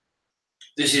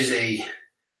 This is a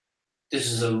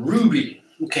ruby.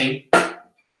 Okay.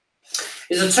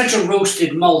 There's a touch of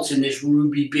roasted malt in this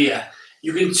ruby beer.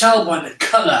 You can tell by the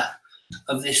colour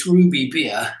of this ruby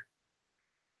beer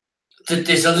that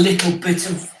there's a little bit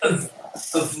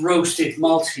of roasted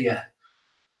malt here.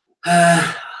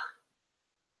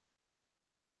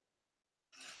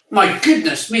 My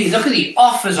goodness me, look at the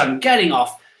offers I'm getting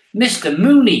off Mr.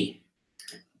 Mooney.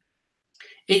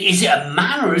 Is it a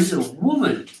man or is it a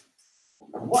woman?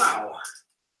 Wow.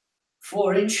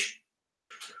 4-inch.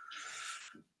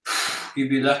 You'd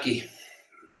be lucky.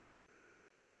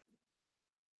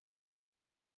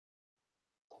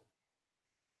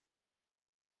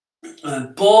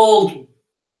 Bald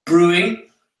Brewing.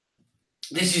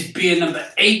 This is beer number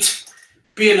 8.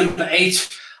 Beer number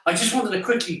 8. I just wanted to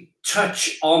quickly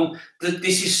touch on that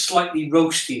this is slightly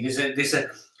roasty.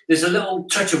 There's a little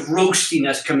touch of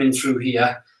roastiness coming through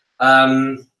here.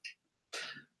 There's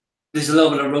a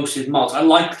little bit of roasted malt. I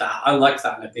like that. I like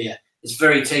that in a beer. It's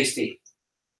very tasty.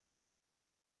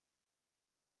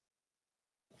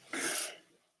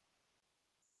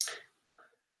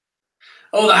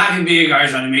 Oh, the happy beer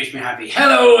guys only makes me happy.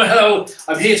 Hello, hello.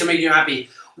 I'm here to make you happy.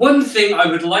 One thing I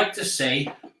would like to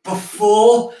say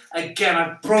before, again,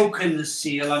 I've broken the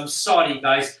seal. I'm sorry,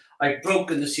 guys. I've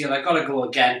broken the seal. I gotta go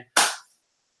again.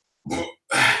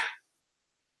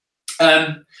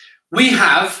 We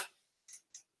have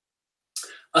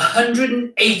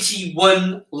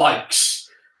 181 likes.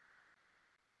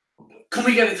 Can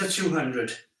we get it to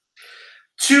 200?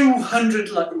 200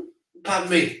 likes. Pardon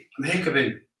me, I'm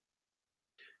hiccuping.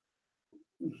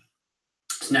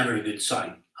 It's never a good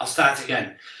sign. I'll start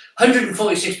again.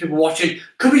 146 people watching.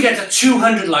 Could we get to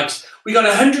 200 likes? We got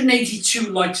 182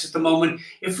 likes at the moment.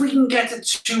 If we can get to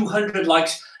 200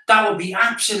 likes, that would be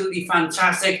absolutely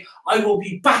fantastic. I will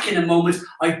be back in a moment.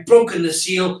 I've broken the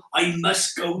seal. I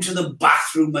must go to the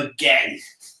bathroom again.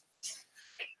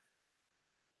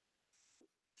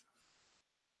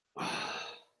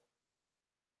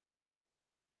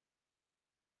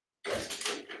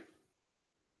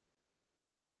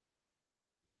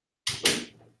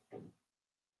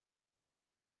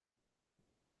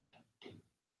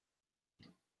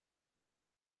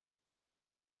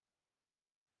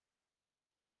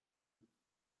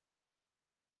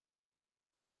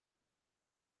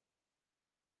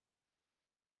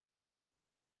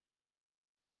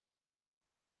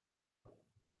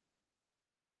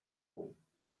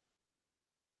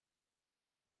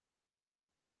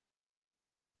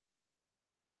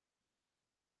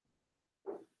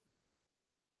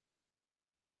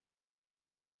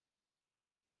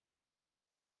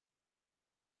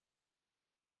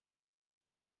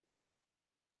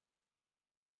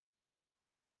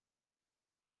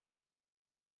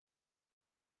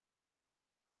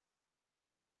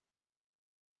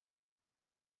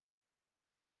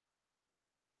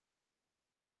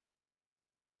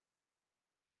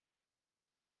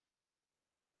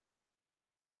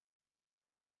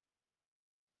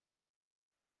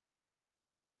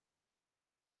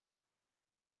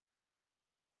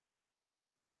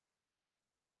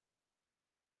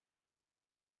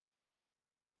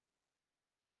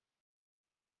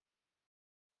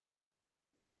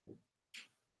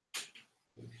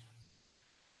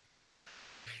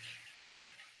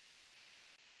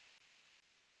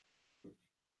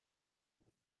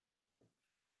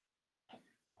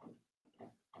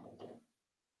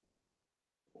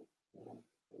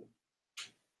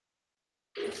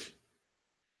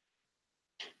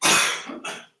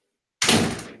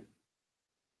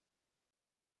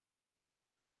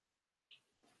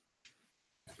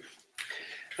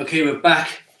 Okay, we're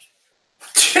back.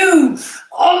 2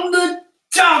 on the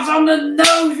dot, on the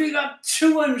nose. We got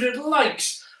 200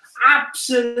 likes.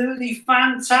 Absolutely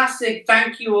fantastic.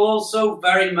 Thank you all so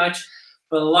very much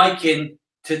for liking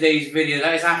today's video.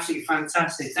 That is absolutely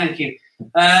fantastic. Thank you.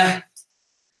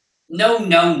 No.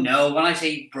 When I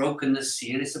say broken the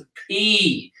seal, it's a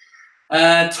P.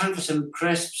 Time for some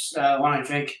crisps. When I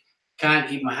drink, can't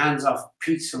keep my hands off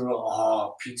pizza roll.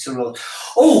 Oh, pizza roll.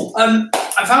 Oh,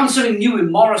 I found something new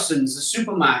in Morrison's, the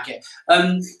supermarket.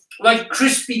 Like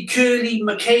crispy, curly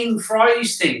McCain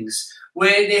fries things,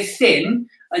 where they're thin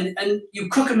and you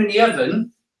cook them in the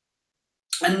oven,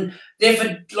 and they're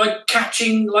for like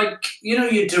catching, like, you know,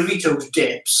 your Doritos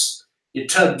dips, your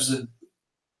tubs of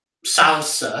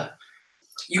salsa.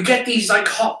 You get these like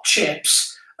hot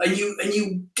chips, and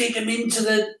you dig them into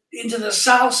the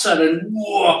salsa, and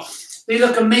whoa, they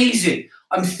look amazing.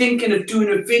 I'm thinking of doing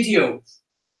a video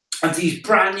of these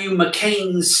brand new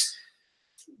McCain's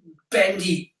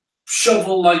bendy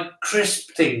shovel like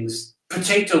crisp things,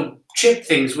 potato chip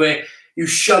things, where you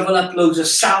shovel up loads of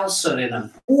salsa in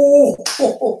them.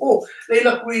 Oh, they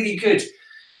look really good.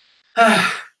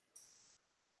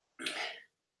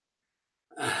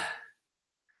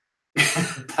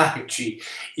 Battery.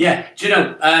 Yeah, do you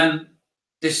know,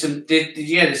 there's some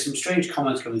strange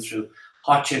comments coming through.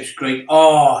 Hot chips, great.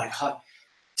 Oh,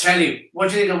 tell you, what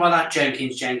do you think about that,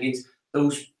 Jenkins?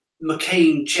 Those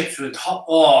McCain chips with hot,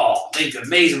 oh, they're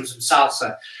amazing with some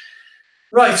salsa.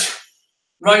 Right.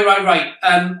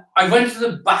 I went to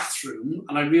the bathroom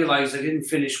and I realised I didn't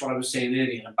finish what I was saying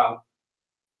earlier about,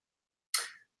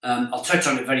 I'll touch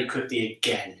on it very quickly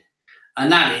again.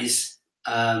 And that is,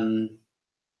 hello,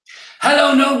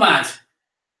 Nomad.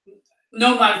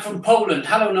 Nomad from Poland.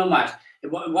 Hello, Nomad.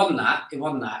 It wasn't that.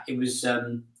 It was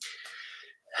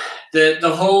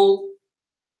the whole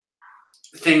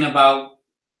thing about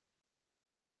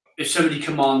if somebody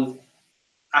come on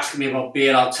asking me about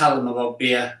beer, I'll tell them about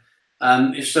beer.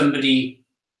 If somebody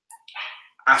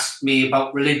asked me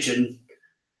about religion,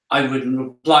 I wouldn't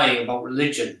reply about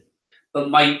religion. But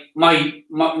my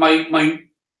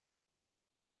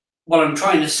what I'm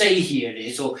trying to say here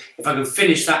is, or if I can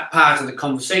finish that part of the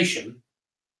conversation,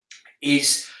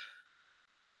 is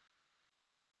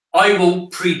I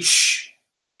won't preach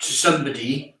to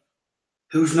somebody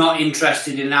who's not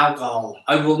interested in alcohol.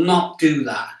 I will not do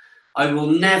that. I will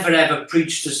never ever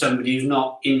preach to somebody who's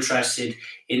not interested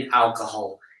in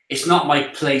alcohol. It's not my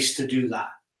place to do that.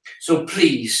 So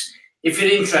please, if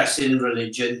you're interested in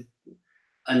religion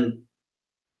and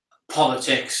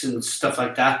politics and stuff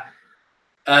like that,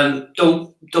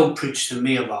 don't preach to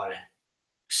me about it.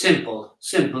 Simple,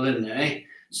 isn't it? Eh?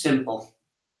 Simple.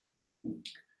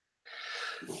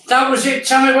 That was it.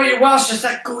 Tell me about your Welshness.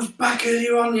 That goes back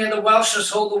earlier on. Yeah, the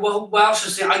Welshness, whole the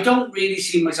Welshness thing. I don't really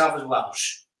see myself as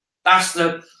Welsh. That's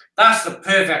the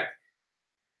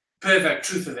perfect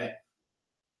truth of it.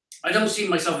 I don't see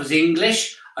myself as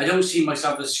English. I don't see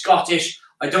myself as Scottish.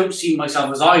 I don't see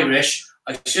myself as Irish.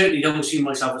 I certainly don't see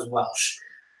myself as Welsh.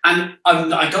 And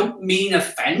I don't mean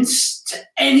offence to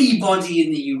anybody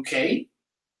in the UK,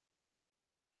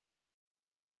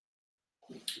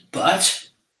 but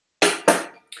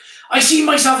I see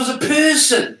myself as a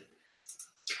person.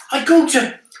 I go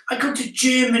to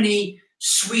Germany,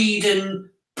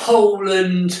 Sweden,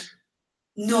 Poland,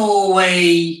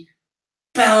 Norway,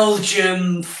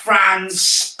 Belgium, France,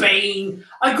 Spain.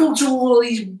 I go to all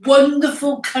these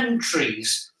wonderful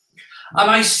countries and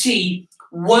I see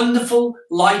wonderful,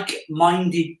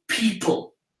 like-minded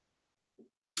people.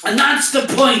 And that's the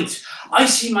point. I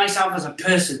see myself as a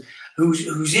person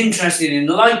who's interested in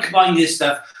like-minded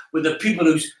stuff with the people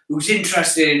who's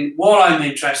interested in what I'm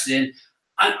interested in.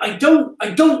 And I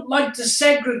don't like to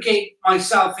segregate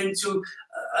myself into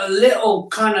a little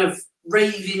kind of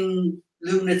raving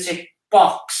lunatic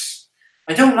box.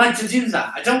 I don't like to do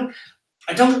that. I don't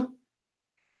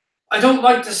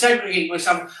like to segregate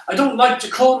myself. I don't like to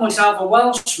call myself a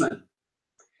Welshman.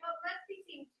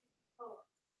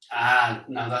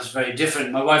 No, that's very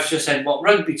different. My wife just said, what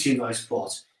rugby team do I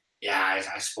support? Yeah,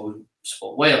 I support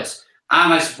Wales.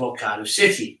 And I support Cardiff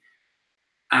City.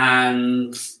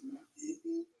 And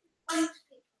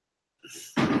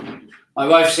my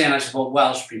wife's saying I support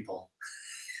Welsh people.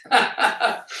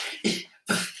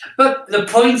 But the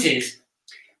point is,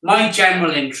 my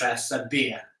general interests are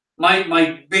beer.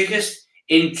 My biggest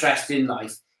interest in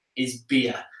life is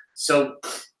beer. So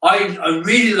I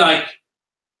really like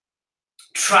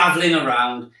traveling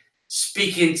around,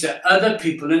 speaking to other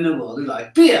people in the world who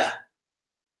like beer.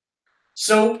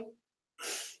 So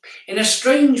in a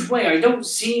strange way, I don't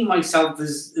see myself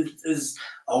as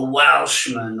a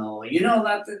Welshman or, you know,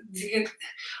 that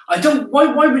I don't, why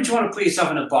would you want to put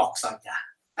yourself in a box like that?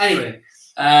 Anyway,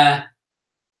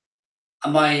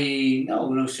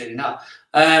 no, certainly not.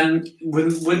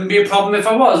 Wouldn't be a problem if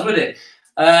I was, would it?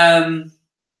 That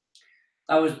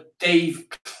was Dave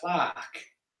Clark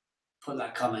put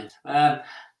that comment.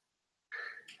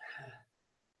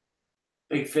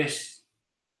 Big fish,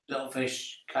 little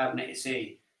fish, carbonated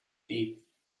sea, deep.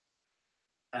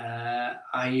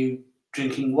 Are you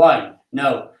drinking wine?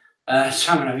 No.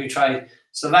 Simon, have you tried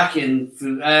Slovakian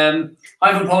food?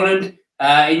 Hi from Poland.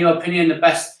 In your opinion, the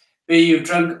best beer you've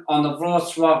drunk on the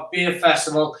Wrocław Beer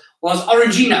Festival was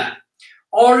Orangina.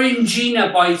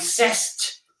 Orangina by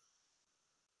Cest.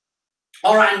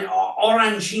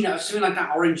 Orangina, something like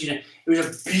that, Orangina. It was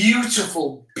a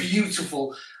beautiful,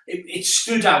 beautiful. It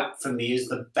stood out for me as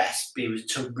the best beer. It was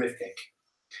terrific.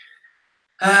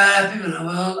 People in the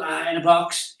world in a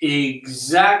box.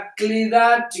 Exactly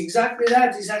that.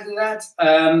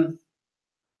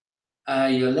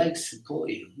 Your legs support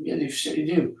you. Yeah, they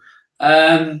certainly do.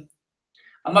 Am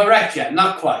I wrecked yet?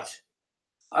 Not quite.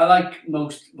 I like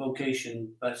most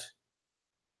vocation, but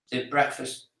the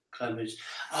breakfast club is.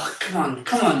 Oh, come on,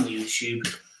 YouTube.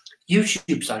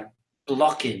 YouTube's like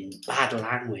blocking bad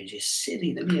language. It's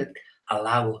silly. Let me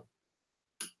allow.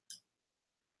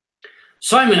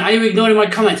 Simon, are you ignoring my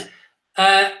comment?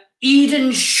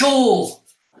 Eden Shaw.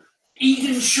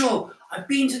 I've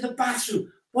been to the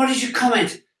bathroom. What is your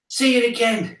comment? Say it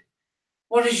again.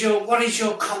 What is your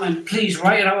comment? Please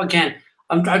write it out again.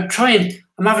 I'm trying.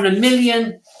 I'm having a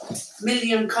million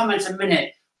comments a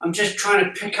minute. I'm just trying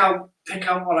to pick out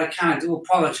what I can. I do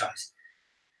apologise.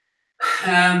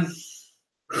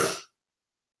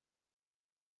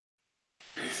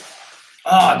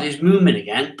 There's Moomin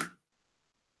again.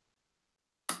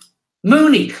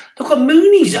 Mooney, look what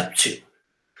Mooney's up to.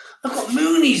 Look what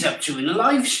Mooney's up to in the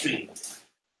live stream.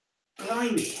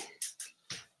 Blimey.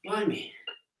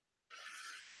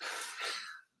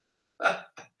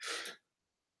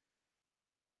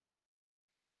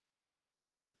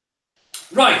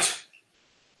 Right.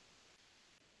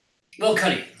 Well,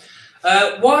 Cuddy,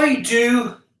 why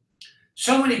do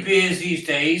so many beers these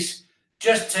days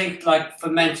just take like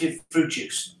fermented fruit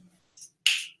juice?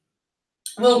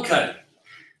 Well, Cuddy,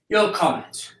 your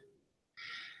comment.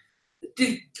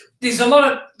 There's a lot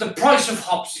of, the price of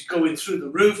hops is going through the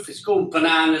roof. It's going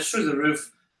bananas through the roof.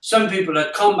 Some people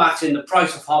are combating the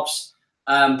price of hops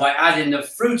by adding the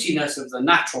fruitiness of the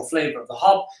natural flavour of the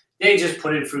hop. They just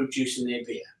put in fruit juice in their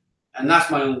beer. And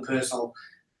that's my own personal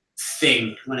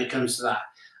thing when it comes to that.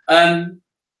 I'm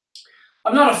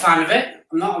not a fan of it.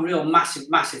 I'm not a real massive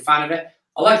fan of it.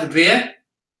 I like the beer.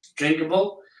 It's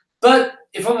drinkable. But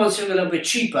if I want something a little bit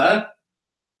cheaper,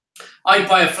 I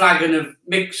buy a flagon of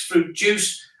mixed fruit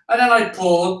juice and then I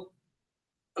pour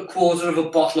a quarter of a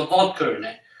bottle of vodka in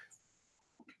it.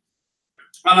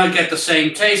 And I get the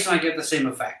same taste and I get the same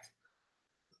effect.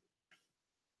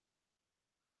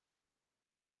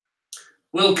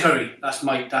 Will Curry, that's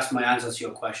my answer to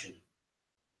your question.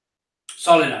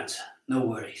 Solid answer, no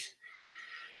worries.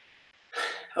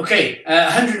 Okay,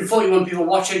 141 people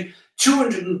watching,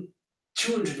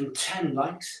 210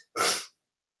 likes.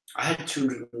 I had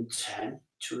 210,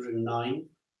 209,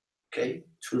 okay,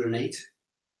 208,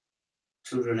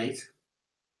 208,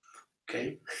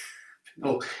 okay.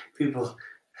 People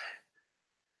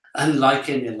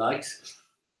unliking your likes,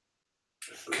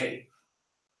 okay.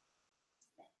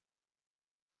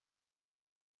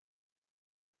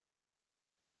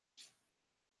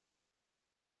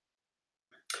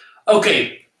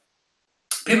 Okay,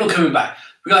 people coming back.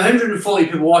 We got 140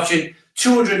 people watching,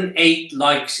 208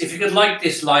 likes. If you could like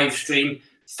this live stream,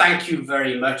 thank you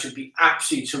very much. It'd be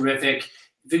absolutely terrific.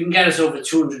 If you can get us over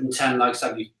 210 likes,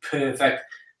 that'd be perfect.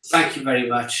 Thank you very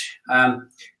much.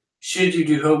 Should you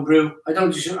do homebrew? I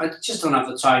just don't have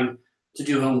the time to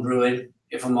do home brewing,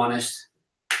 if I'm honest.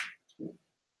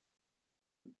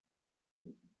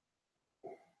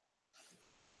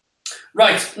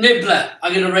 Right, Nibbler.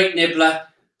 I'm going to rate Nibbler,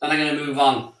 then I'm going to move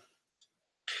on.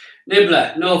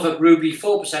 Nibbler, Norfolk Ruby,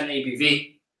 4%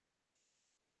 ABV.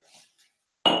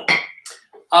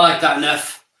 I like that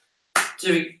enough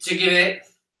to give it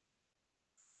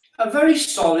a very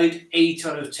solid 8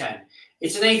 out of 10.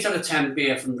 It's an 8 out of 10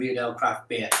 beer from Reardale Craft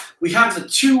Beer. We have the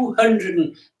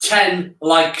 210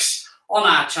 likes on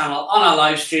our channel, on our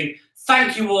live stream.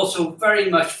 Thank you all so very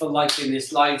much for liking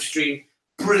this live stream.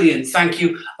 Brilliant, thank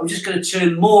you. I'm just going to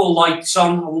turn more lights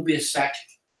on. I won't be a sec.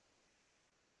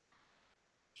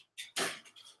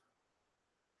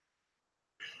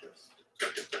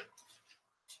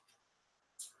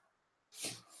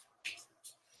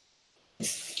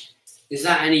 Is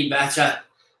that any better?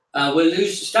 We're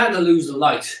starting to lose the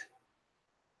light.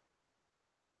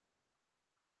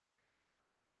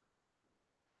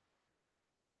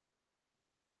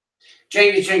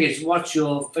 Jenkins, what's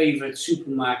your favourite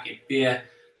supermarket beer?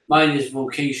 Mine is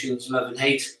Vocations Love and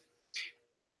Hate.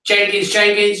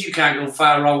 Jenkins, you can't go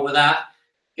far wrong with that.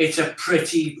 It's a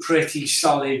pretty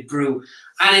solid brew.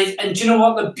 And do you know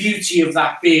what the beauty of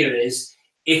that beer is?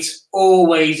 It's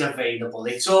always available.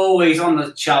 It's always on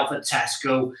the shelf at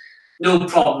Tesco. No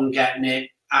problem getting it.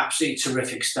 Absolutely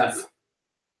terrific stuff.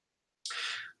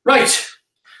 Right.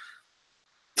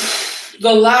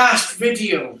 The last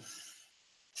video.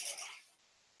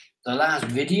 The last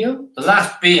video? The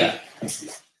last beer.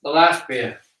 The last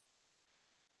beer.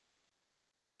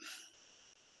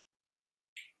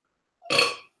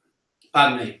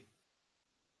 Pardon me.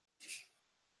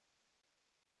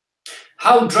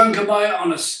 How drunk am I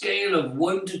on a scale of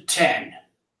 1 to 10?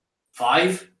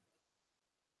 5?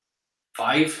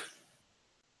 5?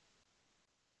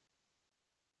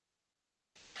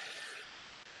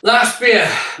 Last beer,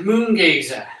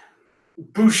 Moongazer,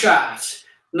 Bouchart,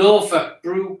 Norfolk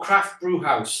Craft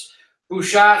Brewhouse.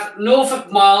 Bouchart,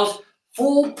 Norfolk mild,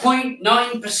 4.9%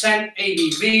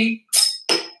 ABV.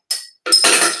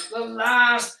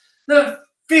 The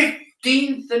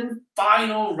 15th and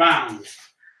final round.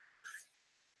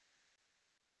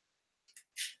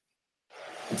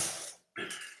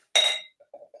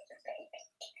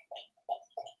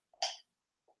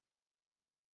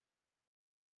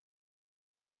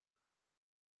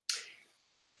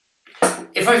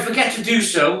 If I forget to do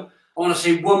so, I want to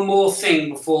say one more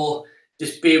thing before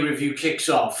this beer review kicks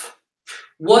off.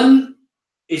 One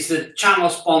is the channel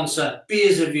sponsor,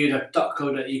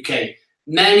 beersreviewed.co.uk.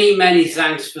 Many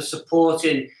thanks for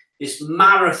supporting this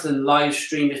marathon live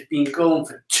stream. It's been going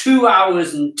for 2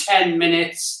 hours and 10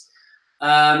 minutes.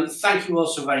 Thank you all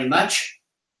so very much.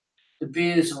 The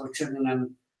beers are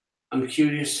tripping. I'm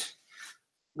curious.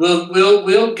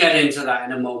 We'll get into that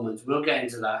in a moment. We'll get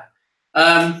into that.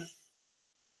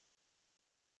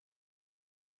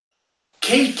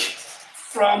 Cake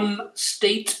from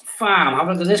State Farm. Have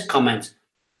a look at this comment.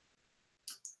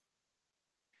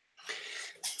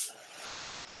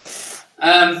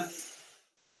 I'm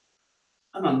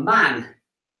a man.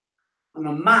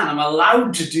 I'm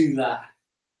allowed to do that.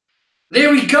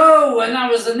 There we go. And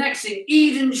that was the next thing.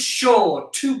 Eden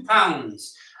Shaw,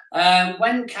 £2.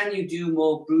 When can you do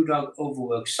more Brewdog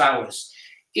Overwork sours?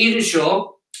 Eden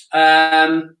Shaw.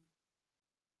 I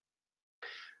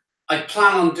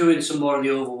plan on doing some more of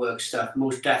the overwork stuff,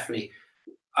 most definitely.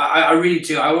 I really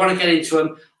do. I want to get into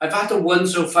them. I've had the one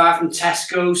so far from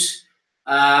Tesco's.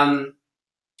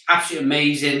 Absolutely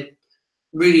amazing.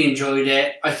 Really enjoyed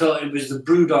it. I thought it was the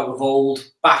Brewdog of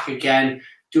old, back again,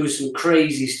 doing some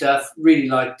crazy stuff. Really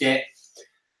liked it.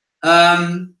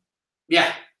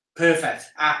 Yeah,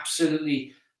 perfect.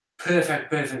 Absolutely perfect.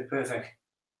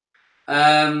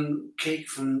 Cake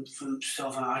from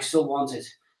stuff. I still want it.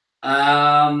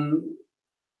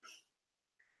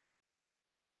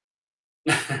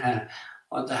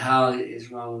 What the hell is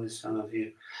wrong with some of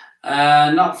you?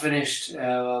 Not finished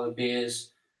all the beers.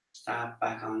 Start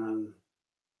back on them.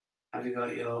 Have you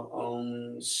got your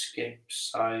own skip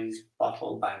size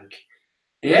bottle bank?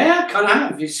 Yeah, kind of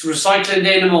have. It's recycling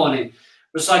day in the morning.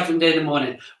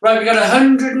 Right, we got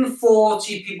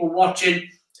 140 people watching,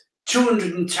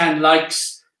 210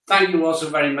 likes. Thank you all so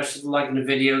very much for liking the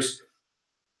videos.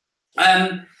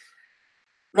 Right,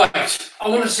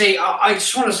 I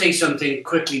just want to say something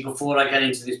quickly before I get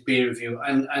into this beer review,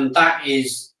 and that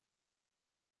is,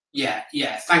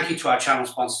 thank you to our channel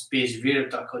sponsors,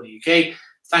 beersreviewed.co.uk.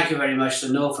 Thank you very much to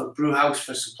Norfolk Brewhouse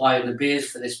for supplying the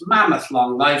beers for this mammoth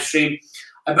long live stream.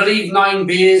 I believe 9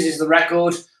 beers is the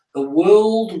record. The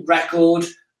world record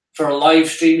for a live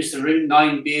stream is to drink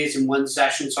 9 beers in one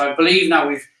session. So I believe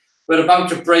now we're about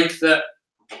to break the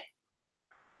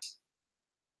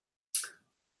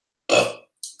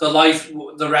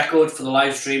record for the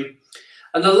live stream.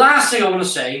 And the last thing I want to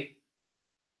say,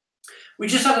 we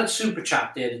just had a super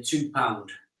chat there, the £2.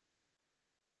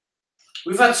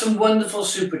 We've had some wonderful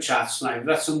super chats tonight.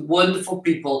 We've had some wonderful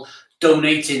people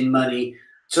donating money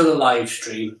to the live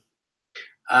stream.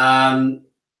 Under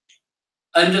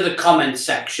the comment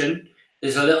section,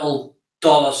 there's a little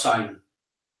 $sign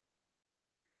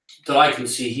that I can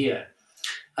see here.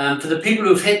 For the people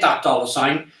who've hit that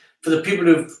 $sign, for the people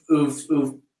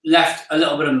who've left a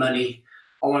little bit of money,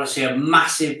 I want to say a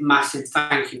massive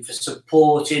thank you for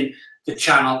supporting the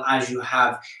channel as you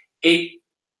have. It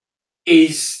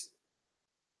is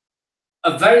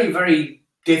a very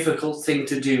difficult thing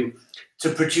to do,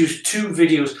 to produce 2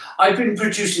 videos. I've been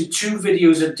producing 2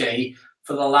 videos a day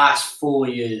for the last 4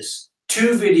 years.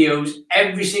 2 videos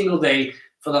every single day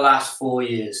for the last 4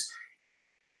 years.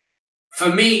 For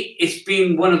me, it's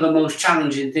been one of the most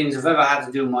challenging things I've ever had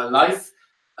to do in my life.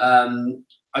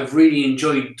 I've really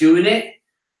enjoyed doing it.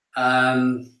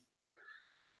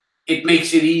 It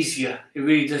makes it easier. It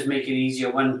really does make it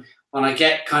easier when I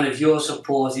get kind of your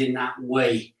support in that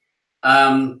way.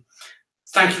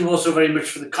 Thank you also very much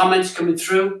for the comments coming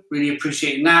through. Really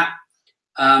appreciating that.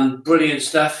 Brilliant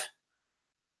stuff.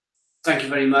 Thank you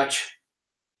very much.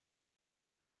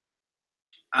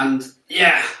 And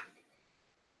yeah,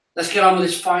 let's get on with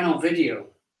this final video.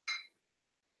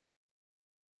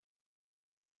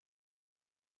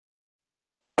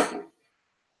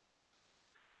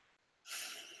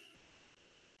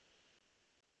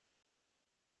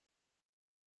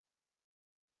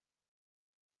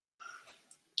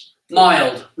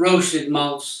 Mild, roasted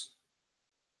malts.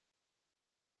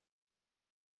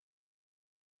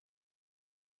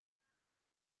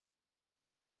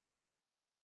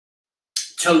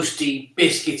 Toasty,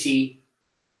 biscuity,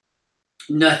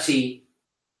 nutty.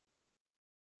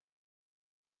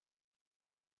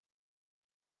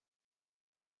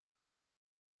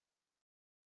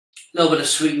 A little bit of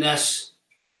sweetness,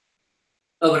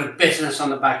 a little bit of bitterness on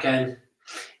the back end.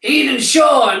 Eden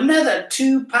Shaw, another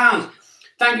 £2.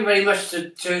 Thank you very much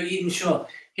to Eden Shaw.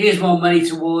 Here's more money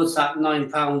towards that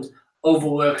 £9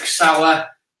 overwork sour.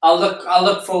 I'll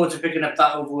look forward to picking up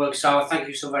that overwork sour. Thank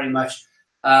you so very much.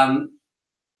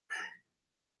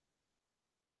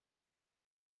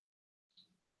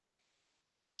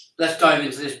 Let's dive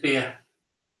into this beer.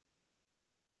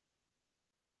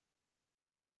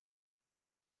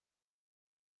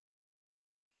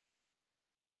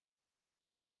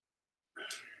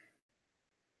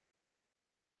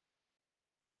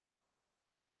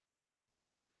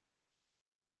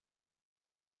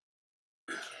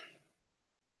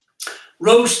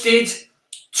 Roasted,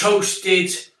 toasted,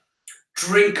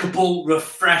 drinkable,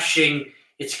 refreshing.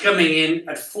 It's coming in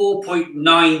at 4.9%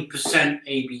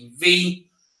 ABV.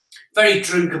 Very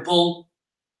drinkable,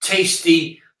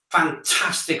 tasty,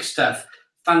 fantastic stuff.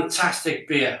 Fantastic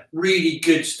beer. Really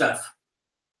good stuff.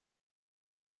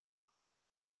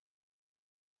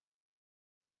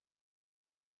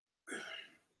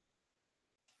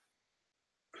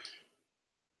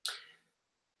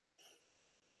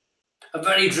 A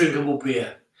very drinkable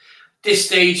beer. This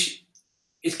stage,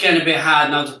 it's getting a bit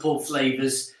hard now to pull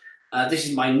flavours. This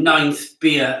is my 9th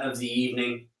beer of the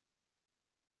evening.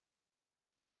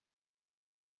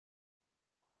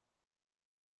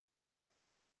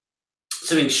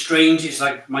 Something strange, it's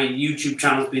like my YouTube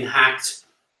channel's been hacked.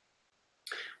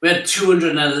 We had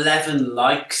 211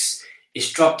 likes.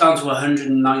 It's dropped down to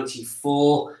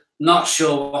 194. Not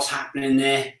sure what's happening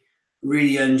there.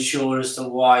 Really unsure as to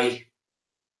why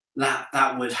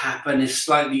that would happen. It's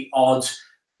slightly odd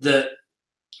that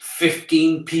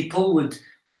 15 people would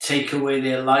take away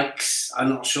their likes. I'm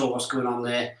not sure what's going on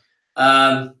there.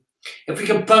 If we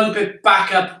can bump it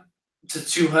back up to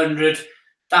 200,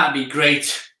 that'd be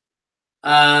great.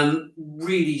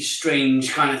 Really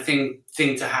strange kind of thing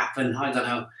to happen. I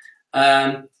don't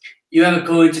know. You ever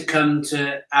going to come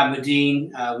to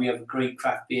Aberdeen? We have a great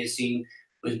craft beer scene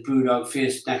with Brewdog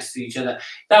Fierce next to each other.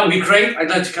 That would be great. I'd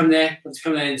like to come there. I'd like to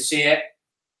come there and see it.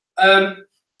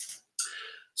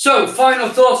 So, final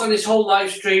thoughts on this whole live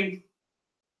stream.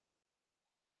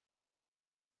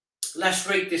 Let's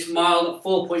rate this mild at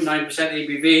 4.9%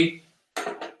 ABV.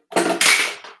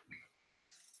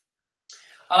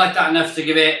 I like that enough to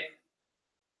give it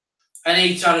an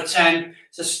 8 out of 10.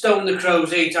 It's a Stone the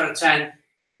Crows 8 out of 10.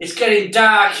 It's getting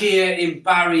dark here in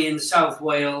Barry in South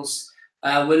Wales.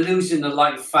 We're losing the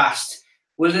light fast.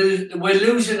 We're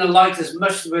losing the light as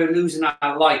much as we're losing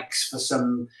our likes for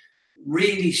some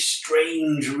really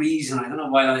strange reason. I don't know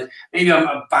why that is. Maybe I'm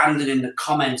abandoning the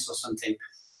comments or something.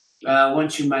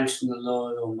 Once you mention the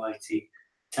Lord Almighty,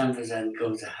 10%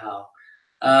 go to hell.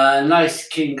 Nice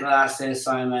King Glass there,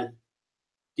 Simon.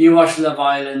 Do you watch Love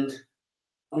Island?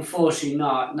 Unfortunately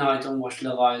not. No, I don't watch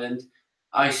Love Island.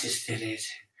 ISIS did it.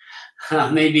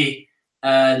 Maybe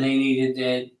they needed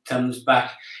their thumbs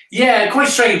back. Yeah, quite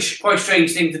strange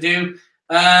thing to do.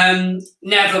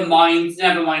 Never mind.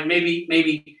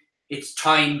 Maybe it's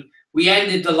time we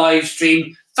ended the live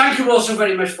stream. Thank you all so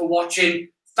very much for watching.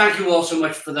 Thank you all so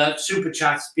much for the super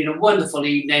chats. It's been a wonderful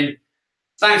evening.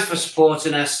 Thanks for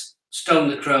supporting us. Stone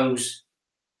the Crows.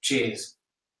 Cheers.